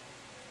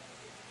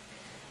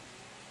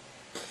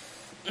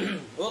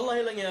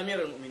 Wallahi lang niya Amir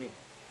al-Mu'minin.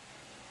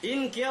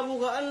 In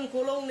kiyabugaan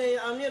kulong ni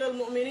Amir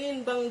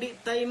al-Mu'minin bang di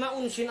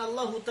taymaun sin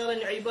Allahu Ta'ala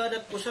ni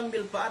ibadat ko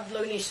sambil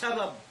paadlaw ni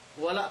sabab.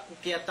 Wala ko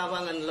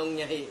kiyatawangan lang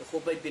niya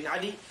Khubayb bin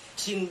Adi.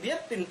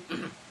 Sinbiat tin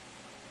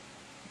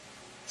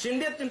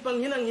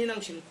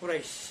panghinang-hinang sin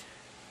Quraish.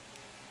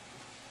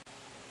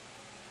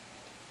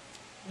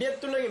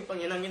 Biat tu lang yung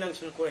panghinang-hinang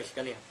sin Quraish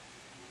kaniya.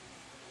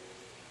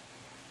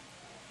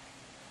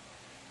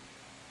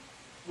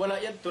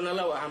 Wala yad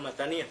tunalaw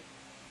ahamatan niya.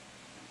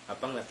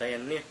 Apang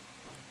natayan niya.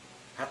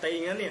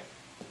 Hatayngan niya.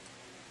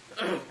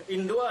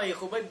 In dua hi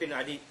Khubayb bin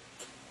Adi.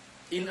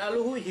 In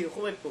aluhu hi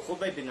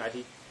Khubayb bin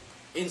Adi.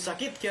 In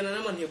sakit kaya na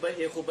naman hi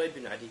Khubayb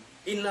bin Adi.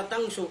 In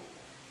natangso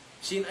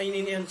sin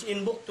in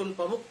buktun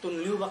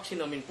pabuktun liwak sin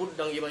amin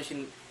pudang iban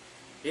sin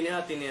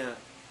inihati niya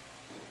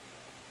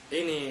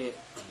ini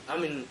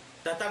amin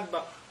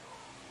tatagbak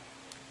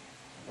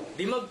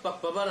di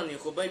magpakpabaran ni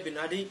Khubayb bin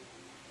Adi.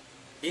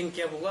 In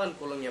kiyabugan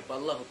ko lang niya pa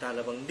Allah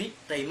Ta'ala bang di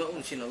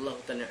taymaun sin Allah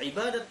Ta'ala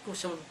ibadat ko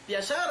sa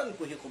piyasaran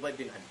ko hi Khubayb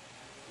bin Adi.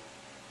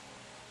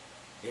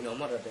 In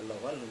Umar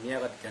radhiyallahu anhu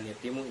niyagad kaniya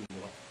timu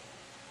imuha.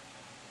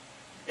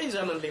 In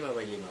zaman 5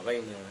 by 5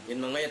 na in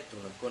mga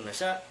yatulad ko na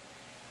sa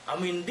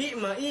amin di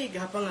maig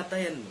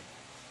hapangatayan mo.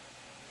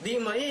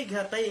 Di maig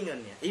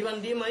hatayngan niya.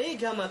 Iwan di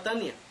maig hamatan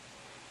niya.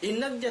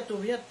 In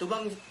nagjatuhiyat to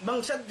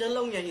bangsad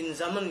jalaw niya in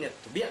zaman niya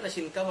to. Biya na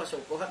sinkawa sa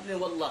ukuhat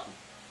niya wallahi.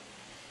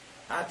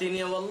 Atin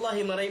niya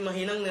wallahi maray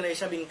mahinang na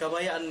sabing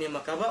kabayaan niya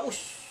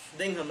makabaus.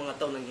 Dahil nga mga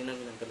taon ng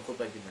hinang-hinang kan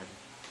Khubayb bin Adi.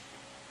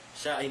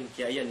 Sa'in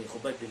kiayan ni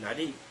Khubayb bin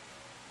Adi.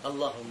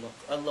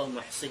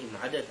 Allahumma ahsihim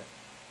adada.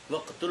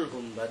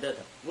 Waqtulhum badada.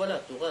 Wala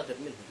tugadir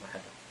minhum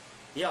ahada.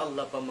 Ya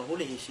Allah,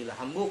 pamahulihi sila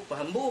hambuk,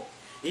 pahambuk.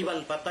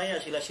 Iban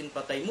pataya sila sin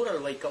patay mural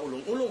way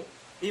kaulong-ulong.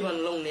 Iban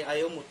long ni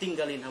ayaw mo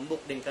tinggalin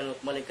hambuk din kanot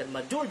malaikat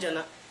majul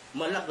jana.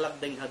 Malaklag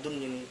din hadun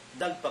ni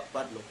dagpak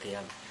padlo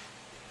kiyam.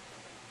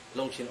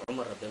 Long sin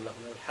Umar radhiyallahu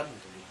anhu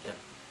alhamdulillah.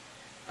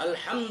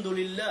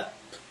 Alhamdulillah.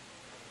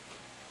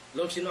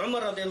 Long sin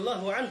Umar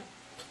radhiyallahu anhu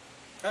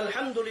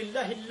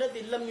alhamdulillah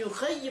alladhi lam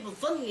yukhayyib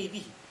dhanni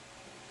bihi.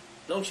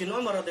 Long sin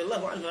Umar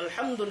radhiyallahu anhu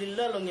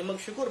alhamdulillah long niya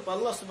magsyukur pa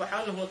Allah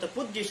subhanahu wa ta'ala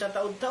pudji sa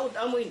taud-taud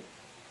amuin.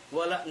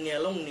 Wala niya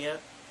long niya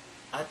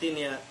ati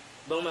niya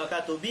bang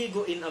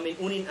makatubigo in amin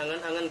unin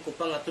angan-angan ko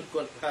pangatud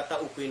ko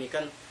katao ko ini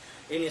kan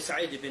ini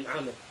Sa'id bin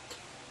Amir.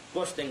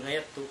 Posteng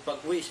hayat tu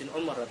pag-uwi sin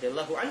Umar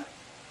radhiyallahu anhu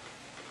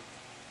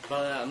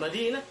pa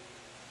Madinah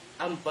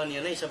ampan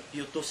niya na sa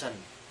piutusan.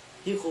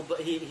 Hi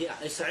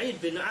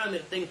Sa'id bin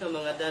Amir tengha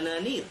mga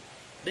dananir,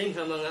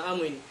 tengha mga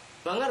amuin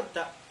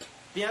pangarta.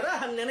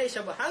 Piarahan na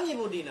sa bahangi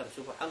mo dinar,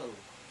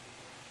 subhanallah.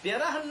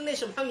 Piarahan na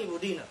sa bahangi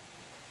mo dinar.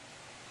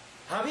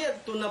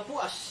 Habiyat to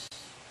napuas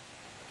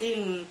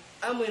in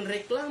amoin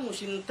reklamo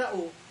sin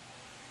tao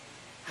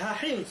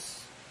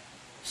hahims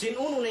sin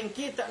uno nang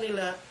kita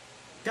nila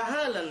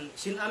kahalan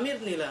sin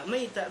Amir nila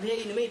may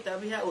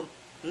tabihaun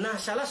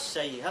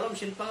nasalasay halam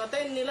sin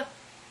pangatayan nila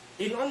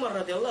in Umar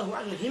radhiyallahu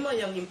anhu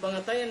himayang in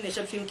pangatayan ni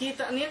sab sin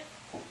kita niya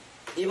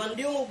iman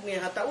diungog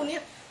niya hataon niya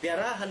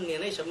piarahan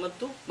niya na sa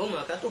madto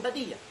mamakato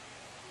hadiah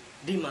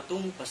di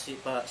matung pa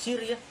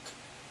Syria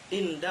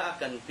inda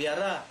akan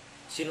piara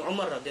sin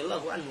Umar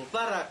radhiyallahu anhu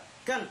para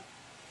kan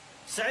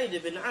Sa'id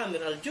bin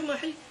Amir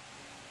al-Jumahi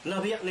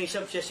nabiyak na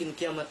isab siya sin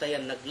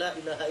kiyamatayan nagla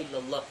ilaha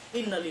illallah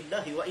inna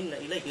lillahi wa inna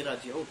ilaihi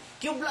raji'un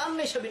kiyublaan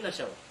na isabin na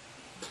siya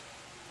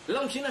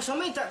long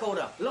sinasamay ta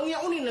kaura long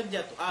yaunin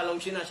nagjato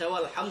long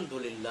sinasawa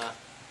alhamdulillah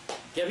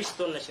kaya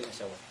biston na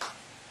sinasawa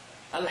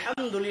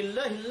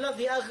alhamdulillah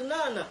alladhi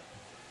aghnana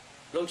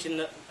long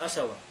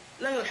sinasawa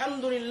lang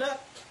alhamdulillah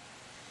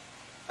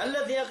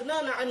alladhi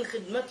aghnana an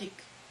khidmatik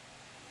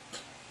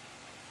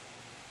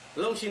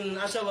long sin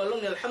asawa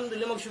long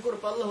alhamdulillah magsyukur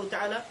pa Allah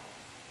Ta'ala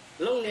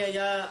long niya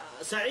ya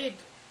Sa'id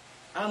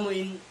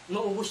amuin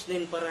maubos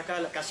din para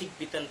kala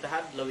kasigpitan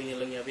tahad lawin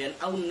nilang niya biyan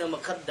aun na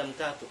magkaddam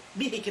kato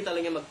bihi kita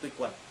lang niya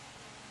magtuikwan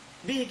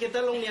bihi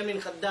kita lang niya min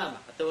kaddama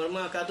atau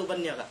mga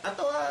katuban niya ka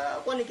atau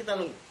kuani kita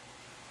lang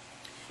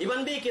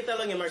iban bihi kita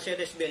lang niya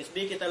Mercedes-Benz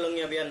bihi kita lang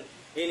niya biyan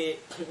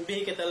ini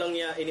bihi kita lang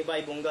niya ini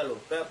bay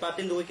bungalo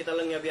patinduhi kita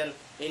lang niya biyan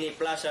ini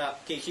Plaza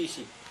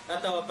KCC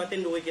atau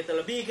patinduhi kita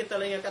lebih kita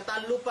lang niya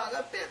kataan lupa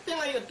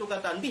ngayon to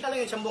kataan bihi lang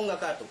niya sambong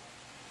kato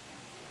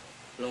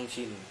long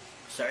sin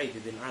Sa'id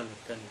bin Amir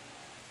kan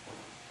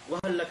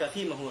wahal laka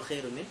fima huwa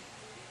khairun min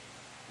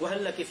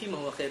wahal laki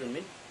fima huwa khairun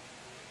min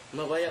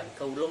mabaya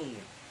kaulong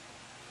niya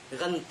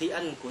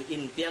gantian ko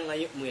intiang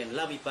ayok mo yan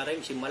labi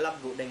parang si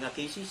malabgo dahil nga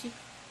KCC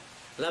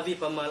labi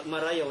pa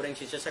marayaw rin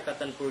si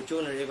sasakatan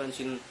Fortuner evan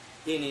sin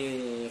ini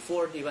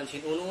Ford iban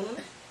sin uno-uno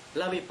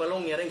labi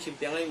palong ya ring sin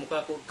piangay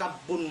muka ko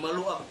kabun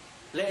maluak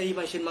le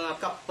iban sin mga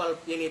kapal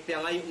ini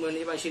piangay mo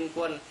iban sin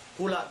kuan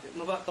hula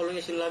maba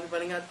kalong sin labi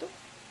paling ato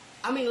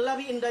aming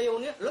labi indayo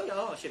niya long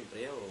oh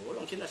siyempre oh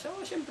long sin asawa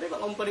siyempre ba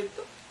ang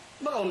palito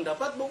ba on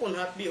dapat bukon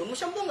hat biyon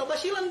masambong nga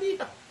basilan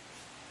dita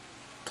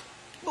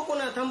bukon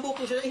na tambok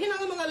ko sila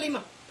hinang mga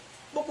lima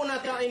bukon na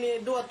ta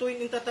ini dua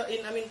tuin intatain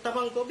amin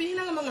tabang ko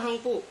bihinang mga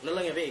hangpo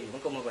nalang ya beng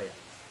ko mabaya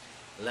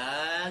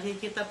lagi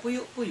kita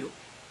puyo-puyo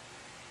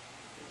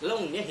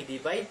long niya hindi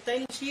bayad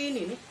tayo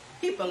sini ni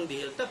ipang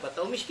dihil tapat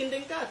o miskin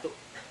din ka to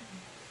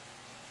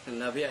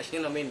nabiya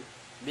siya namin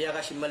biya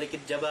kasi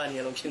malikid jaban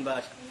niya long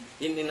sinbasa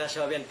hindi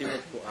nasabihan timot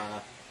ko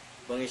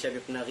bang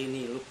isabip na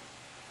kinilo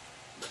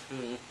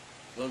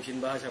long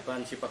sinbasa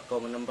pan sipak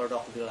ko manambar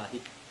ako bilahi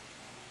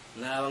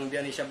na bang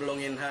biya ni siya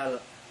blongin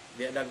hal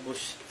biya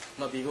dagbus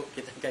mabigo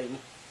kita kayo mo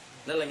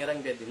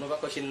nalangarang biya di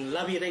mabako sin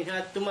labi rin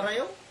ha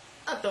tumarayaw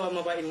atau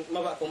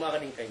maba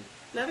kumakaning kayo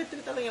labi ito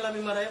kita lang yung labi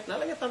marayap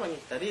nalang tamang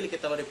tadi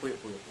kita mari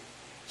puyo-puyo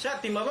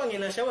sa timabang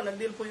inasawa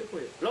nagdil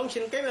puyo-puyo long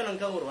sin kayo ng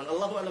kaurwan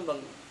Allahu alam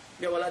bang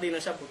biya wala din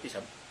nasa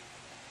putisab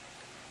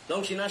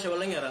long sinasawa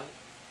lang yarang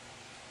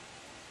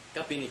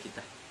kapini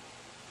kita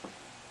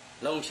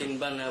long sin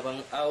ban habang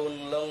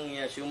aun long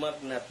ya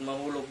sumagnat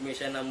mahulog mi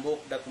sa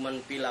nambuk dakuman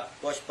pilak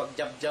kos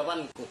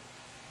pagjabjaban ko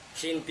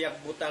sin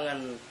piak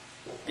butangan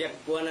piak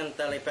buanan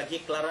talay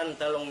paghiklaran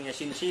talong niya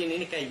sin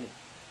ini kayo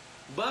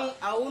bang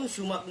aun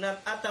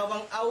sumagnat atau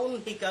bang aun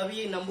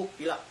hikawi nambuk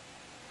pilak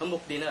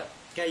nambuk dinar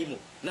kayo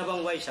na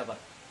bang way sabar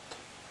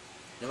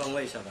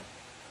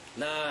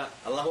na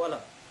Allahu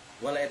alam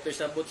wala ito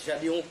sabot sa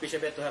diung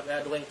pisabeto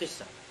haduang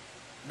kisah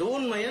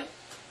doon mayan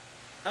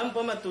ang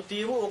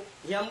pamatutiwo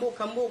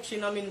hambuk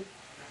sinamin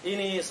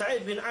ini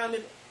Sa'id bin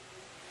Amir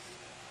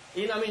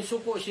inamin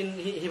suko sin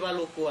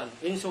hibalo kuan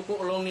in suko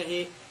long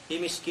ni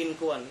himiskin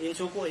kuan in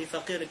suko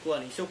fakir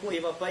kuan suko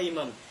ibapa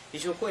imam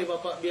isuko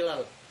ibapa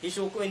Bilal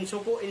isuko in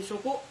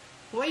suko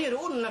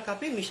wayroon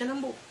nakapin misa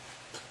nambuk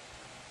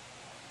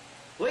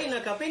way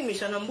nakapin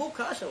misa nambuk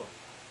ka asawa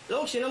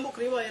long sinambuk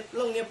riwayat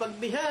long niya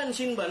pagbihan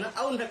sinba na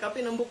aun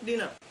nakapin nambuk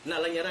dinar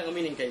nalanyarang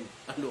amining kayo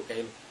ando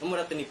kayo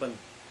umurat tinipan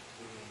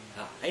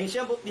ayin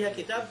siyabot diha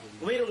kitab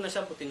wayroon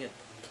nasabutin niya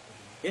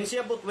in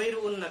siyabot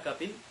wayroon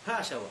nakapin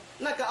ha asawa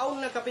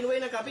nakaaun nakapin way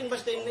nakapin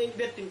basta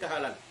in-invertin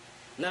kahalan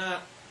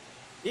na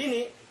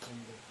ini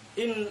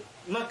in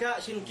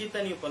maka sin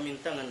kita ni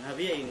pamintangan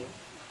habiya ini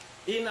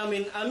in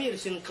amin Amir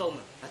sin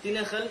kauman at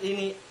inakal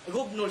ini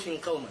gubnol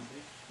sin kauman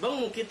bang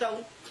mo kita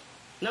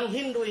nang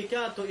Hindu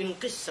ikato in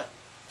qissa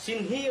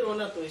sin hero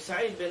na to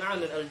Sa'id bin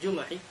Amir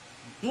al-Jumahi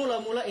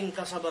mula-mula in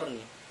kasabar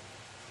niya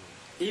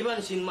iban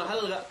sin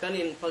mahal ga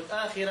kanin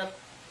pag-akhirat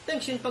dan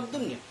sin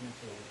pagdunya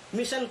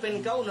misan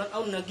pen kaunan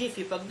aw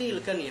nagifi pagdil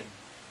kaniya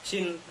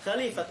sin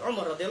Khalifat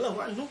Umar radhiyallahu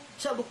anhu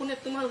sabu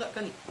kunet tumal ga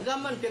kani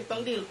gaman pag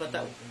pangdil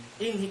pataw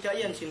in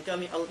hikayan sin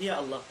kami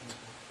ya Allah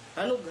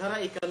anug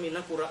harai kami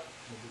nakura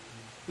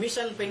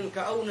misan pen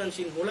kaunan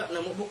sin hula na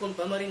mubukon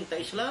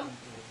pamarintah Islam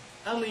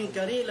amin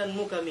karilan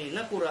mo kami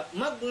nakura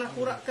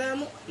magnakura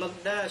kamo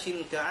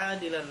magdasin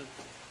kaadilan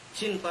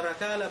sin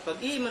parakala pag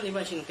iman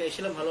iban sin ka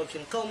Islam halob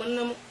sin kauman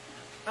namo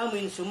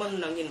amin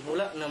suman nang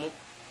inhula namo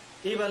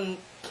iban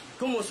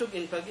kumusog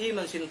in pag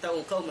iman sin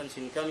taong kauman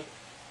sin kami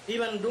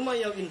iban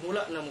dumayaw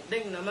inhula namo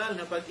deng naman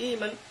na pag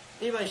iman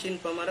iban sin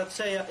pamarat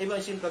saya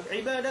iban sin pag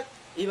ibadat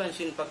iban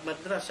sin pag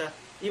madrasa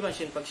iban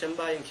sin pag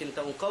sambayang sin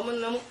taong kauman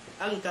namo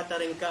ang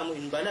kataring kamo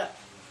in bala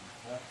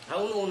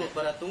hauno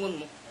para tungon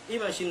mo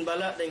iban sin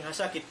bala deng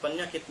hasakit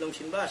panyakit nung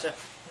sin basa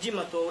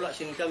jima to wala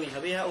sin kami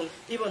habihaon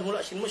iban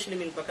hula sin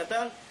muslimin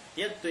pakatan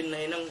yadto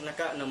inahinang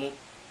naka namo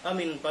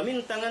amin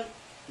pamintangan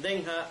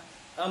deng ha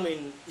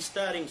amin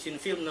starring sin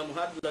film na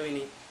muhadlaw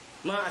ini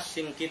maas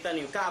sin kita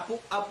ni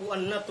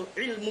kaapuan nato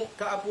ilmu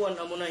kaapuan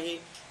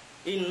amunahi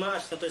in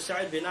maas nato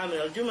Sa'id bin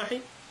Amir al-Jumahi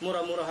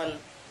murah-murahan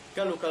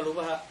kalu-kalu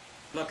baha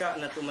maka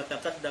nato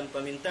matakaddam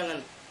pamintangan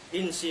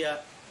in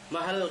siya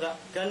mahal ga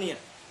kaniya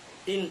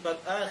in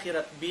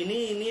pag-akhirat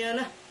bini niya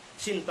na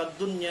sin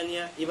pagdunya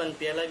niya iban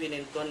piyala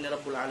binintuan ni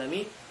Rabbul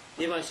Alamin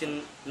iban sin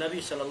Nabi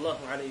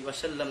sallallahu alaihi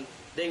wasallam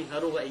deng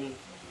haruga ing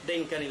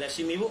deng kanila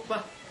simibu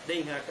pa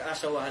deng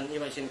kaasawahan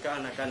iban sin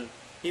kaanakan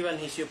iban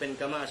hisyupen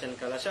kamaasan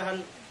kalasahan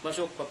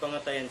masuk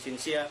papangatayan sin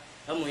siya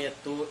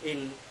amuyatu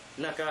in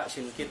naka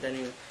sin kita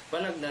ni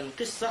panagnan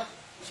kisah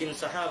sin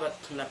sahabat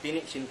na pini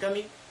sin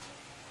kami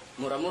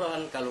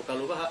murah-murahan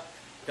kalu-kalu baha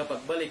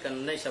kapag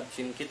balikan naisab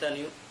sin kita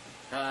ni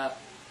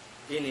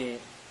ini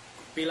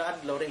pila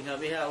adlaw ring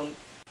habihaon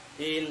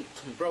in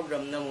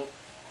program namo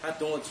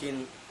atungod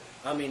sin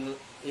amin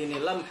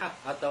ini lamha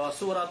atau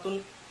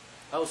suratun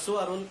atau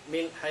suarun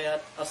min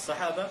hayat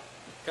as-sahaba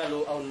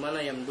kalau aun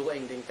manayam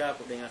duaing ding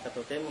kapo ding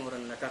katotem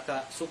horan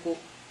nakaka suku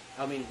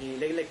amin hi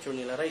lecture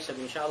nila raisa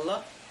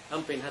insyaallah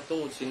ampin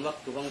hatungod sin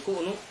waktu bang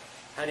kuno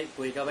hari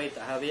ko igabay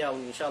ta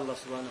habiyaon insyaallah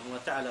subhanahu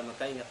wa ta'ala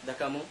makaingat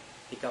dakamo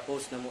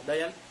ikapos namo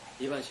dayan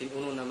iban sin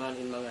uno naman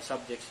in mga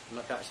subjects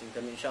maka sin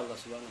kami insyaallah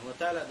subhanahu wa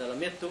ta'ala dalam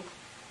ito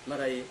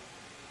maray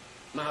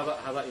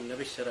mahaba-haba in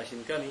nabis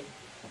sin kami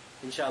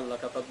Insyaallah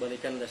kapag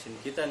balikan dasin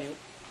kita niyo,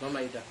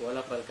 mamaidak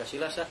wala pal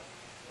kasilasa.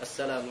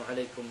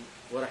 Assalamualaikum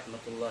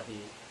warahmatullahi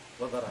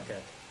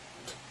wabarakatuh.